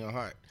you feel in your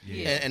heart.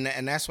 Yeah.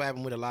 And that's what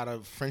happened with a lot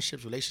of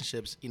friendships,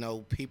 relationships. You know,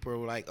 people are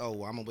like, oh,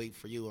 well, I'm gonna wait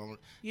for you.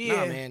 Yeah,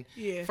 Nah, man.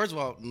 yeah. First of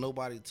all,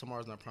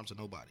 tomorrow's not promised to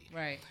nobody.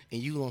 Right.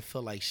 And you gonna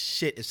feel like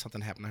shit if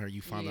something happened to her.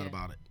 You find out Yeah.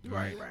 about it.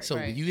 Right. So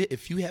Right.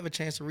 if you have a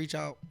chance to reach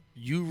out,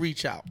 you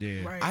reach out.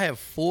 Yeah. Right. I have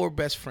 4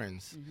 best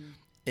friends. Mm-hmm.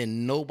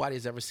 And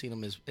nobody's ever seen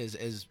them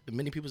as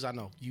many people as I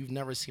know. You've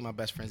never seen my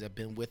best friends that have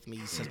been with me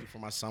since before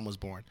my son was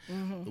born.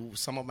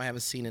 Some of them I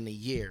haven't seen in a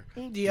year.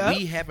 Yep.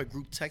 We have a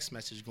group text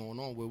message going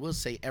on where we'll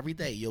say every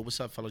day, yo, what's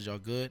up, fellas, y'all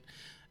good?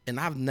 And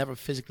I've never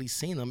physically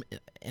seen them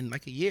in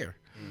like a year.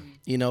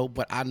 You know,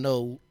 but I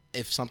know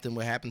if something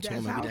would happen to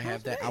That's them and how we didn't it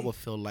have has that, to I be. would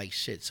feel like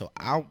shit. So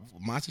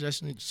my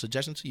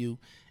suggestion to you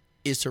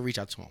is to reach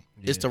out to them.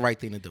 It's the right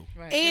thing to do.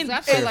 Right. And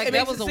 'Cause I feel it like that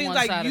makes was it a seem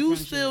one-sided like you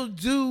friendship. still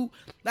do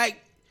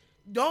like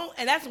don't.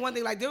 And that's one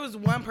thing. Like there was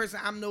one person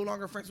I'm no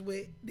longer friends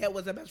with that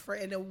was a best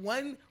friend, and the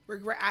one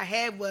regret I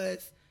had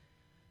was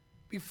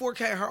before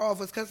cutting her off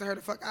was cussing her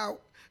the fuck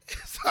out.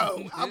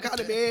 So I'm kind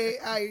of mad.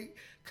 I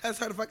cussed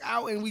her the fuck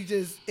out, and we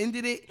just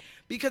ended it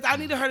because I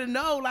needed her to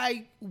know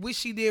like what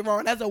she did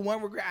wrong. That's the one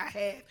regret I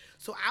had.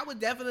 So I would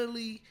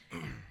definitely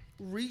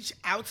reach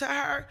out to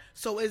her.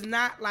 So it's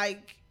not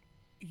like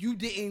you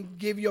didn't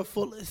give your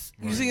fullest.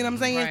 You see what I'm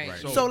saying? Right. Right.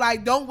 So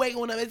like, don't wait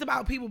on them. It's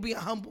about people being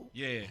humble,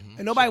 Yeah.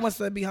 and nobody wants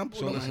to be humble.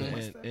 So Nobody listen,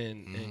 wants to.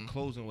 in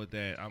closing with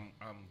that, I'm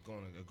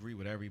going to agree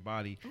with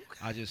everybody.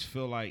 I just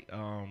feel like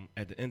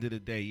at the end of the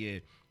day, yeah,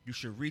 you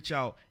should reach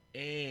out,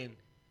 and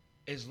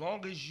as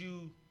long as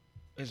you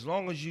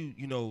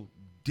you know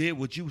did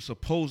what you were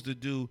supposed to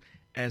do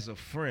as a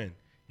friend,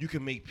 you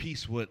can make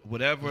peace with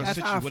whatever That's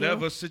how I feel.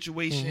 whatever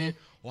situation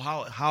or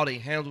how they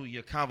handle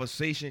your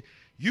conversation.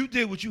 You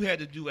did what you had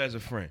to do as a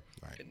friend.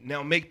 Right.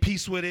 Now make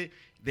peace with it.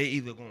 They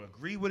either gonna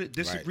agree with it,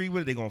 disagree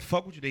with it. They gonna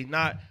fuck with you. They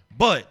not.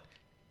 But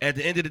at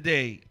the end of the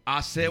day,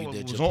 I said You what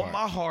did was your on part.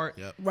 my heart,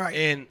 Yep. Right.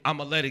 and I'm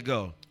gonna let it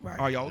go. Right.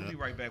 All right, y'all. We'll be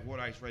right back.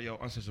 Wooderice Radio,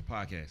 Uncensored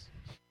Podcast.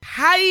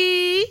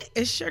 Hi,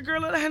 it's your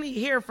girl Little Honey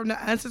here from the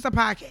Uncensored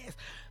Podcast.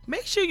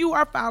 Make sure you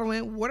are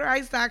following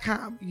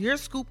Wooderice.com, your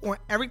scoop on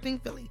everything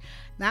Philly.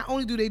 Not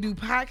only do they do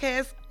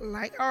podcasts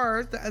like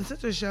ours, the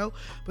Uncensored Show,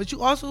 but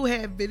you also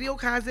have video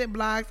content,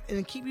 blogs,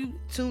 and keep you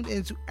tuned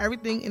into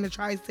everything in the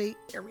tri-state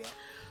area.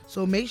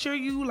 So make sure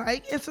you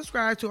like and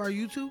subscribe to our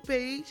YouTube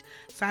page,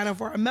 sign up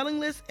for our mailing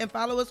list, and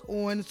follow us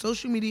on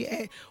social media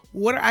at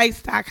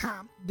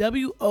Wooderice.com,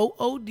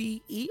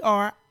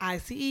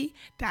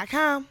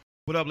 WOODERICE.com.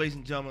 What up, ladies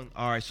and gentlemen?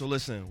 All right, so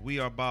listen, we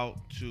are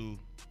about to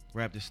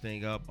wrap this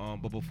thing up.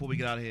 But before we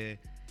get out of here,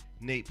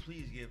 Nate,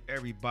 please give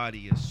everybody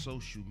your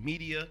social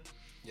media.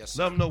 Yes,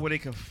 Let them know where they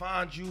can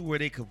find you, where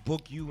they can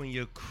book you and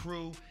your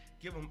crew.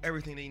 Give them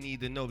everything they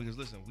need to know because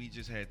listen, we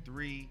just had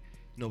we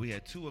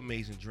had 2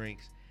 amazing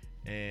drinks.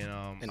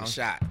 And And a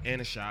shot.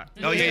 And a shot.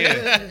 Oh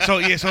yeah. So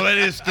that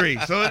is 3.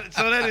 So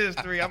that is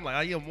 3. I'm like,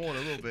 I get more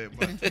than a little bit,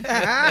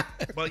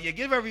 but yeah,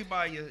 give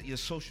everybody your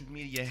social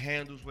media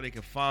handles where they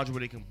can find you,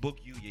 where they can book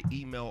you, your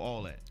email,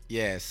 all that.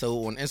 Yeah,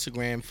 so on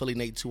Instagram,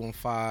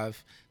 PhillyNate215,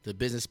 the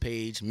business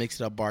page, Mix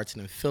It Up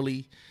Barton in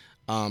Philly.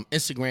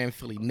 Instagram,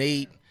 Philly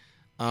Nate.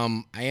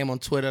 I am on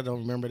Twitter. I don't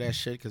remember that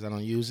shit because I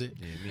don't use it.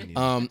 Yeah, me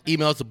neither.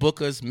 Emails to book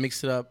us,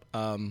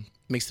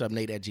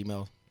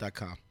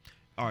 mixitupnate@gmail.com.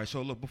 All right,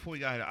 so look, before we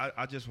got here,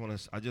 I just want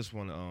to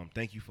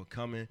thank you for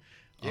coming,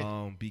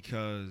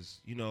 because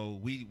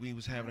we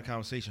was having a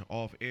conversation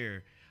off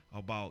air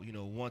about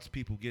once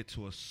people get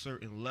to a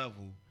certain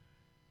level,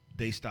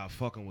 they stop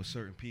fucking with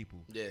certain people.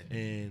 Yeah.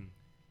 And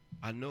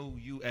I know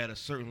you at a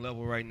certain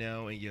level right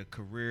now in your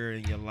career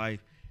in your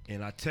life,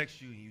 and I text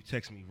you and you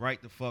text me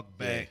right the fuck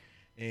back,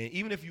 and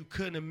even if you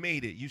couldn't have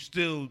made it, you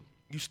still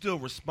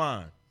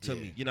respond to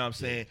me. You know what I'm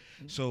saying?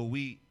 So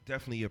we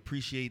definitely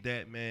appreciate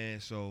that, man.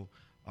 So.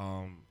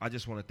 I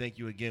just want to thank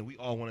you again. We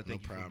all want to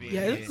thank you for being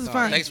Yeah, here. this is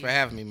fun. Thanks for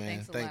having me,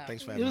 man. Thanks a lot.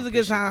 Thanks for having It me. was I a good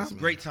appreciate time. this, man.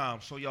 Great time.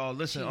 So y'all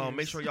listen. Cheers.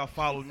 Make sure y'all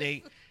follow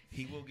Nate.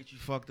 He will get you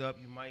fucked up.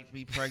 You might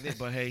be pregnant,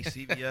 but hey,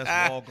 CVS,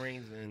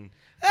 Walgreens, and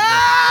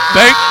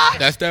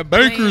That's that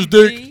baker's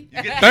dick. you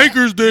get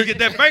Baker's you dick. get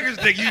that banker's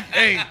dick.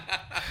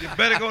 You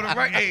better go to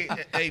right. Hey,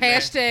 man.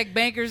 Hashtag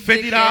bankers.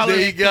 $50.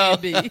 There you go.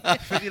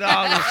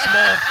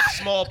 $50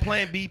 small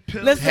Plan B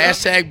pills. Listen,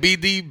 Hashtag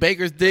BD,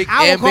 Baker's Dick,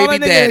 I will and call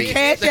Baby that nigga Daddy. the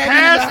cash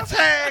app.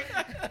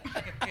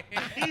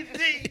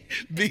 Hashtag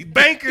BD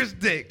Banker's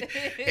Dick.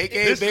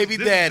 AKA Baby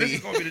Daddy. This is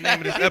going to be the name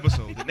of this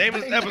episode. The name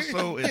of this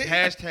episode is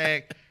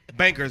hashtag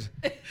Bankers.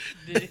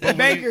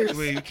 Bankers.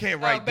 You can't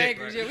write dick.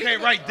 bankers, You yeah,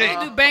 can't write dick.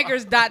 We do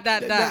bankers. Dot.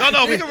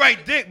 No, we can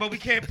write dick, but we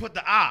can't put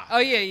the I. Oh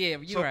yeah,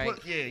 you're right.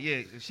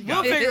 Yeah. She We'll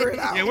got it. figure it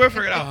out. Yeah, we'll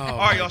figure it out. Oh, All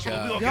right, y'all. my So we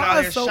God. gonna get Y'all out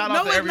are here. so, Shout no,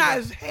 out to it's not.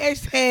 everybody.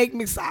 It's hashtag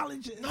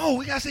mixologist. No,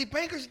 we gotta say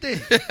Banker's Dick.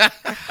 This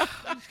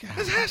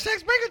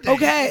hashtag's Banker's Dick.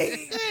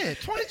 Okay. Yeah,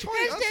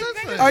 2020.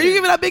 Uncensored. Are you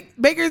giving a big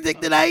baker's dick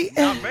tonight?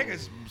 Nah,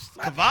 Banker's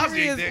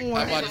Cavassier dick. Period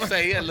I'm about to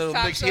say, he had a little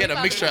Top mix. He had a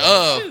show, mixture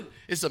top of. shoe.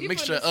 It's a You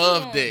mixture put the suit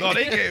of on. dick. No,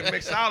 they get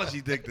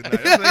mixology dick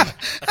tonight.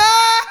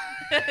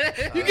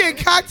 You getting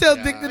cocktail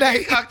dick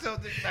tonight? Cocktail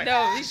dick tonight.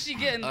 No, she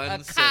getting a cock.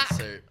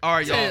 Uncensored. All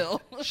right,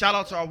 y'all. Till. Shout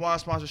out to our wine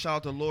sponsor. Shout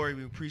out to Lori.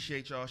 We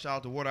appreciate y'all. Shout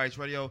out to Wooderice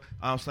Radio.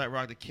 I'm Slant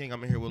Rock the King.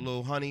 I'm in here with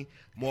Lil Honey.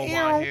 More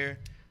wine here.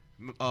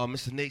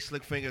 Mr. Nate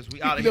Slick Fingers.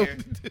 We out of here.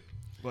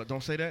 But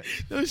don't say that.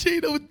 No, she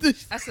know what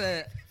this. I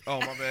said. Oh,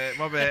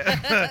 my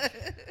bad.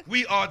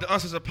 We are the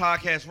Uncensored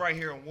Podcast right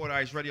here on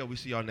Wooderice Radio. We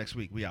see y'all next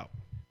week. We out.